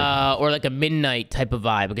like a midnight type of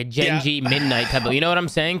vibe, like a Gen G midnight type of. You know what I'm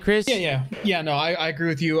saying, Chris? Yeah. No, I agree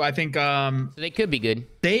with you. I think so they could be good.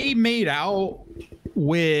 They made out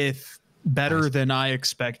with better than I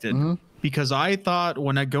expected. Because I thought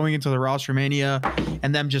when going into the roster mania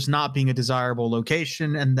and them just not being a desirable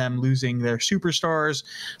location and them losing their superstars,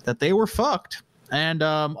 that they were fucked. And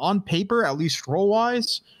on paper, at least role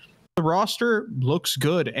wise, the roster looks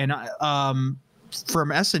good. And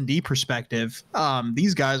from S&D perspective,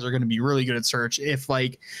 these guys are going to be really good at search if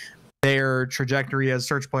like their trajectory as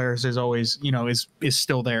search players is always, is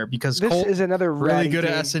still there, because this Colt, is another really good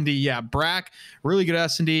game. at S&D. Yeah, Brack, really good at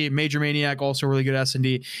S&D. Major Maniac, also really good at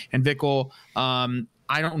S&D. And Vickle,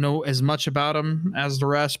 I don't know as much about him as the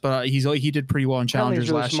rest, but he did pretty well in challengers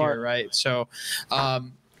really last smart. year, right? So,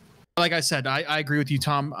 like I said, I agree with you,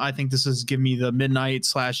 Tom. I think this is giving me the Midnight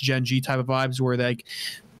 / Gen G type of vibes, where like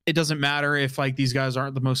it doesn't matter if like these guys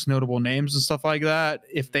aren't the most notable names and stuff like that.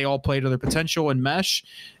 If they all play to their potential and mesh,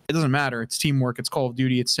 it doesn't matter. It's teamwork. It's Call of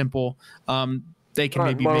Duty. It's simple. They can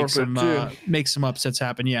maybe make some upsets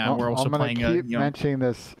happen. Yeah, well, we're also playing. I'm keep mentioning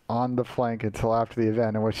this on the flank until after the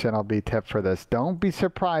event, in which then I'll be tipped for this. Don't be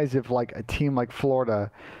surprised if like a team like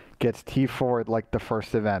Florida gets T4 at like the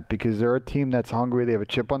first event, because they're a team that's hungry. They have a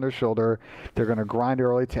chip on their shoulder. They're going to grind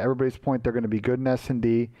early. To everybody's point, they're going to be good in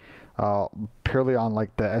S&D, purely on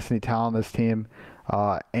like the S&D talent on this team.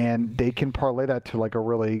 And they can parlay that to like a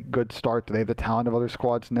really good start. Do they have the talent of other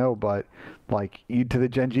squads? No, but like to the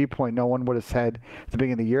Gen G point, no one would have said at the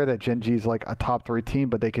beginning of the year that Gen G is like a top 3 team,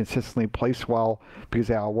 but they consistently place well because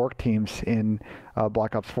they outwork teams in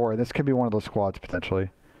Black Ops 4. And this could be one of those squads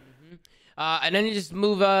potentially. And then you just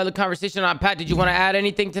move the conversation on. Pat, did you want to add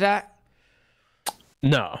anything to that?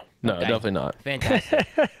 No, Okay. definitely not. Fantastic.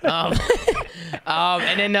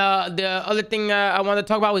 And then the other thing I wanted to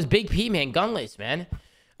talk about was Big P, man. Gunless, man.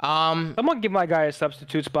 Someone give my guy a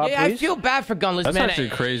substitute spot, yeah, please. I feel bad for Gunless, That's man. actually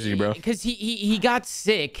crazy, bro. Because he got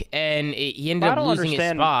sick and he ended up losing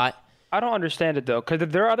his spot. I don't understand it though, because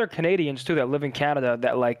there are other Canadians too that live in Canada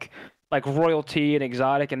that like Royalty and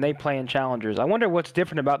Exotic, and they play in challengers. I wonder what's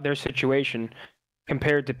different about their situation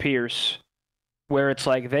compared to Pierce, where it's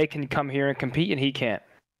like they can come here and compete and he can't.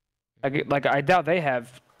 Like I doubt they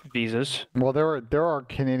have visas. Well, there are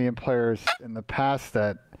Canadian players in the past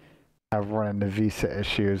that have run into visa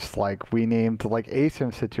issues. Like we named like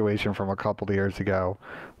ASIM situation from a couple of years ago.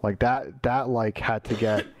 Like that like had to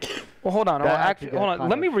get. Well, hold on.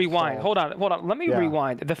 Let me rewind. Solved. Hold on. Let me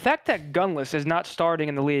rewind. The fact that Gunless is not starting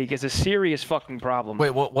in the league is a serious fucking problem. Wait,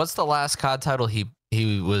 what's the last COD title he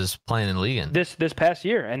was playing in the league in? This past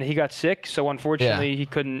year, and he got sick, so unfortunately he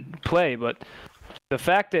couldn't play. But the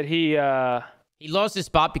fact that he lost his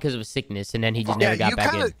spot because of a sickness, and then he just never got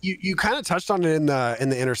back in. You kind of touched on it in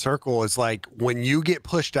the inner circle. Is like when you get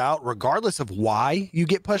pushed out, regardless of why you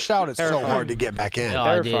get pushed out, it's so hard to get back in.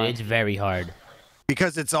 Oh, dude, it's very hard.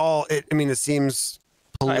 Because it's all. I mean, it seems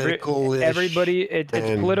political. Everybody, it's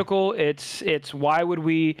political. It's why would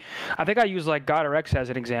we? I think I use like God or X as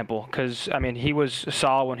an example, because I mean he was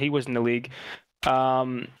Saul when he was in the league.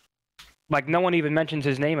 Like no one even mentions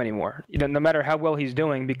his name anymore, no matter how well he's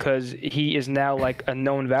doing, because he is now like a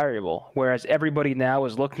known variable. Whereas everybody now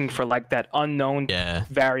is looking for like that unknown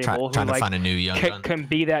variable trying who to find a new young gun. Can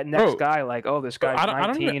be that next guy. Like, oh, this guy's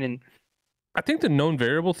 19 and. I think the known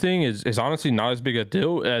variable thing is honestly not as big a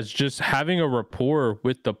deal as just having a rapport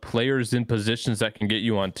with the players in positions that can get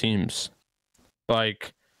you on teams. Even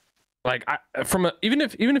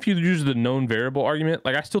if you use the known variable argument,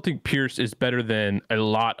 like I still think Pierce is better than a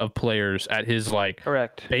lot of players at his like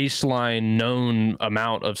baseline known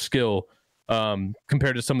amount of skill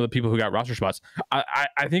compared to some of the people who got roster spots.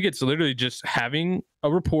 I think it's literally just having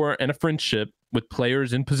a rapport and a friendship with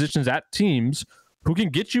players in positions at teams who can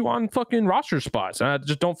get you on fucking roster spots. And I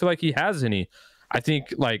just don't feel like he has any. I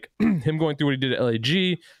think like him going through what he did at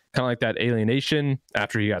LAG, kind of like that alienation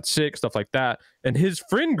after he got sick, stuff like that. And his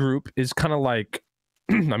friend group is kind of like,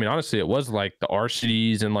 I mean, honestly, it was like the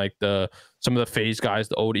RCDs and like some of the FaZe guys,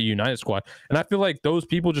 the old EU United squad. And I feel like those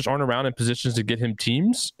people just aren't around in positions to get him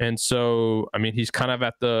teams. And so, I mean, he's kind of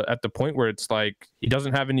at the point where it's like he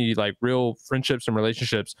doesn't have any like real friendships and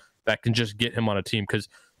relationships that can just get him on a team. Because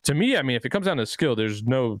to me, I mean, if it comes down to skill, there's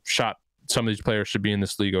no shot some of these players should be in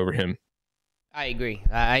this league over him. I agree.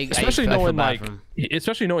 Especially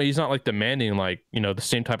knowing he's not like demanding like, the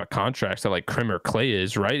same type of contracts that like Krim or Clay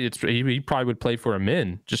is, right? He probably would play for a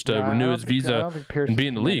min just to renew his visa and be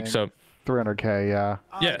in the league. So 300K, yeah.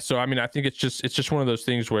 Yeah, so I mean, I think it's just one of those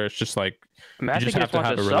things where it's just like you just have to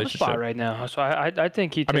have a relationship spot right now. So I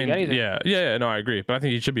think he'd take anything. Yeah, no, I agree. But I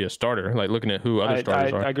think he should be a starter. Like looking at who other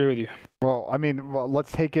starters are. I agree with you. Well, I mean,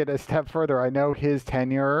 let's take it a step further. I know his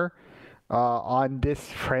tenure on this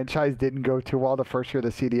franchise didn't go too well the first year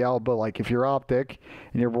of the CDL, but like if you're Optic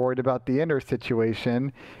and you're worried about the Ender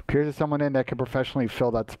situation, Pierce is someone in that could professionally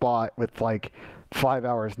fill that spot with like 5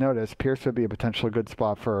 hours notice. Pierce would be a potentially good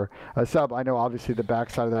spot for a sub. I know obviously the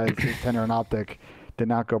backside of that is his tenure in Optic did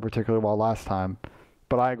not go particularly well last time,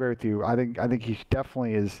 But I agree with you. I think he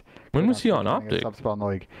definitely is. When was he on Optic? Spot in the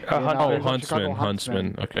league.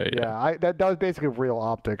 Huntsman. Okay. Yeah, that was basically real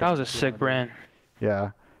Optic. That was a sick brand.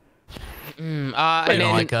 Yeah. You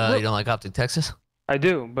don't like Optic Texas? I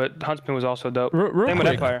do, but Huntsman was also dope. Real Same with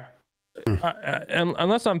quick. Empire.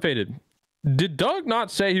 Unless I'm faded. Did Doug not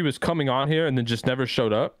say he was coming on here and then just never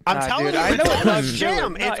showed up? I'm telling you, it's a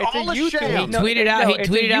sham. It's all a sham. He tweeted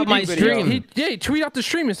out my stream. He tweeted out the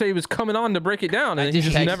stream and said he was coming on to break it down, and he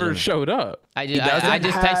just never showed up. I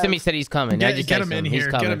just texted him. He said he's coming. Get him in here.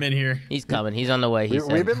 Get him in here. He's coming. He's on the way.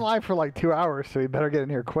 We've been live for like 2 hours, so we better get in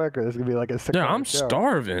here quick, or this is gonna be like a 6 Yeah, I'm show.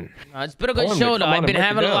 starving. It's been a good show, though. I've been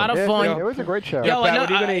having a lot of fun. It was a great show. Yo,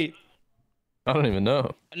 I don't even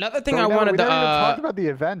know. Another thing we wanted to even talk about the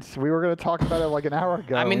events. We were going to talk about it like an hour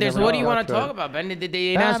ago. I mean, what do you want to talk about, Ben? Did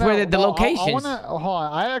they announce where the locations? Hold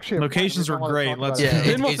on. I actually locations were great. Let's.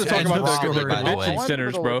 Ben wants to talk about the convention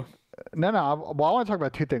centers, bro. No. Well, I want to talk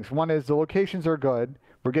about two things. One is the locations are good.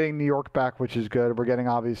 We're getting New York back, which is good. We're getting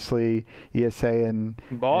obviously ESA and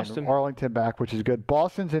Boston, and Arlington back, which is good.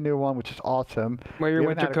 Boston's a new one, which is awesome. Where you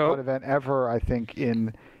went to COD event ever, I think,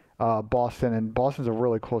 in Boston, and Boston's a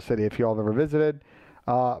really cool city if y'all have ever visited.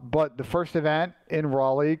 But the first event in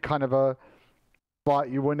Raleigh, kind of a spot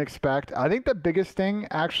you wouldn't expect. I think the biggest thing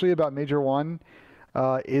actually about Major 1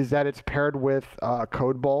 is that it's paired with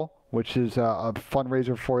Code Bowl, which is a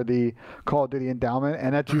fundraiser for the Call of Duty Endowment,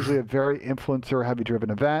 and that's usually a very influencer-heavy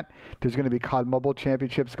driven event. There's going to be COD Mobile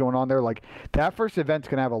Championships going on there. Like, that first event's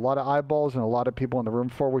going to have a lot of eyeballs and a lot of people in the room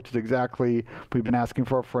for, which is exactly what we've been asking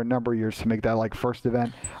for a number of years, to make that, like, first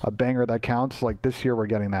event a banger that counts. Like, this year we're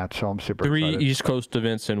getting that, so I'm super excited. 3 East Coast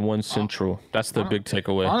events and 1 Central. That's the big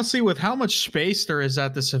takeaway. Honestly, with how much space there is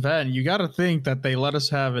at this event, you got to think that they let us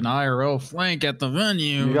have an IRO flank at the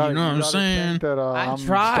venue. You know what I'm saying? I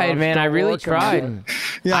tried, man. I really tried.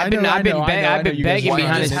 Yeah, I've been begging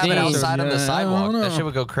behind the scenes. Have it outside on the sidewalk. That shit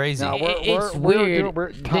would go crazy. It's weird.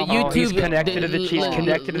 The YouTube connected to the Chiefs.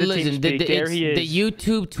 Connected to the Teams. There he is. The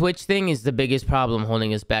YouTube Twitch thing is the biggest problem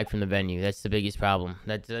holding us back from the venue. That's the biggest problem.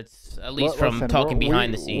 That's at least from talking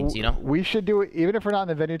behind the scenes. You know. We should do it, even if we're not in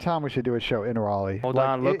the venue, Tom. We should do a show in Raleigh. Hold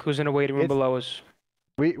on. Look who's in the waiting room below us.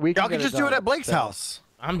 Y'all can just do it at Blake's house.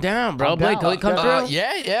 I'm down, bro. Blake, can we come through?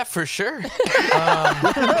 Yeah, for sure.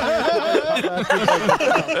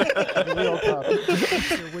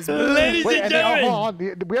 Ladies and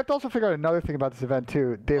gentlemen, we have to also figure out another thing about this event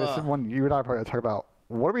too, Davis. One you and I probably talk about.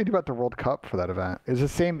 What do we do about the World Cup for that event? It's the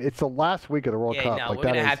same. It's the last week of the World Cup. No, we're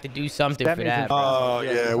gonna have to do something for that. Oh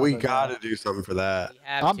yeah, we gotta do something for that. We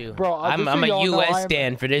have to. Bro, I'm a U.S.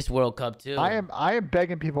 stand for this World Cup too. I am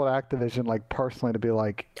begging people at Activision, like, personally, to be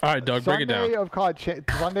like, all right, Doug, break it down.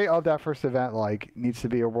 Sunday of that first event, like, needs to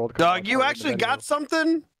be a World Cup. Doug, you actually got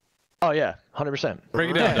something? Oh yeah, 100%. Break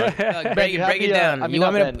it down. Break it down. You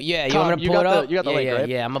want me to? Yeah, you want me to pull it up? You got the link, right?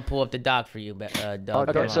 Yeah, I'm gonna pull up the doc for you, Doug.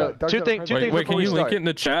 Okay, so two things. Wait, can you link it in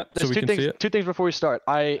the chat so we can see it? Two things before we start.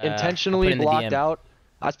 I intentionally blocked out.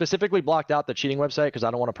 I specifically blocked out the cheating website because I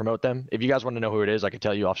don't want to promote them. If you guys want to know who it is, I could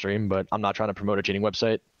tell you off stream, but I'm not trying to promote a cheating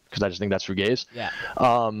website because I just think that's for gays. Yeah.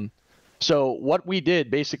 So what we did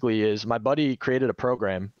basically is my buddy created a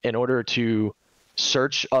program in order to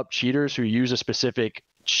search up cheaters who use a specific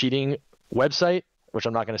cheating website, which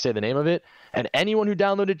I'm not going to say the name of it, and anyone who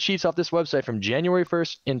downloaded cheats off this website from January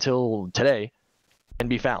 1st until today can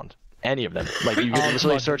be found. Any of them. Like, you can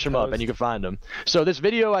literally search them up and you can find them. So this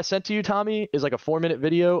video I sent to you, Tommy, is like a 4-minute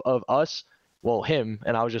video of us, well, him,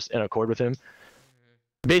 and I was just in accord with him,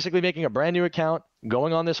 basically making a brand new account,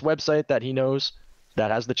 going on this website that he knows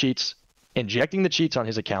that has the cheats, injecting the cheats on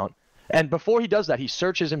his account, and before he does that, he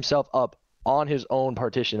searches himself up on his own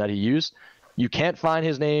partition that he used. You can't find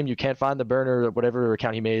his name. You can't find the burner or whatever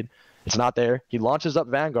account he made. It's not there. He launches up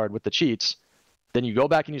Vanguard with the cheats. Then you go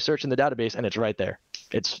back and you search in the database, and it's right there.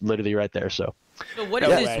 It's literally right there. So what is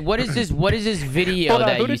this? What is this video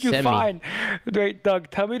that who did you sent find? me? Wait,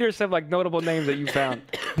 Doug, tell me there's some like notable names that you found.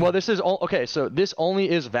 Well, this is okay. So this only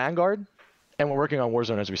is Vanguard, and we're working on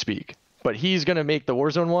Warzone as we speak. But he's gonna make the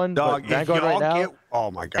Warzone one. Dog, Vanguard right now.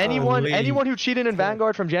 Oh my god. Anyone who cheated in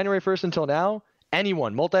Vanguard from January 1st until now.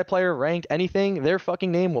 Anyone, multiplayer, ranked, anything, their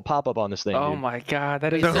fucking name will pop up on this thing. Oh dude. My god,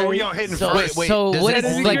 that is so what is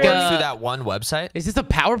only like go through that one website? Is this a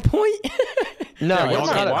PowerPoint? No, it's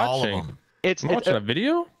not all of them. It's watching a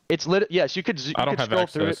video. It's yes, you could scroll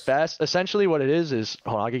through it fast. Essentially, what it is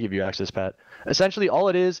hold on, I can give you access, Pat. Essentially, all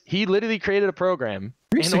it is, he literally created a program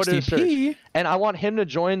in order to search, and I want him to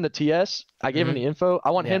join the TS. I gave him the info.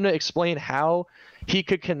 I want him to explain how he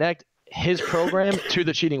could connect his program to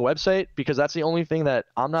the cheating website, because that's the only thing that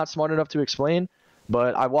I'm not smart enough to explain.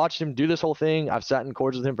 But I watched him do this whole thing. I've sat in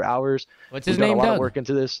cords with him for hours. What's his He's done name, a lot Doug? of work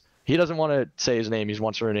into this. He doesn't want to say his name. He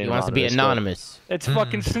wants to remain He wants to be anonymous, anonymous. It's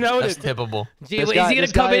fucking Snowden. That's typical. Gee, This is guy- he gonna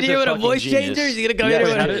this guy come in is here a with a fucking voice genius. changer? Is he gonna come Yeah, in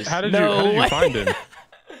here wait, with How did no you way. find him?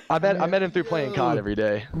 I met him through playing COD every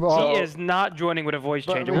day. Well, He is not joining with a voice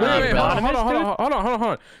changer. wait, What are you, wait, anonymous, dude? hold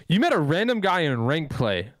on. You met a random guy in rank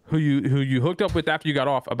play who you hooked up with after you got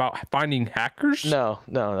off about finding hackers? No,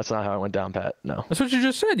 that's not how it went down, Pat. No. That's what you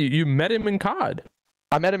just said. You met him in COD.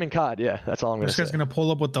 I met him in COD, yeah. That's all I'm going to This say. guy's gonna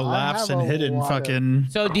pull up with the I laughs have and a hidden lot of- fucking.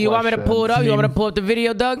 So do you want me to pull it up? You want me to pull up the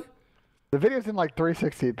video, Doug? the video's in like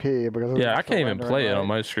 360p because Yeah, I can't even rendering, play it right? on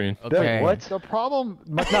my screen. Okay. What? The problem,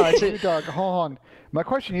 my No, question it's to you, Doug. Hold on. My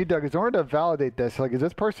question to you, Doug, is in order to validate this, like, is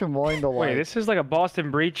this person willing to like? Wait, this is like a Boston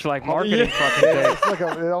Breach like marketing yeah. fucking thing. It's like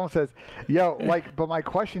it almost says, yo, like. But my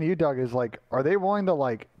question to you, Doug, is like, are they willing to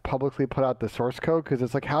like publicly put out the source code? Because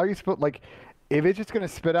it's like, how you split like. If it's just gonna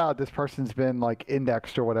spit out this person's been like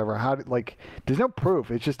indexed or whatever, how like there's no proof.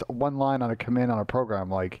 It's just one line on a command on a program,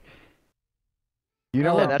 like. You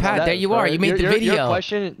know, Well, what? Pat, there you are. You made the video. Your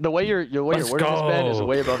question, the way you're wording this, Ben, is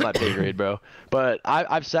way above my pay grade, bro. But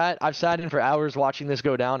I've sat in for hours watching this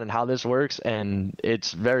go down and how this works, and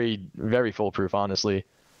it's very, very foolproof, honestly.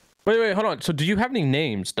 Wait, hold on. So do you have any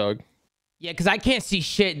names, Doug? Yeah, because I can't see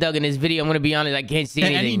shit, Doug, in this video. I'm gonna be honest. I can't see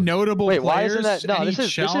anything. Any notable Wait, why players? isn't that? No, any this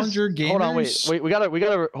is challenger gamers? Hold on, wait. We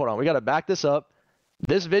gotta hold on. We gotta back this up.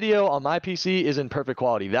 This video on my PC is in perfect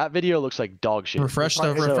quality. That video looks like dog shit. Refresh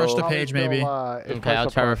the So- page, maybe. Okay, I'll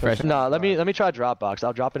try refresh. No, let me try Dropbox.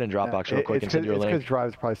 I'll drop it in Dropbox real quick and send you a It's link. because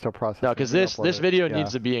Drive's probably still processing. No, because this video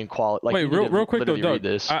needs to be in quality. Like, Wait, you need to real quick though, literally read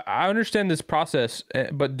Doug. this. I understand this process,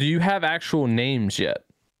 but do you have actual names yet?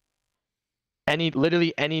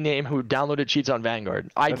 Literally any name who downloaded cheats on Vanguard.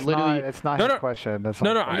 It's not No, his no. question. That's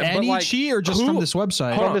No, not no, his question. but Any like, cheat or just who- from this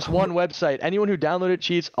website? Hold From on. this one website. Anyone who downloaded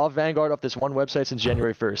cheats off Vanguard off this one website since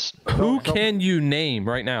January 1st. Who can you name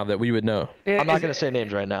right now that we would know? I'm not going to say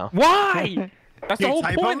names right now. Why? That's the whole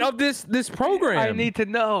point of this program. I need to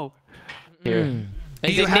know. Here.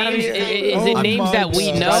 Is it names? Is it names that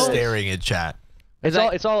we know? Staring at chat.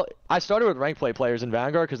 It's all. I started with ranked play players in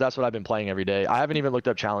Vanguard because that's what I've been playing every day. I haven't even looked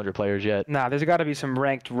up challenger players yet. Nah, there's got to be some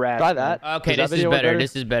ranked rats. Try that. Okay, Does that this is video work better.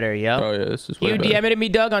 This is better. Yeah. Oh yeah, this is Can way you better. DM it me,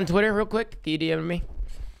 Doug, on Twitter real quick? Can you DM me?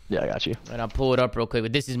 Yeah, I got you. And I'll pull it up real quick.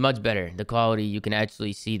 But this is much better. The quality, you can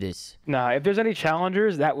actually see this. Nah, if there's any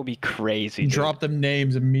challengers, that would be crazy. Dude. Drop them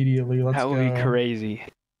names immediately. Let's That go. would be crazy.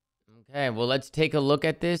 Okay, well, let's take a look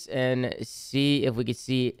at this and see if we can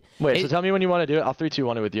see. Wait, so tell me when you want to do it. I'll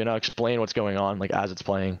 3-2-1 it with you, and I'll explain what's going on like as it's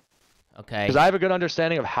playing. Okay. Because I have a good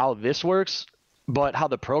understanding of how this works, but how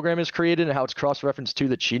the program is created and how it's cross-referenced to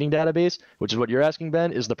the cheating database, which is what you're asking,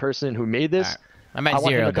 Ben, is the person who made this. All right. I'm at I want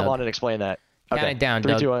zero, him to come Doug. on and explain that. Count it down,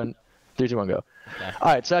 Doug. 3-2-1. 3-2-1, go. Okay.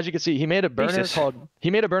 All right, so as you can see, he made a burner Jesus. called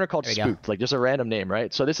There you go. Spooked, like just a random name,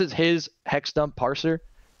 right? So this is his hex dump parser.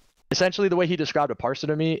 Essentially, the way he described a parser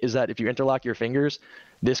to me is that if you interlock your fingers,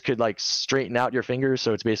 this could like straighten out your fingers.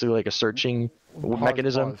 So it's basically like a searching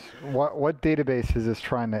mechanism. What database is this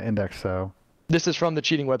trying to index though? This is from the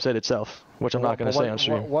cheating website itself, which I'm not going to say on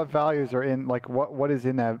stream. What values are in like what is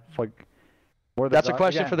in that like? What are the That's a val-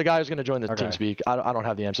 question again, for the guy who's going to join the Okay. TeamSpeak. I don't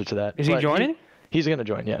have the answer to that. Is he But joining? He's going to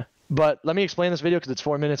join, yeah. But let me explain this video because it's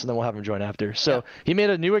 4 minutes and then we'll have him join after. So he made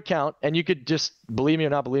a new account, and you could just believe me or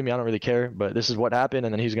not believe me, I don't really care, but this is what happened,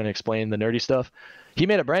 and then he's going to explain the nerdy stuff. He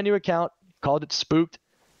made a brand new account, called it Spooked.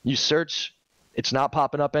 You search, it's not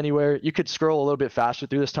popping up anywhere. You could scroll a little bit faster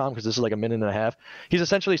through this, Tom, because this is like a minute and a half. He's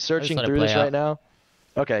essentially searching let it through play this out. right now.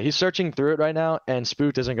 Okay, he's searching through it right now, and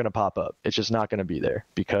Spooked isn't going to pop up. It's just not going to be there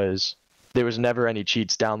because there was never any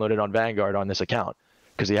cheats downloaded on Vanguard on this account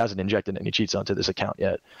because he hasn't injected any cheats onto this account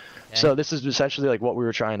yet. Okay. So this is essentially like what we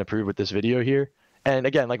were trying to prove with this video here. And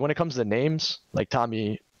again, like when it comes to names, like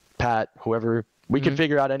Tommy, Pat, whoever, we Mm-hmm. could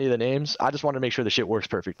figure out any of the names. I just wanted to make sure the shit works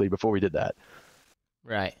perfectly before we did that.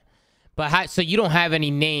 Right. But so you don't have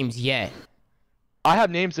any names yet? I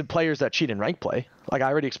have names of players that cheat in rank play. Like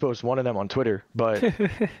I already exposed one of them on Twitter, but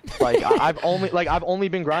like I've only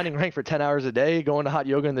been grinding rank for 10 hours a day, going to hot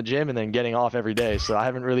yoga in the gym, and then getting off every day. So I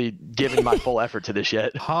haven't really given my full effort to this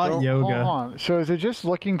yet. Hot So, yoga. hold on. So is it just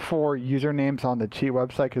looking for usernames on the cheat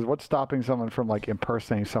website? Because what's stopping someone from like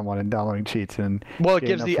impersonating someone and downloading cheats and? Well, it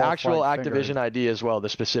getting gives a the false actual flag Activision finger? ID as well, the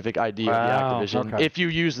specific ID Wow, of the Activision. okay. If you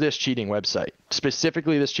use this cheating website,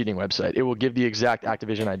 specifically this cheating website, it will give the exact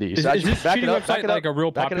Activision ID. Is I this just back cheating it up, website back it like up, a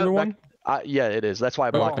real back it popular up, one? Yeah, it is. That's why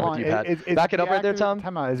I blocked it Hold with on, you, Pat. is Back it the up right there, Tom.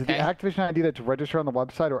 Time out. Is it the Okay. Activision ID that's registered on the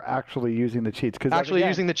website or actually using the cheats? Because Actually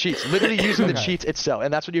using the cheats, literally using the Okay. cheats itself,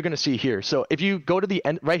 and that's what you're going to see here. So if you go to the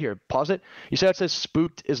end right here, pause it. You see how it says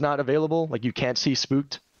Spooked is not available, like you can't see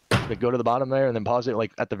Spooked. Like go to the bottom there and then pause it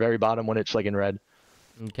like at the very bottom when it's like in red.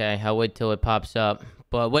 Okay, I'll wait till it pops up.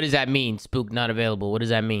 But what does that mean? Spook not available. What does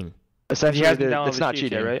that mean? Essentially, it's not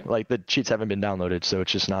cheating, yet, right? Like the cheats haven't been downloaded, so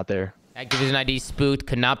it's just not there. Activision ID spooked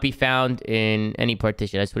could not be found in any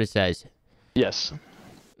partition. That's what it says. Yes.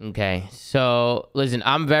 Okay, so listen,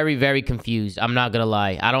 I'm very, very confused. I'm not gonna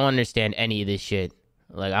lie. I don't understand any of this shit.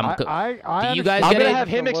 Like do you guys? I'm gonna have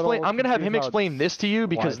him explain. I'm gonna have him explain this to you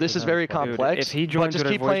because this is very complex. Dude, if he joins with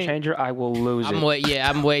a voice changer, I will lose it.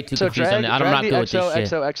 I'm way too confused on it. I'm not good with this shit.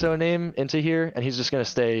 XOXO name into here, and he's just gonna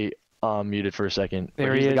stay muted for a second.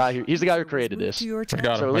 There he's he is. He's the guy who created this. I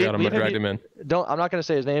got him. I dragged him in. I'm not gonna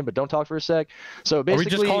say his name, but don't talk for a sec. So basically, are we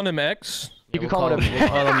just calling him X? You can call him.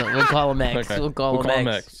 We'll call him X. Okay. We'll call him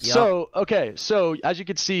X. Yep. So as you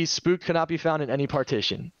can see, Spook cannot be found in any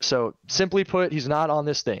partition. So simply put, he's not on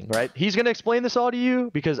this thing, right? He's gonna explain this all to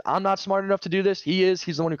you because I'm not smart enough to do this. He's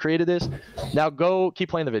the one who created this. Now go keep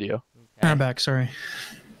playing the video. Okay. I'm back. Sorry.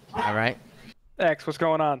 All right. X, what's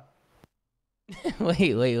going on?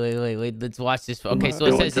 Wait. Let's watch this. Okay, so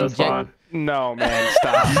it says No, man,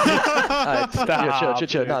 stop. Stop. Yeah,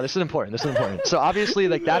 chill. No, this is important. So obviously,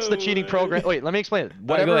 like that's the cheating program. Wait, let me explain it.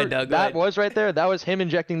 Whatever ahead, Doug, that was right there, that was him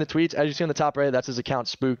injecting the tweets. As you see on the top right, that's his account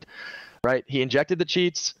spooked. Right? He injected the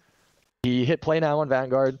cheats. He hit play now on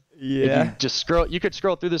Vanguard. Yeah. You just scroll. You could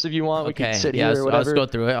scroll through this if you want. We could sit here or whatever. I'll scroll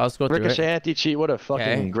through it. Ricochet anti-cheat. What a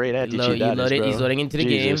fucking great anti-cheat that is, bro. He's loading into the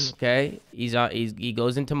game. Okay. He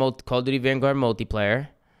goes into Call of Duty Vanguard multiplayer.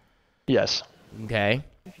 Yes. Okay.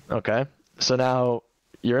 So now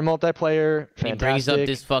you're in multiplayer. Fantastic. He brings up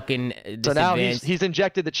this fucking. So now he's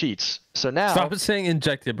injected the cheats. So now. Stop saying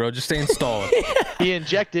injected, bro. Just say installed. He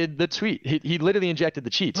injected the tweet. He literally injected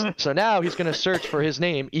the cheats. So now he's gonna search for his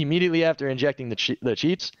name immediately after injecting the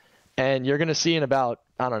cheats, and you're gonna see in about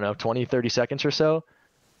 20-30 seconds or so,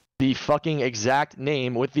 the fucking exact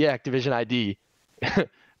name with the Activision ID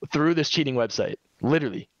through this cheating website.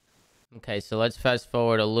 Literally. Okay, so let's fast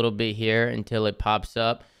forward a little bit here until it pops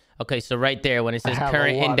up. Okay, so right there when it says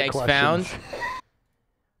current index found.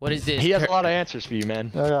 What is this? He has a lot of answers for you,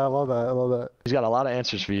 man. Yeah, I love that. He's got a lot of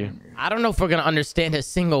answers for you. I don't know if we're gonna understand a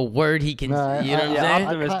single word he can. You know what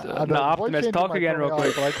I'm saying? Optimus, talk again real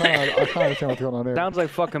quick. I can't understand what's going on here. Sounds like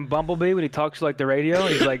fucking Bumblebee when he talks like the radio.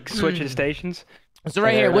 He's like switching stations. So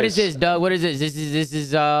right here, what is this, Doug? What is this? This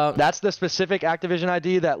is That's the specific Activision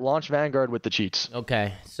ID that launched Vanguard with the cheats.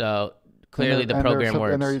 Okay, so clearly the program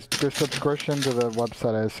works. And their subscription to the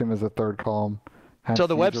website, I assume, is the third column. So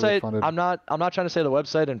the website, I'm not trying to say the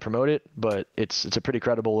website and promote it, but it's a pretty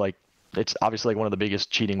credible, like, it's obviously like one of the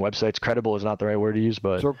biggest cheating websites. Credible is not the right word to use,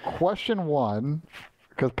 but. So question one,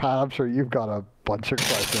 because Pat, I'm sure you've got a bunch of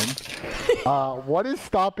questions. What is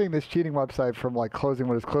stopping this cheating website from like closing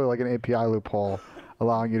what is clearly like an API loophole,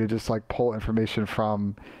 allowing you to just like pull information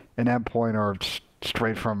from an endpoint or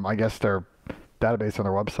straight from, I guess, their database on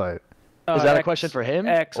their website? Is that a question for him?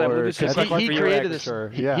 X, I believe he created this.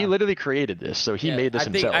 He literally created this, so he made this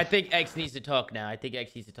himself. I think X needs to talk now.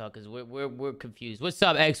 Because we're confused. What's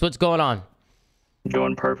up, X? What's going on?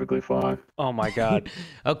 Doing perfectly fine. Oh my God.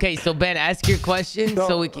 Okay, so Ben, ask your question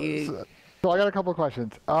so we can. So I got a couple of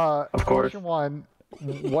questions. Of course. Question one: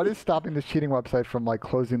 what is stopping this cheating website from like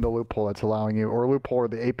closing the loophole that's allowing you, or loophole or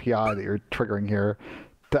the API that you're triggering here,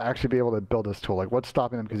 to actually be able to build this tool? Like, what's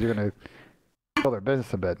stopping them? Because you're going to build their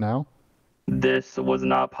business a bit now. This was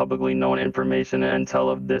not publicly known information until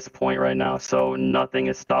of this point right now. So nothing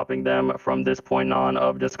is stopping them from this point on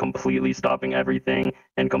of just completely stopping everything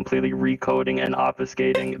and completely recoding and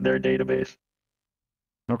obfuscating their database.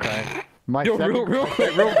 Okay. Real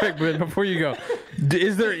quick, Ben, before you go,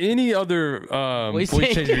 is there any other voice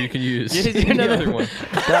changer you can use? Any other one?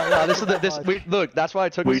 Look, that's why I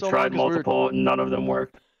took. We tried multiple, none of them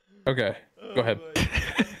worked. Okay, go ahead.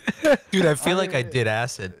 Dude, I feel like I did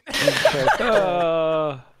acid.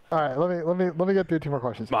 All right, let me get through two more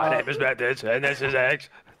questions. My name is Methods, and this is X.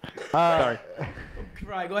 Sorry.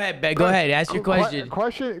 Right, go ahead, Ben. Go ahead. Ask your question.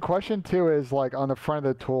 Question two is like on the front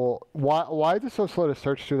of the tool. Why is it so slow to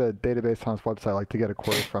search through the database on this website, like to get a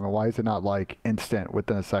query from it? Why is it not like instant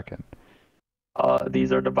within a second?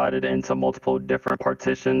 These are divided into multiple different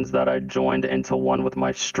partitions that I joined into one with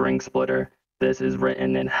my string splitter. This is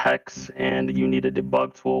written in hex, and you need a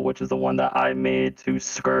debug tool, which is the one that I made to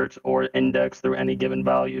search or index through any given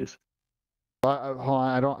values. Hold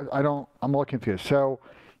on, I'm a little confused. So,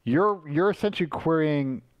 you're essentially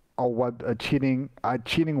querying a cheating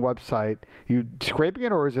website. You scraping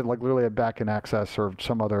it, or is it like literally a backend access or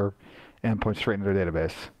some other endpoint straight into their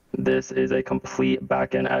database? This is a complete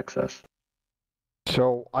backend access.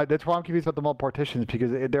 So that's why I'm confused about the multiple partitions,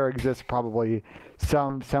 because there exists probably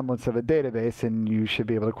some semblance of a database, and you should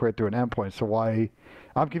be able to query it through an endpoint. So why?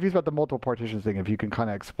 I'm confused about the multiple partitions thing. If you can kind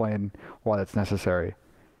of explain why that's necessary.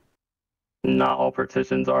 Not all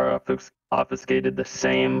partitions are obfuscated the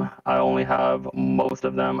same. I only have most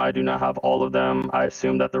of them. I do not have all of them. I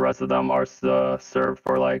assume that the rest of them are served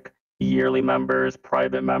for like yearly members,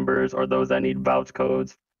 private members, or those that need vouch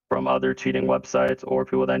codes from other cheating websites, or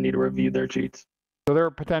people that need to review their cheats. So there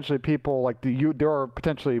are potentially people like there are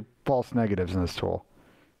potentially false negatives in this tool.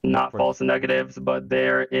 Not false negatives, but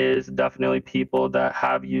there is definitely people that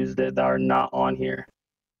have used it that are not on here.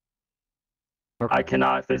 Okay. I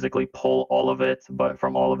cannot physically pull all of it, but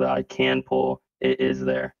from all of it I can pull, it is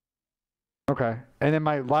there. Okay. And then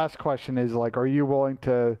my last question is, like, are you willing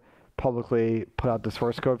to publicly put out the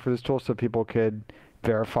source code for this tool so people could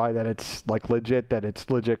verify that it's like legit, that it's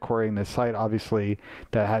legit querying the site? Obviously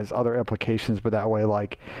that has other implications, but that way,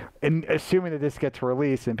 like, in assuming that this gets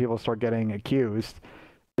released and people start getting accused,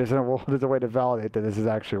 there's a way to validate that this is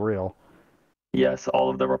actually real. Yes, all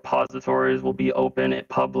of the repositories will be open and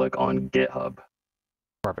public on GitHub.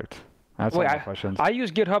 Perfect. That's all my questions. I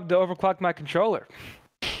use GitHub to overclock my controller.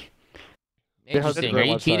 Interesting. Are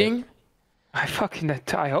you cheating? I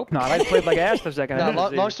hope not. I played like ass the second.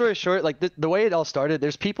 Long story short, like the way it all started,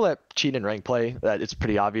 there's people that cheat in rank play that it's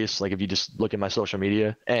pretty obvious. Like if you just look at my social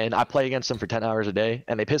media, and I play against them for 10 hours a day,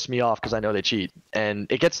 and they piss me off because I know they cheat. And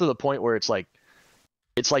it gets to the point where it's like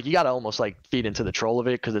you gotta almost like feed into the troll of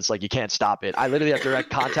it, because it's like you can't stop it. I literally have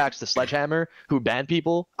direct contacts to Sledgehammer who ban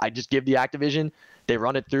people. I just give the Activision, they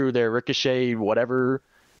run it through their Ricochet, whatever.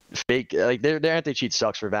 Fake, like their anti-cheat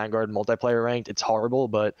sucks for Vanguard multiplayer ranked. It's horrible,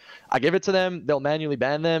 but I give it to them. They'll manually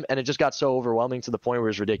ban them, and it just got so overwhelming to the point where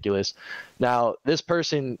it's ridiculous. Now, this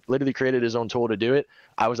person literally created his own tool to do it.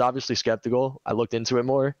 I was obviously skeptical. I looked into it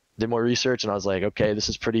more, did more research, and I was like, okay, this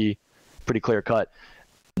is pretty clear cut.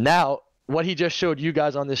 Now, what he just showed you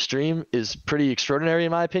guys on this stream is pretty extraordinary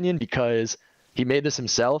in my opinion, because he made this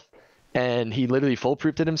himself, and he literally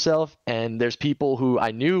foolproofed it himself. And there's people who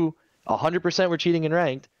I knew 100% were cheating in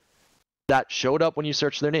ranked that showed up when you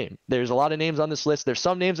search their name. There's a lot of names on this list. There's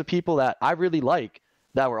some names of people that I really like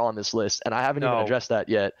that were on this list, and I haven't even addressed that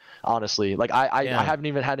yet, honestly. Like I haven't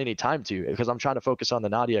even had any time to, because I'm trying to focus on the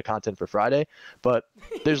Nadia content for Friday. But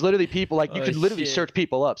there's literally people like you could literally search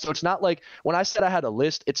people up. So it's not like when I said I had a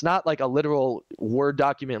list, it's not like a literal Word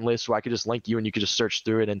document list where I could just link you and you could just search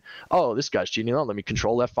through it and, oh, this guy's cheating. Oh, let me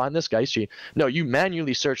Control F, find this guy's cheating. No, you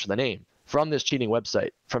manually search the name from this cheating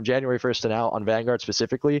website from January 1st to now on Vanguard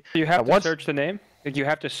specifically. You have to search the name? Like you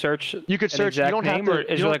have to search you could search, an exact you don't name, have to, or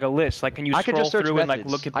is there like a list? Like can you scroll through and like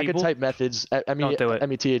look at people? I could type methods,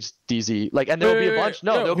 METHDZ, like, and there'll be a bunch.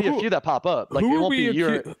 No, there'll be a few that pop up. Like it won't be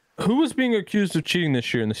your... Who was being accused of cheating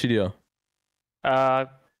this year in the CDL?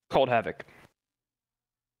 Cold Havoc.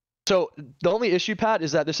 So the only issue, Pat,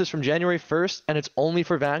 is that this is from January 1st, and it's only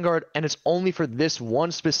for Vanguard, and it's only for this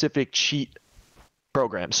one specific cheat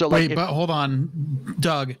program. So like, wait, but hold on,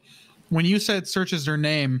 Doug. When you said searches their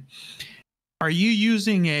name, are you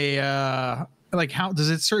using a like how does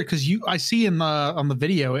it search? Because I see in the on the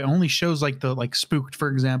video it only shows like the spooked, for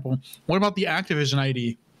example. What about the Activision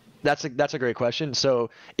ID? That's a great question. So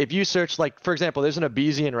if you search, like, for example, there's an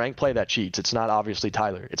Abizi in rank play that cheats. It's not obviously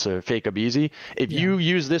Tyler. It's a fake Abizi. If you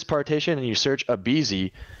use this partition and you search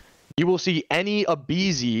Abizi, you will see any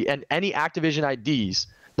Abizi and any Activision IDs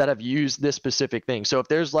that have used this specific thing. So if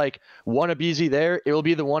there's like one Abizi there, it will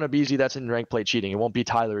be the one Abizi that's in rank play cheating. It won't be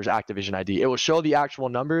Tyler's Activision ID. It will show the actual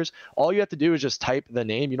numbers. All you have to do is just type the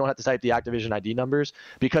name. You don't have to type the Activision ID numbers,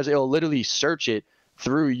 because it will literally search it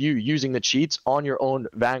through you using the cheats on your own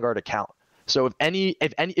Vanguard account. So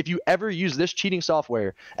if you ever use this cheating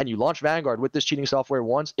software and you launch Vanguard with this cheating software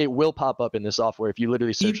once, it will pop up in this software if you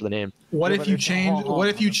literally search the name. What if you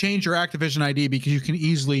change your Activision ID? Because you can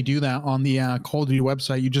easily do that on the Call of Duty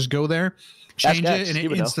website. You just go there, change it, and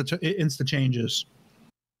it insta changes.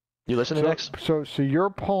 You listen to X? So you're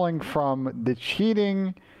pulling from the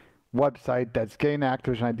cheating website that's getting the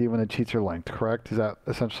Activision ID when the cheats are linked, correct? Is that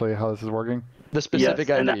essentially how this is working? The specific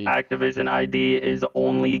ID. And the Activision ID is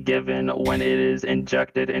only given when it is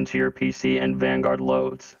injected into your PC and Vanguard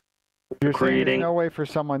loads. You're saying there's no way for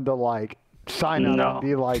someone to like sign up and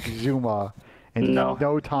be like ZooMaa and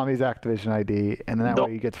know Tommy's Activision ID, and then that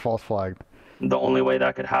way he gets false flagged. The only way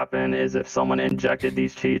that could happen is if someone injected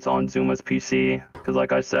these cheats on ZooMaa's PC, because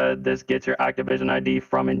like I said, this gets your Activision ID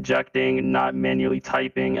from injecting, not manually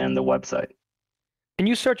typing in the website. Can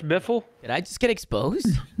you search Biffle? Did I just get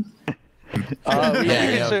exposed?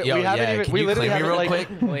 We literally have real quick.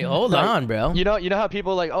 Wait, hold on, bro. You know how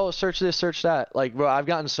people like, oh, search this, search that. Like, bro, I've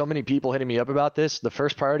gotten so many people hitting me up about this. The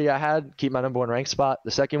first priority I had, keep my #1 rank spot.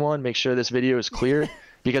 The second one, make sure this video is clear.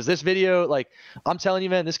 Because this video, like, I'm telling you,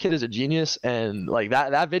 man, this kid is a genius, and like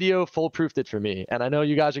that video foolproofed it for me. And I know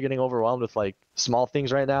you guys are getting overwhelmed with like small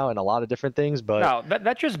things right now and a lot of different things, but no,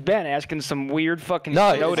 that's just Ben asking some weird fucking.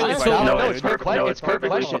 It's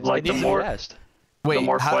perfect questions. Like the more. Wait,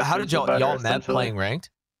 how did y'all met playing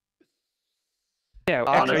ranked? Yeah,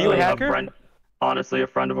 are you a hacker? Honestly, a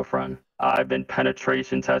friend of a friend. I've been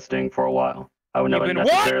penetration testing for a while. I would never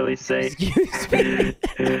necessarily say.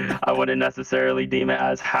 I wouldn't necessarily deem it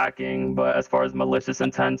as hacking, but as far as malicious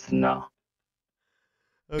intents, no.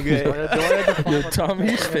 Okay. Yo,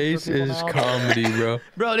 Tommy's face is comedy, bro.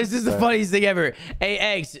 Bro, this is the funniest thing ever. Hey,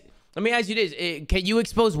 Eggs, let me ask you this. Can you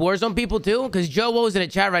expose Warzone people too? Because Joe Wo's in the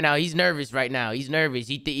chat right now. He's nervous right now. He's nervous.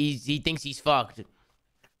 He thinks he's fucked.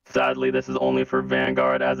 Sadly, this is only for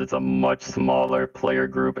Vanguard, as it's a much smaller player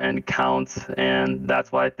group and counts, and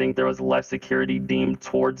that's why I think there was less security deemed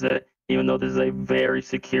towards it, even though this is a very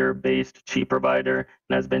secure-based cheat provider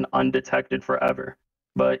and has been undetected forever.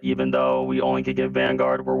 But even though we only could get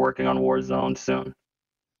Vanguard, we're working on Warzone soon.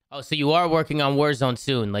 Oh, so you are working on Warzone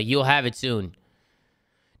soon. Like, you'll have it soon.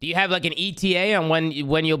 Do you have like an ETA on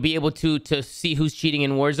when you'll be able to see who's cheating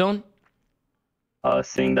in Warzone?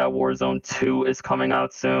 Seeing that Warzone 2 is coming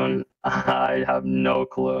out soon, I have no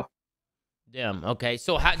clue. Damn. Okay.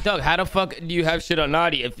 So, Doug, how the fuck do you have shit on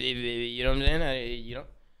Nadia? If you know what I'm saying? You know,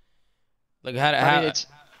 like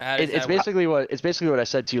it's basically what I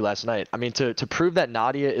said to you last night. I mean, to prove that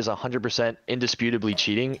Nadia is 100% indisputably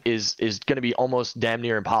cheating is going to be almost damn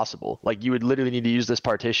near impossible. Like, you would literally need to use this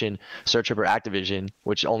partition, search over Activision,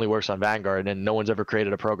 which only works on Vanguard, and no one's ever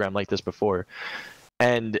created a program like this before.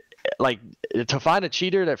 And like, to find a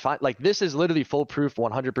cheater this is literally foolproof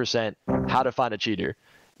 100% how to find a cheater.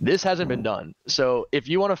 This hasn't been done. So if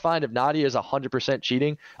you want to find if Nadia is 100%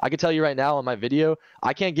 cheating, I can tell you right now on my video,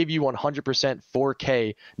 I can't give you 100%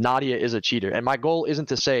 4K Nadia is a cheater. And my goal isn't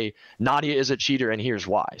to say Nadia is a cheater and here's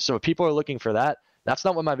why. So if people are looking for that, that's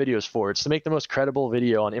not what my video is for. It's to make the most credible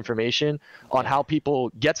video on information on how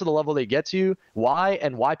people get to the level they get to, why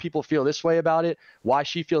people feel this way about it, why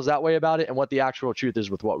she feels that way about it, and what the actual truth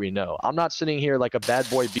is with what we know. I'm not sitting here like a bad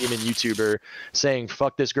boy beaming YouTuber saying,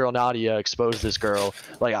 fuck this girl Nadia, expose this girl.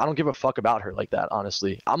 Like, I don't give a fuck about her like that,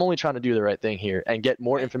 honestly. I'm only trying to do the right thing here and get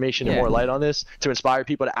more information and more light on this to inspire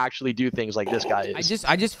people to actually do things like this guy is.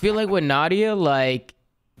 I just feel like with Nadia, like,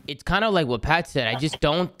 it's kind of like what Pat said. I just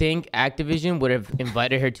don't think Activision would have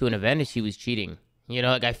invited her to an event if she was cheating. You know,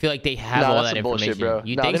 like, I feel like they have all that information. Bullshit, bro.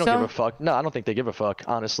 You think they don't give a fuck. No, I don't think they give a fuck,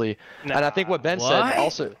 honestly. And I think what Ben said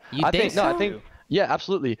also. I think yeah,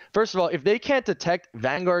 absolutely. First of all, if they can't detect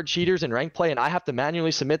Vanguard cheaters in rank play and I have to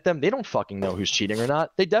manually submit them, they don't fucking know who's cheating or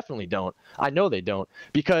not. They definitely don't. I know they don't,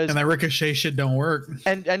 because and that ricochet shit don't work.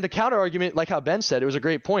 And the counter argument, like how Ben said, it was a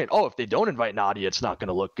great point. Oh, if they don't invite Nadia, it's not going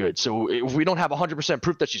to look good. So if we don't have 100%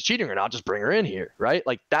 proof that she's cheating or not, just bring her in here, right?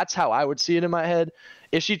 Like, that's how I would see it in my head.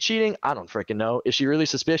 Is she cheating? I don't freaking know. Is she really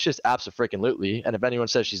suspicious? Abso-freaking-lutely. And if anyone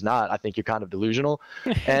says she's not, I think you're kind of delusional.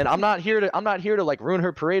 And I'm not here to like ruin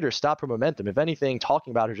her parade or stop her momentum. If anything,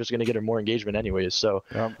 talking about her is just gonna get her more engagement anyways. So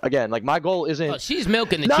again, like, my goal isn't. Oh, she's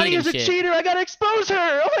milking the Nadia's cheating a shit. cheater. I gotta expose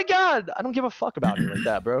her. Oh my god. I don't give a fuck about her like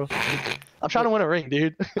that, bro. I'm trying to win a ring,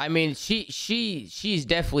 dude. I mean, she's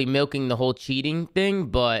definitely milking the whole cheating thing,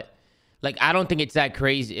 but. Like, I don't think it's that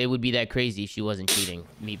crazy. It would be that crazy if she wasn't cheating.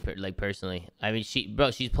 Personally. I mean,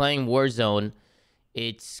 she's playing Warzone.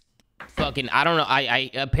 It's fucking, I don't know.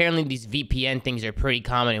 I apparently these VPN things are pretty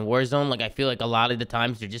common in Warzone. Like, I feel like a lot of the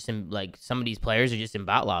times they're just in, like, some of these players are just in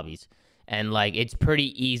bot lobbies. And, like, it's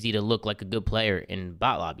pretty easy to look like a good player in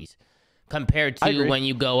bot lobbies. Compared to when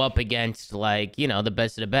you go up against, like, you know, the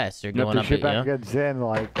best of the best, or going up against Zen,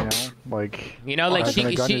 like,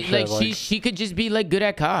 she could just be like good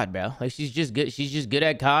at COD, bro. Like, she's just good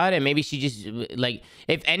at COD, and maybe she just, like,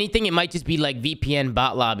 if anything, it might just be like VPN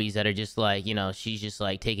bot lobbies that are just like, you know, she's just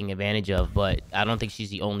like taking advantage of. But I don't think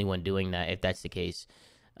she's the only one doing that, if that's the case.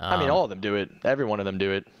 I mean, all of them do it. Every one of them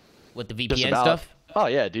do it. With the VPN stuff? Oh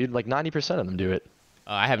yeah, dude. Like 90% of them do it.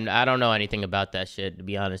 I don't know anything about that shit, to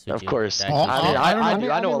be honest with you. Of course.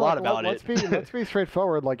 I know a lot about it. Let's be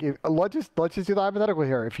straightforward. Like, let's just do the hypothetical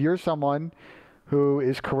here. If you're someone who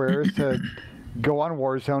is career is to go on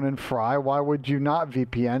Warzone and fry, why would you not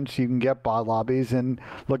VPN so you can get bot lobbies and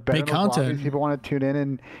look better in those lobbies? People want to tune in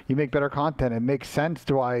and you make better content. It makes sense.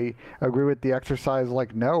 Do I agree with the exercise?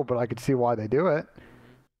 Like, no, but I could see why they do it.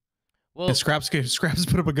 Well, yeah, Scraps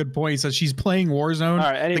put up a good point. He says she's playing Warzone.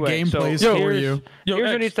 All right, anyway, the game so plays for you.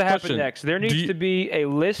 Here's what needs to happen next. There needs to be a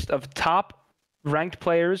list of top ranked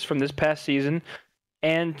players from this past season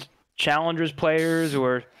and challengers players,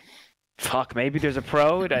 or fuck, maybe there's a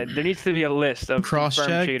pro. There needs to be a list of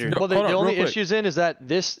confirmed cheaters. Well, the only issues is that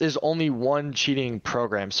this is only one cheating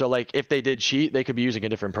program. So, like, if they did cheat, they could be using a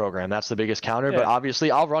different program. That's the biggest counter. Yeah. But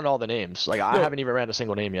obviously, I'll run all the names. Like, I haven't even ran a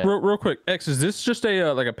single name yet. Real quick, X, is this just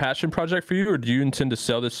a like a passion project for you, or do you intend to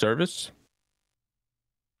sell this service?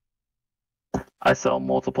 I sell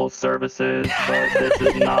multiple services, but this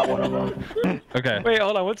is not one of them. Okay. Wait,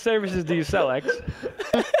 hold on. What services do you sell, X?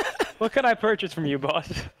 What can I purchase from you,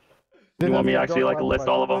 boss? You want me to actually like list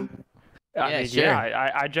all of them? I mean, sure.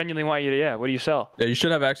 Yeah, I genuinely want you to. Yeah, what do you sell? Yeah, you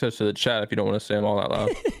should have access to the chat if you don't want to say them all out loud.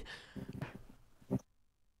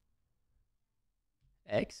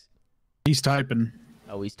 X? He's typing.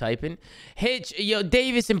 Oh, he's typing. Hitch, yo,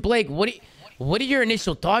 Davis and Blake, what are your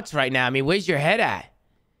initial thoughts right now? I mean, where's your head at?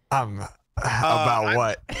 About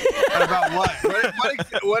what? About what?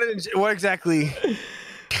 What exactly?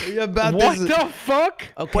 About what the fuck?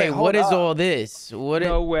 Okay, what is all this?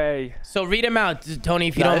 No way. So read them out, Tony,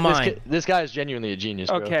 if you don't mind. This guy is genuinely a genius,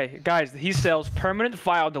 bro. Okay, guys, he sells permanent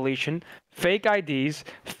file deletion, fake IDs,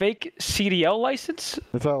 fake CDL license,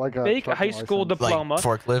 like a fake high school diploma, like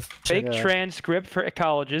forklift, fake transcript for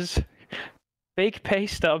colleges, fake pay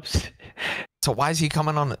stubs. So why is he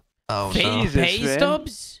coming on? Pay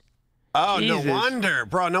stubs? Oh, Jesus. No wonder,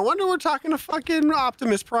 bro. No wonder we're talking to fucking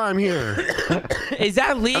Optimus Prime here. Is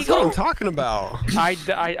that legal? That's what I'm talking about.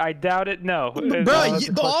 I doubt it. No. Bro,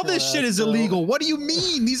 all this shit is illegal. What do you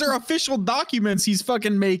mean? These are official documents he's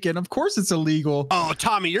fucking making. Of course it's illegal. Oh,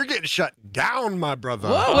 Tommy, you're getting shut down, my brother.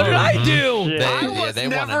 Whoa, what did I do? I was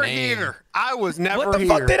never here. I was never here. What the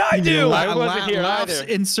fuck did I do? I wasn't here either.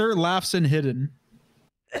 Insert laughs and hidden.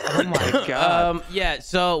 Oh my god. Yeah,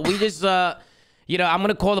 so we just you know, I'm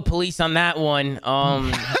gonna call the police on that one.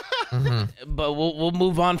 But we'll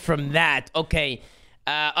move on from that. Okay.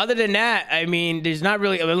 Other than that, I mean, there's not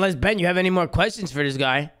really, unless Ben, you have any more questions for this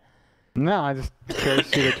guy? No, I just curious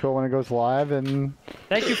to see the tool when it goes live, and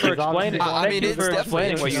thank you for explaining. Thank you for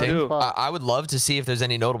explaining what you do. I would love to see if there's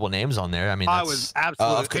any notable names on there. I mean, was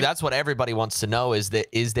absolutely. That's what everybody wants to know. Is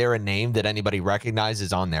there a name that anybody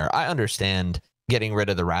recognizes on there? I understand getting rid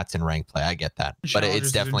of the rats in rank play. I get that, but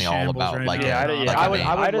it's definitely all about I would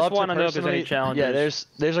just want to know if there's any challenges. Yeah,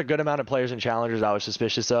 there's a good amount of players and challengers I was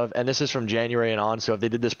suspicious of, and this is from January and on. So if they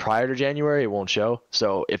did this prior to January, it won't show.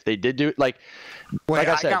 So if they did do like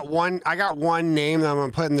I said, I got one name that I'm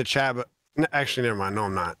gonna put in the chat, but actually, never mind. No,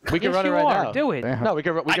 I'm not. We can run it right now. Do it. No, we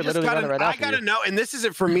can literally run it right now. I gotta know, and this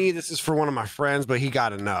isn't for me. This is for one of my friends, but he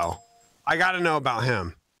gotta know. I gotta know about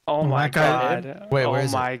him. Oh my god! Wait, where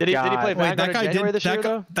is it? Did he play Vanguard in January this year,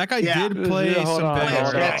 though? That guy did play some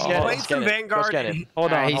Vanguard. He played some Vanguard.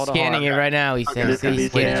 Hold on, he's scanning it right now. He's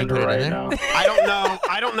scanning right now. I don't know.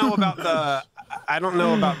 I don't know about the. I don't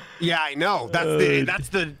know about. Yeah, I know.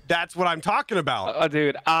 That's what I'm talking about.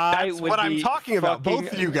 Dude, that's what I'm talking about.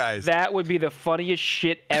 Both of you guys. That would be the funniest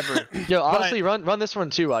shit ever. Yo, honestly, run this one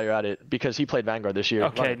too while you're at it, because he played Vanguard this year.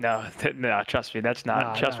 Okay, no, trust me, that's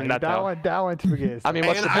not. Trust me, not that one too big. I mean,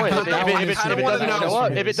 what's the point?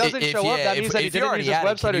 If it doesn't show up, that means that he didn't use his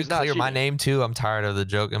website. He's not clear my name too. I'm tired of the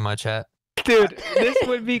joke in my chat. Dude, this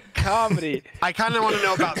would be comedy. I kind of want to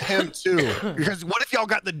know about him too, because what if y'all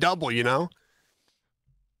got the double? You know.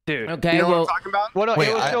 Dude, okay, you know what I'm talking about? Well, no,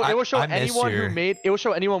 it will show anyone who made. It will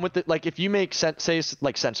show anyone with the, like, if you make say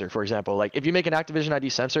like sensor, for example, like if you make an Activision ID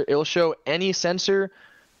sensor, it will show any sensor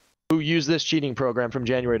who used this cheating program from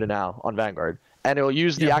January to now on Vanguard, and it will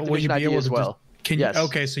use the Activision ID as well. Yes.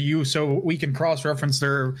 Okay, so we can cross-reference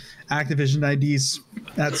their Activision IDs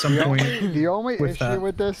at some point. The only issue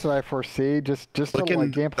with this that I foresee, just to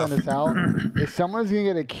like game plan this out, is someone's gonna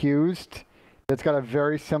get accused that's got a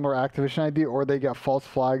very similar Activision ID, or they get false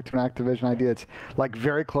flagged to an Activision ID that's like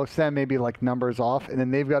very close to them, maybe like numbers off, and then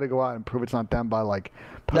they've got to go out and prove it's not them by like.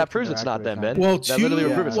 That proves it's not them, Ben. Well,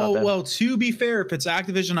 to be fair, if it's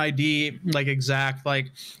Activision ID, like exact,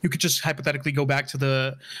 like you could just hypothetically go back to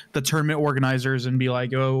the tournament organizers and be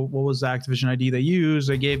like, oh, what was the Activision ID they used?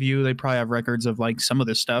 They gave you. They probably have records of like some of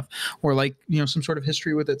this stuff, or like some sort of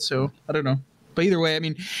history with it. So I don't know, but either way, I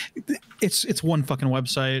mean, it's one fucking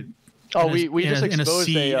website. Oh, we just exposed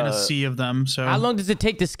in a sea of them. So how long does it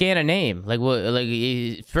take to scan a name? Like what? Like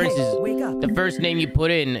for instance, the first name you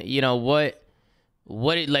put in,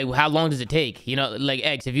 like how long does it take? Like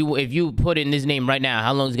X, if you put in this name right now,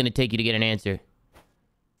 how long is it gonna take you to get an answer?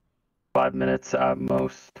 5 minutes at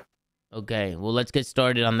most. Okay, well let's get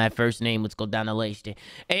started on that first name. Let's go down the list.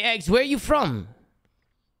 Hey X, where are you from?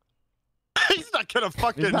 He's not gonna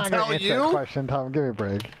fucking He's not tell gonna answer you. that question, Tom. Give me a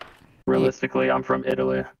break. Realistically, I'm from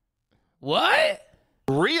Italy. What?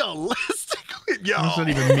 Realistically, yo. What does that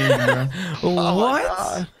even mean, bro? Oh my What?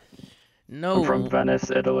 God. No. I'm from Venice,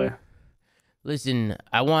 Italy. Listen,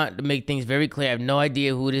 I want to make things very clear. I have no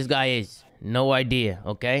idea who this guy is. No idea,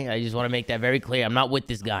 okay? I just want to make that very clear. I'm not with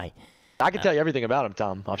this guy. I can tell you everything about him,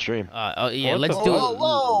 Tom, off stream. Yeah, let's do it.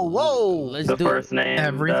 Whoa. Let's The do first it. name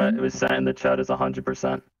Everything? that was sent in the chat is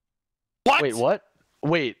 100%. What? Wait, what?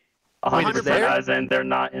 Wait. 100% there? as in they're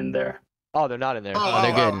not in there. Oh, they're not in there. Oh,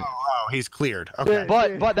 they're good. Oh, he's cleared. Okay.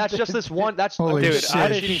 But that's just this one. That's Holy dude, shit. I I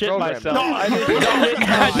didn't didn't shit shit program. myself. No, I didn't.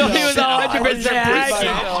 I thought he was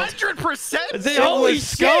 100% 100%. Say, holy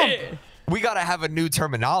shit! We gotta have a new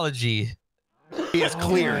terminology. He is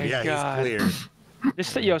cleared. my Yeah, God. he's cleared.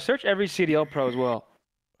 Just search every CDL Pro as well.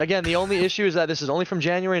 Again, the only issue is that this is only from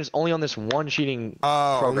January and it's only on this one cheating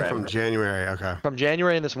Oh, only program. from January. Okay. From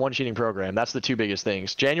January and this one cheating program. That's the two biggest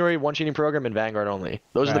things. January, one cheating program, and Vanguard only.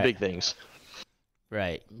 Those are the Right. big things.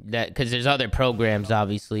 Right. That because there's other programs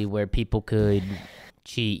obviously where people could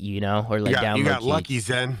cheat, you know, or like download You got cheats. lucky,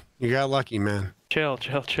 Zen. You got lucky, man. Chill.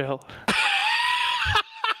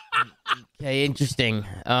 Okay, interesting.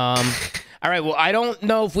 All right. Well, I don't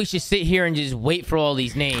know if we should sit here and just wait for all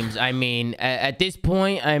these names. I mean, at this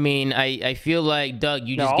point, I mean, I feel like Doug,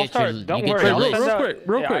 you just get your Don't you get worry. your I'll list. send out-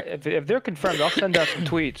 Real yeah, quick. If they're confirmed, I'll send out some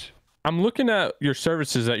tweets. I'm looking at your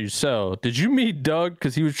services that you sell. Did you meet Doug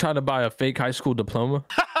because he was trying to buy a fake high school diploma?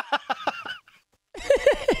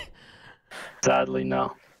 Sadly,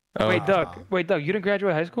 no. Wait, Doug, you didn't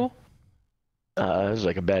graduate high school? This is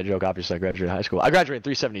like a bad joke. Obviously, I graduated high school. I graduated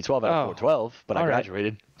 370-12 out of 412, but I all right.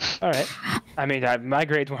 graduated. All right. I mean, my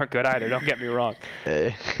grades weren't good either. Don't get me wrong.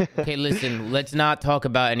 Hey. Okay, listen, let's not talk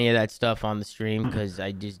about any of that stuff on the stream because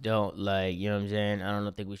I just don't like, you know what I'm saying? I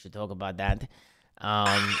don't think we should talk about that.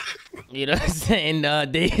 You know what I'm saying? I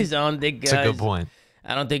don't think It's a good point.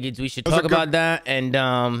 I don't think we should talk about that. And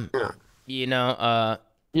you know,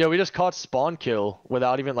 Yeah, we just caught Spawn Kill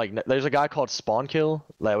without even like. There's a guy called Spawn Kill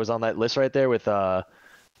that was on that list right there with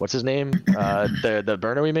what's his name? The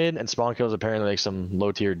burner we made, and Spawn Kill is apparently like some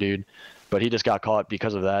low tier dude, but he just got caught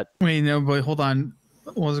because of that. Wait, no, but hold on.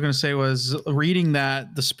 What I was gonna say was reading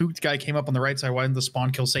that the spooked guy came up on the right side. Why didn't the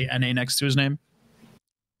spawn kill say NA next to his name?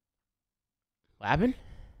 what happened?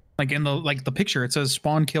 Like in the picture, it says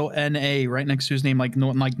spawn kill NA right next to his name, like no,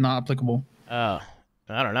 like not applicable. Oh,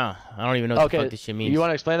 I don't know. I don't even know what the Okay, fuck this shit means. you want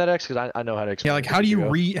to explain that, X? Because I know how to explain. Yeah, like it. how do you Go.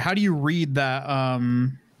 read? How do you read that?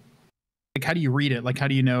 Like how do you read it? Like how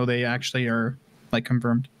do you know they actually are like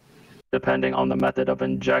confirmed? Depending on the method of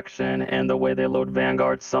injection and the way they load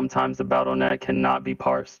Vanguard, sometimes the BattleNet cannot be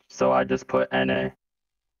parsed. So I just put NA.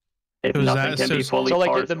 If So is nothing that- can so- be fully so, like,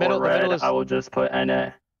 parsed the middle- or the read, middle is- I will just put NA.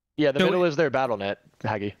 Yeah, the So middle is their BattleNet,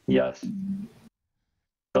 Haggy. Yes.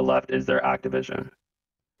 The left is their Activision,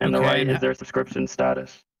 and the Okay, right and is their subscription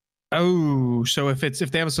status. Oh, so if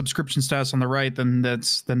they have a subscription status on the right, then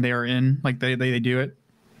they are in. Like they do it.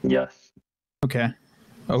 Yes. Okay.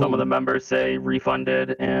 Oh. Some of the members say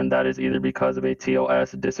refunded, and that is either because of a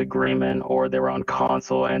TOS disagreement or they were on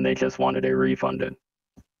console and they just wanted a refunded.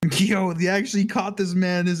 Yo, they actually caught this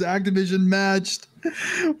man. His Activision matched.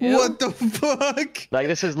 What the fuck? Like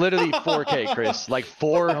this is literally 4K, Chris. Like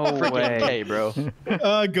 4 No freaking way. K, bro.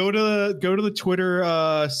 Go to the Twitter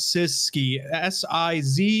Siski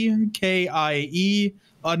SIZKIE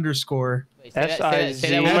 _. Wait, say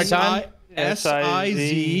that one more time.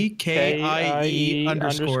 SIZKIE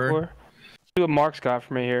 _. See what Mark's got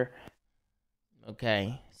for me here.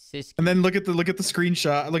 Okay. Sis- And then look at the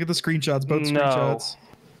screenshot. Look at the screenshots. Both No. screenshots.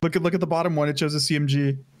 Look at the bottom one. It shows a CMG.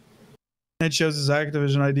 And it shows his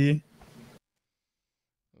Activision ID.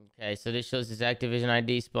 Okay, so this shows his Activision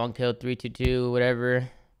ID, Spawn Kill 322, whatever.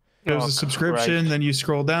 There's Oh, a subscription. Christ. Then you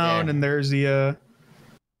scroll down, Yeah. and there's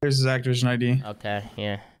his Activision ID. Okay,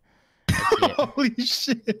 yeah. I see it. Holy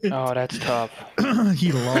shit! Oh, that's tough.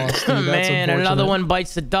 He lost. Dude. That's Man, another unfortunate. one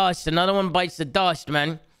bites the dust. Another one bites the dust,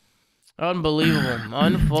 man. Unbelievable.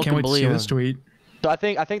 Can't wait to see Unfucking this tweet. So I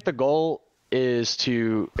think the goal is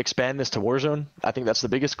to expand this to Warzone. I think that's the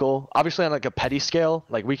biggest goal. Obviously on like a petty scale,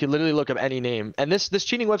 like we could literally look up any name. And this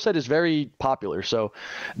cheating website is very popular. So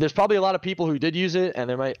there's probably a lot of people who did use it, and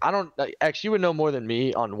there might X, you would know more than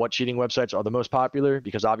me on what cheating websites are the most popular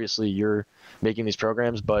because obviously you're making these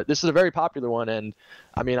programs, but this is a very popular one. And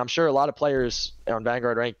I mean, I'm sure a lot of players on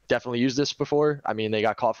Vanguard rank definitely used this before. I mean, they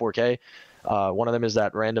got caught 4K. One of them is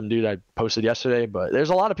that random dude I posted yesterday, but there's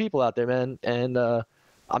a lot of people out there, man. And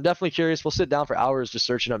I'm definitely curious. We'll sit down for hours just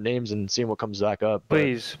searching up names and seeing what comes back up. But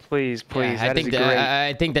Please. Yeah,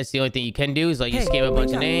 I think that's the only thing you can do is like you skim a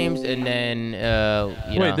bunch of names and then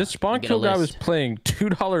Wait, this spawn kill guy was playing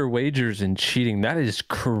 $2 wagers and cheating. That is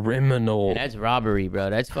criminal. Yeah, that's robbery, bro.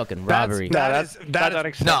 That's fucking robbery. That's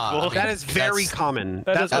unacceptable. That is very common.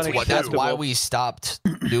 That's why we stopped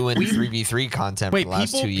doing 3v3 content for the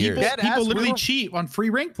last 2 years. People literally cheat on free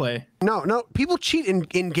rank play. No, people cheat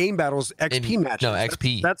in game battles, XP matches. No,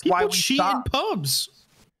 XP. That's why we cheat stopped. in pubs.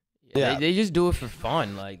 Yeah, they just do it for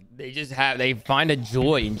fun. Like they find a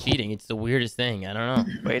joy in cheating. It's the weirdest thing. I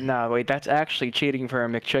don't know. Wait, that's actually cheating for a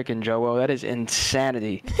McChicken, Joe. That is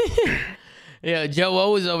insanity. Yeah,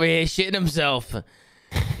 Joe was over here shitting himself.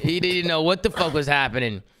 He didn't know what the fuck was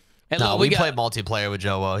happening. And no, we play multiplayer with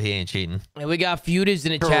Joe. He ain't cheating. And we got Feuders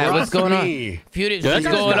in the chat. What's going on? Feuders, what's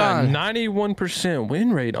going on? 91%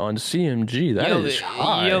 win rate on CMG. That is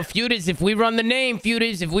high. Yo, Feuders, if we run the name,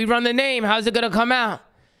 how's it gonna come out?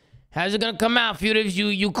 How's it gonna come out, Feuders?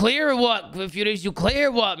 You clear or what? Feuders, you clear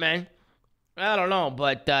or what, man? I don't know,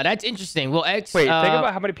 but that's interesting. Well, X. Wait, think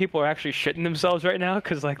about how many people are actually shitting themselves right now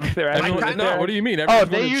because like they're actually. No, what do you mean? If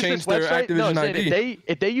they use this website,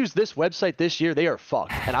 if they use this website this year, they are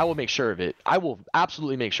fucked, and I will make sure of it. I will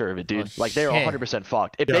absolutely make sure of it, dude. Like they're 100%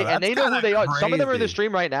 fucked. If they know who they are. Some of them are in the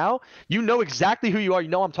stream right now. You know exactly who you are. You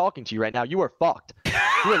know I'm talking to you right now. You are fucked.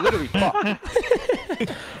 You are literally fucked.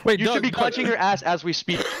 Wait, you should be clenching your ass as we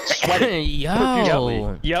speak, sweating.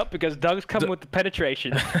 Yep, because Doug's coming with the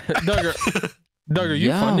penetration. Doug, are you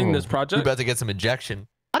funding this project? We're about to get some injection.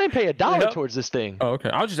 I didn't pay $1 towards this thing. Oh, okay.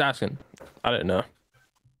 I was just asking. I didn't know.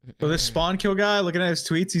 So this spawn kill guy, looking at his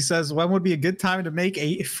tweets, he says, when would be a good time to make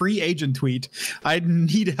a free agent tweet? I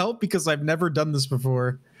need help because I've never done this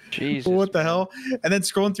before. Jesus. What the hell? And then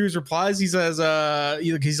scrolling through his replies, he says,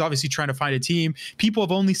 he's obviously trying to find a team. People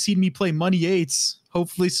have only seen me play money eights.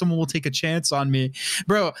 Hopefully someone will take a chance on me.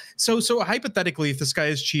 Bro, so hypothetically, if this guy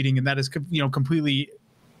is cheating and that is, completely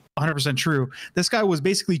 100% true, this guy was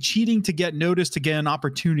basically cheating to get noticed, to get an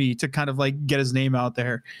opportunity to kind of like get his name out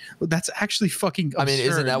there. That's actually fucking absurd,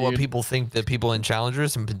 isn't that dude. what people think that people in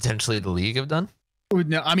challengers and potentially the league have done?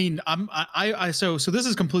 No, I mean, so this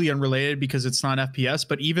is completely unrelated because it's not FPS,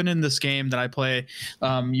 but even in this game that I play,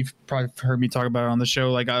 you've probably heard me talk about it on the show.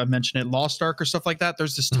 Like I mentioned it, Lost Ark or stuff like that.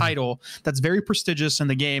 There's this title that's very prestigious in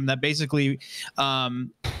the game that basically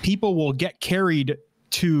people will get carried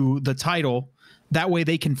to the title. That way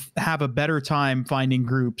they can have a better time finding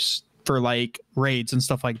groups for like raids and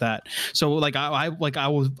stuff like that. So like I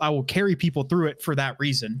will carry people through it for that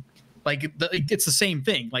reason. Like it's the same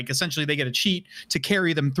thing. Like essentially they get a cheat to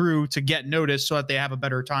carry them through to get noticed so that they have a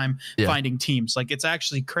better time finding teams. Like it's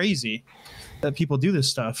actually crazy that people do this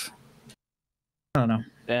stuff. I don't know.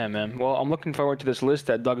 Damn, man. Well, I'm looking forward to this list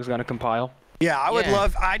that Doug is going to compile. Yeah, I would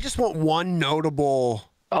love. I just want one notable.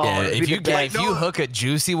 If you hook a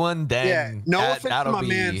juicy one, then no offense to my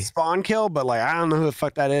man Spawn Kill, but like I don't know who the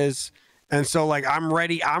fuck that is. And so like I'm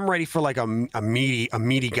ready for like a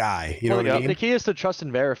meaty guy. You know what I mean? The key is to trust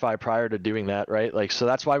and verify prior to doing that, right? Like so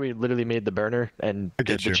that's why we literally made the burner and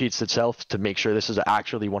the cheats itself to make sure this is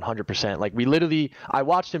actually 100%. Like I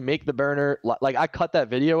watched him make the burner. Like I cut that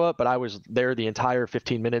video up, but I was there the entire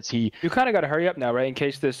 15 minutes. You kind of got to hurry up now, right? In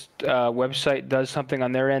case this website does something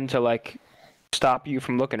on their end to like stop you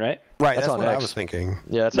from looking, right? Right. That's what I was thinking.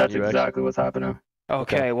 Yeah, that's exactly what's happening.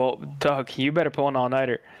 Okay. Well, Doug, you better pull an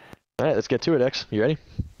all-nighter. All right, let's get to it, X. You ready?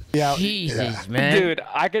 Yeah. Jesus, man. Dude,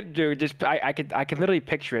 I could literally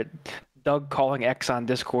picture it. Doug calling X on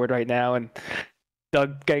Discord right now and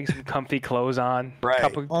Doug getting some comfy clothes on. Right.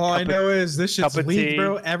 All I know is this shit's leaked,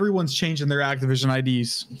 bro. Everyone's changing their Activision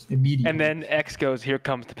IDs immediately. And then X goes, "Here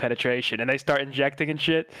comes the penetration," and they start injecting and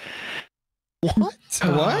shit. What?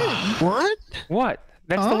 What?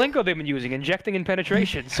 That's the lingo they've been using, injecting and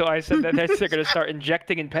penetration. So I said that they're going to start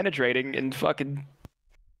injecting and penetrating and fucking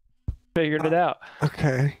figured it out.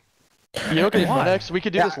 Okay. You okay? Next, we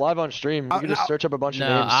could do this live on stream. We could just search up a bunch of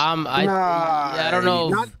names. I don't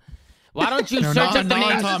know. Why don't you search up the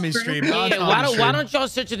names? Tommy's stream. Why don't y'all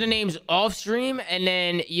search up the names off stream, and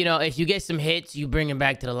then if you get some hits, you bring them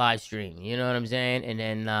back to the live stream. You know what I'm saying? And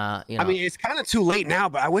then I mean, it's kind of too late now,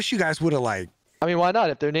 but I wish you guys would have like. I mean, why not?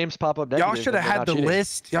 If their names pop up negative, y'all should have had the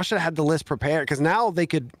list. Y'all should have had the list prepared because now they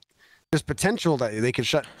could. There's potential that they could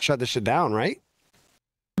shut this shit down, right?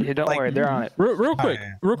 Yeah, don't worry, they're on it. Real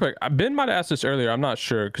quick. Ben might have asked this earlier. I'm not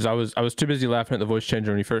sure because I was too busy laughing at the voice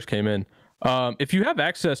changer when he first came in. If you have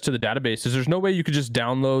access to the databases, there's no way you could just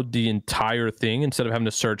download the entire thing instead of having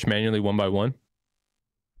to search manually one by one.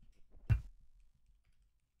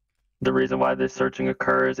 The reason why this searching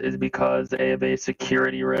occurs is because they have a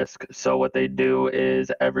security risk. So what they do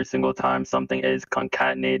is every single time something is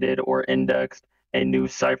concatenated or indexed, a new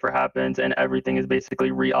cipher happens and everything is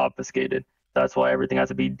basically re-obfuscated. That's why everything has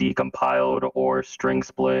to be decompiled or string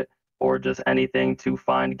split or just anything to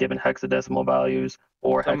find given hexadecimal values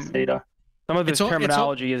or hex data. Some of this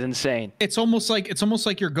terminology is insane. It's almost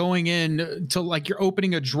like you're going in to like you're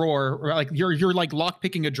opening a drawer, or like you're like lock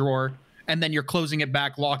picking a drawer, and then you're closing it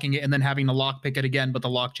back, locking it, and then having to lock pick it again, but the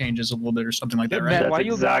lock changes a little bit or something like that, right? That's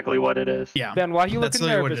exactly what it is. Yeah. Ben, why are you looking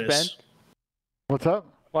nervous, Ben? What's up?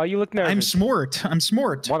 Why you look nervous? I'm smart. I'm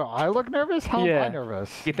smart. What, do I look nervous? How am I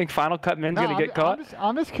nervous? You think Final Cut Min's gonna get caught?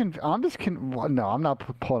 No, I'm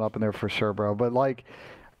not pulling up in there for sure, bro. But like,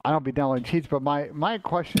 I don't be downloading cheats. But my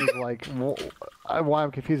question is like, why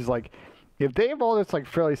I'm confused is like, if they have all this like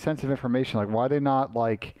fairly sensitive information, like why are they not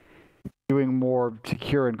like doing more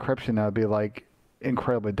secure encryption that would be like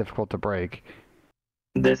incredibly difficult to break?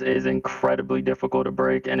 This is incredibly difficult to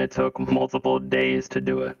break, and it took multiple days to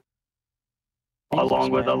do it.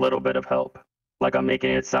 Along with a little bit of help. Like, I'm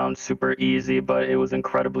making it sound super easy, but it was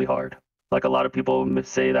incredibly hard. Like, a lot of people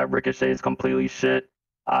say that Ricochet is completely shit.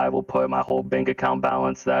 I will put my whole bank account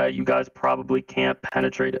balance that you guys probably can't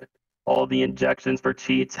penetrate it. All the injections for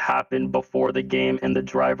cheats happen before the game and the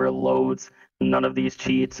driver loads. None of these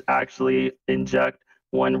cheats actually inject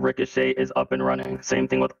when Ricochet is up and running. Same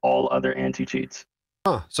thing with all other anti-cheats.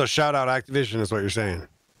 Huh. So shout out Activision is what you're saying.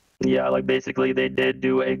 Yeah, like basically they did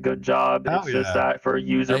do a good job. It's just that for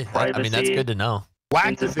user privacy. I mean, that's good to know.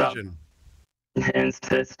 And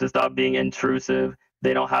to stop being intrusive,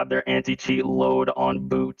 they don't have their anti-cheat load on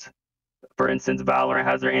boot. For instance, Valorant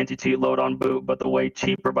has their anti-cheat load on boot, but the way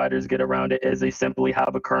cheat providers get around it is they simply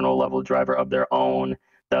have a kernel level driver of their own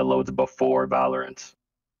that loads before Valorant.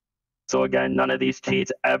 So again, none of these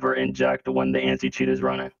cheats ever inject when the anti-cheat is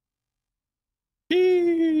running.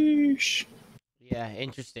 Sheesh. Yeah,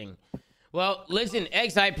 interesting. Well, listen,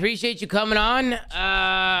 X, I appreciate you coming on.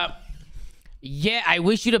 Yeah, I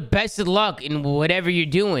wish you the best of luck in whatever you're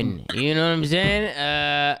doing. You know what I'm saying?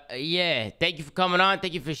 Yeah, thank you for coming on.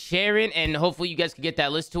 Thank you for sharing, and hopefully you guys can get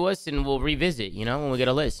that list to us, and we'll revisit, you know, when we get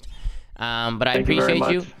a list. But I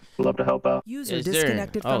appreciate you. Love to help out. User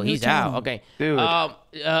disconnected from he's out. Okay. Dude.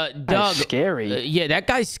 Doug. Scary. Yeah, that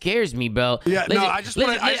guy scares me, bro. Yeah, no, I just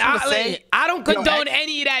want to say, I don't condone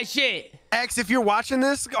any of that shit. X, if you're watching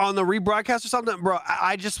this on the rebroadcast or something, bro,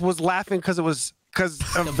 I just was laughing because it was because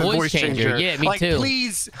of the voice changer. Yeah, me like, too.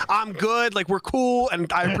 Please, I'm good. Like, we're cool, and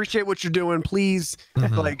I appreciate what you're doing. Please,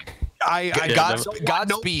 like,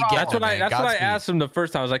 Godspeed. That's what I asked him the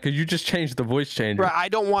first time. I was like, could you just change the voice changer? Bro, I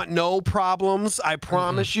don't want no problems. I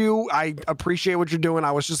promise you. I appreciate what you're doing.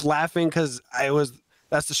 I was just laughing because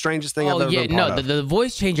that's the strangest thing I've ever been part of. The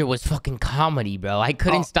voice changer was fucking comedy, bro. I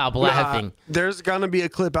couldn't stop laughing. There's gonna be a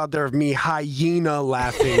clip out there of me hyena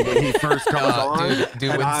laughing when he first comes on.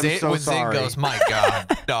 Dude, when Zing goes, my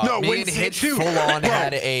God. No, me and Hitch full on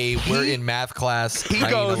had we're in math class,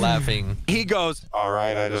 hyena laughing. He goes, all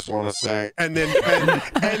right, I just want to say, and then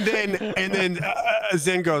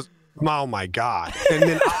Zen goes, oh my God. And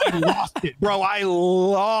then I lost it, bro. I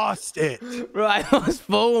lost it. Bro, I was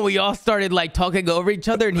full when we all started like talking over each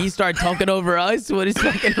other and he started talking over us with his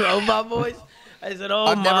fucking robot voice. I said, oh,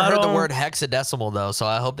 I've never heard the word hexadecimal though, so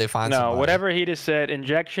I hope they find somebody. Whatever he just said,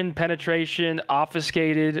 injection, penetration,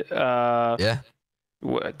 obfuscated. Yeah.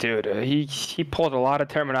 Dude, he pulled a lot of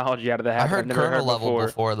terminology out of the hat. I heard kernel level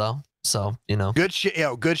before though. So, you know. Good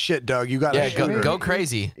shit, good shit, Doug. You got to go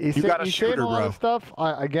crazy. You got a shooter, bro. Stuff.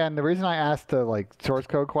 Again, the reason I asked the like source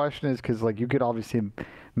code question is because like you could obviously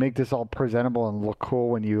make this all presentable and look cool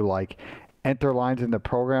when you like enter lines in the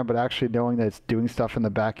program, but actually knowing that it's doing stuff in the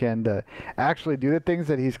back end to actually do the things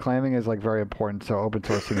that he's claiming is like very important. So open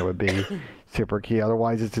sourcing it would be super key.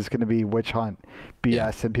 Otherwise, it's just going to be witch hunt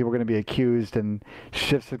BS, and people are going to be accused, and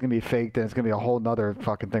shifts are going to be faked, and it's going to be a whole nother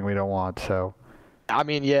fucking thing we don't want. So. I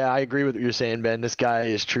mean, yeah, I agree with what you're saying, Ben. This guy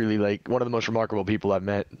is truly like one of the most remarkable people I've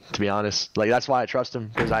met, to be honest. Like, that's why I trust him,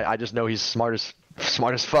 because I just know he's smart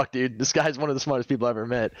as fuck, dude. This guy's one of the smartest people I've ever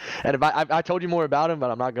met. And if I told you more about him, but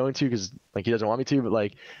I'm not going to because like he doesn't want me to, but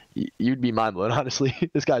like you'd be mind blown, honestly.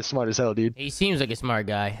 This guy's smart as hell, dude. He seems like a smart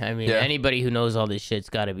guy. I mean, anybody who knows all this shit's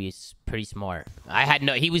got to be pretty smart.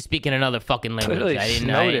 He was speaking another fucking language. I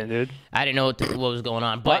didn't know what was going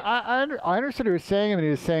on. But I understood what he was saying. I mean,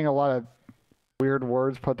 he was saying a lot of weird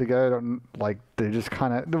words put together, like they just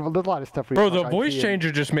kind of there's a lot of stuff. Bro, the voice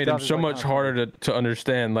changer just made him so much harder to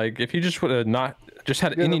understand. Like if you just would have not just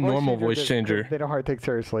had any normal voice changer, they don't hard to take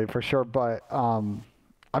seriously for sure. But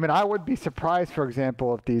I mean, I would be surprised, for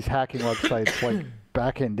example, if these hacking websites like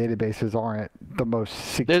backend databases aren't the most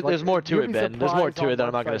secure. There's more to it, Ben. There's more to it that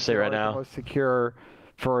I'm not going to say right now. The most secure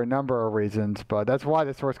for a number of reasons, but that's why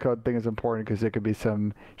the source code thing is important, because there could be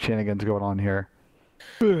some shenanigans going on here.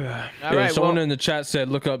 Someone in the chat said,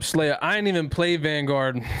 look up Slayer. I ain't even played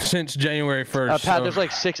Vanguard since January 1st. Pat, there's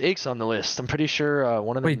like 6 8s on the list. I'm pretty sure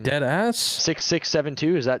one of them. Wait, dead ass?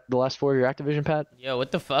 6672. Is that the last 4 of your Activision, Pat? Yo,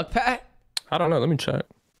 what the fuck, Pat? I don't know. Let me check.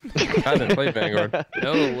 I haven't played Vanguard.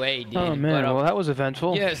 No way, dude. Oh man, well that was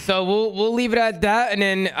eventful. Yeah, so we'll leave it at that, and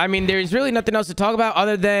then I mean, there's really nothing else to talk about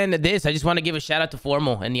other than this. I just want to give a shout out to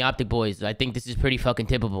Formal and the Optic Boys. I think this is pretty fucking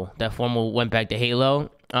typical that Formal went back to Halo,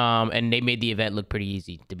 and they made the event look pretty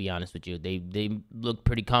easy. To be honest with you, they looked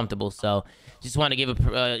pretty comfortable. So just want to give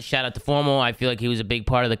a shout out to Formal. I feel like he was a big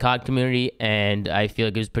part of the COD community, and I feel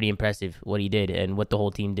like it was pretty impressive what he did and what the whole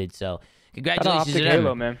team did. So congratulations to them.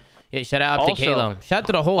 Halo, man. Yeah, shout out Optic Halo. Shout out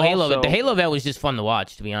to the whole Halo event. The Halo event was just fun to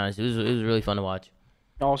watch, to be honest. It was really fun to watch.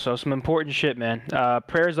 Also, some important shit, man.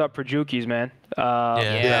 Prayers up for Jukies, man.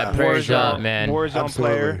 Prayers up, man. Warzone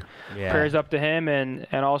player. Yeah. Prayers up to him, and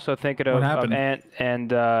also thinking of Ant and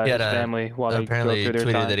his family while they go through their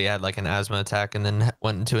time. That he had like an asthma attack and then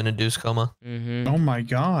went into an induced coma. Oh my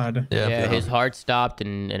god. Yeah, his heart stopped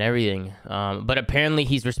and everything. But apparently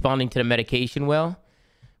he's responding to the medication well,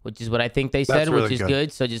 which is what I think they said, which is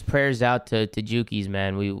good. So just prayers out to Jukies,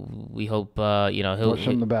 man. We hope he'll wish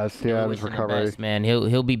him the best. Yeah, his recovery, best, man.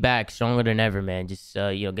 He'll be back stronger than ever, man. Just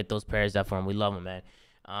get those prayers out for him. We love him, man.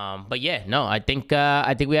 But yeah, no, I think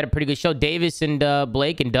we had a pretty good show. Davis and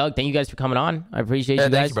Blake and Doug, thank you guys for coming on. I appreciate you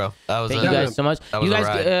guys. Thank you, bro. Thank you guys so much. You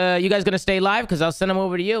guys gonna stay live? Because I'll send them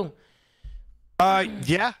over to you.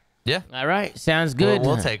 Yeah. All right, sounds good.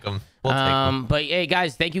 We'll take them. But hey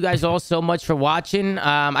guys, thank you guys all so much for watching.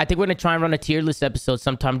 I think we're gonna try and run a tier list episode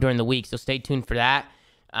sometime during the week, so stay tuned for that.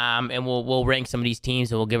 And we'll rank some of these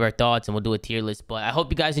teams and we'll give our thoughts and we'll do a tier list. But I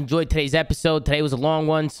hope you guys enjoyed today's episode. Today was a long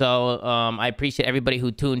one, so I appreciate everybody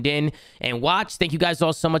who tuned in and watched. Thank you guys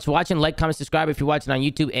all so much for watching. Like, comment, subscribe if you're watching on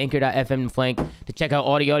YouTube, anchor.fm The Flank, to check out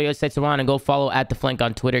all the audio sets around, and go follow at The Flank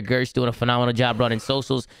on Twitter. Gersh doing a phenomenal job running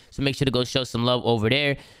socials, so make sure to go show some love over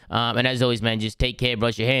there. And as always, man, just take care,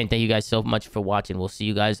 brush your hair, and thank you guys so much for watching. We'll see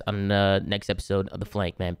you guys on the next episode of The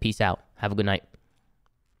Flank, man. Peace out. Have a good night.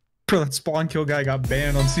 That spawn kill guy got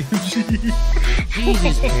banned on CMG.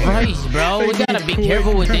 Jesus Christ, bro. We gotta be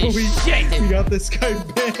careful with this shit. We got this guy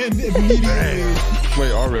banned immediately.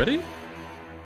 Wait, already?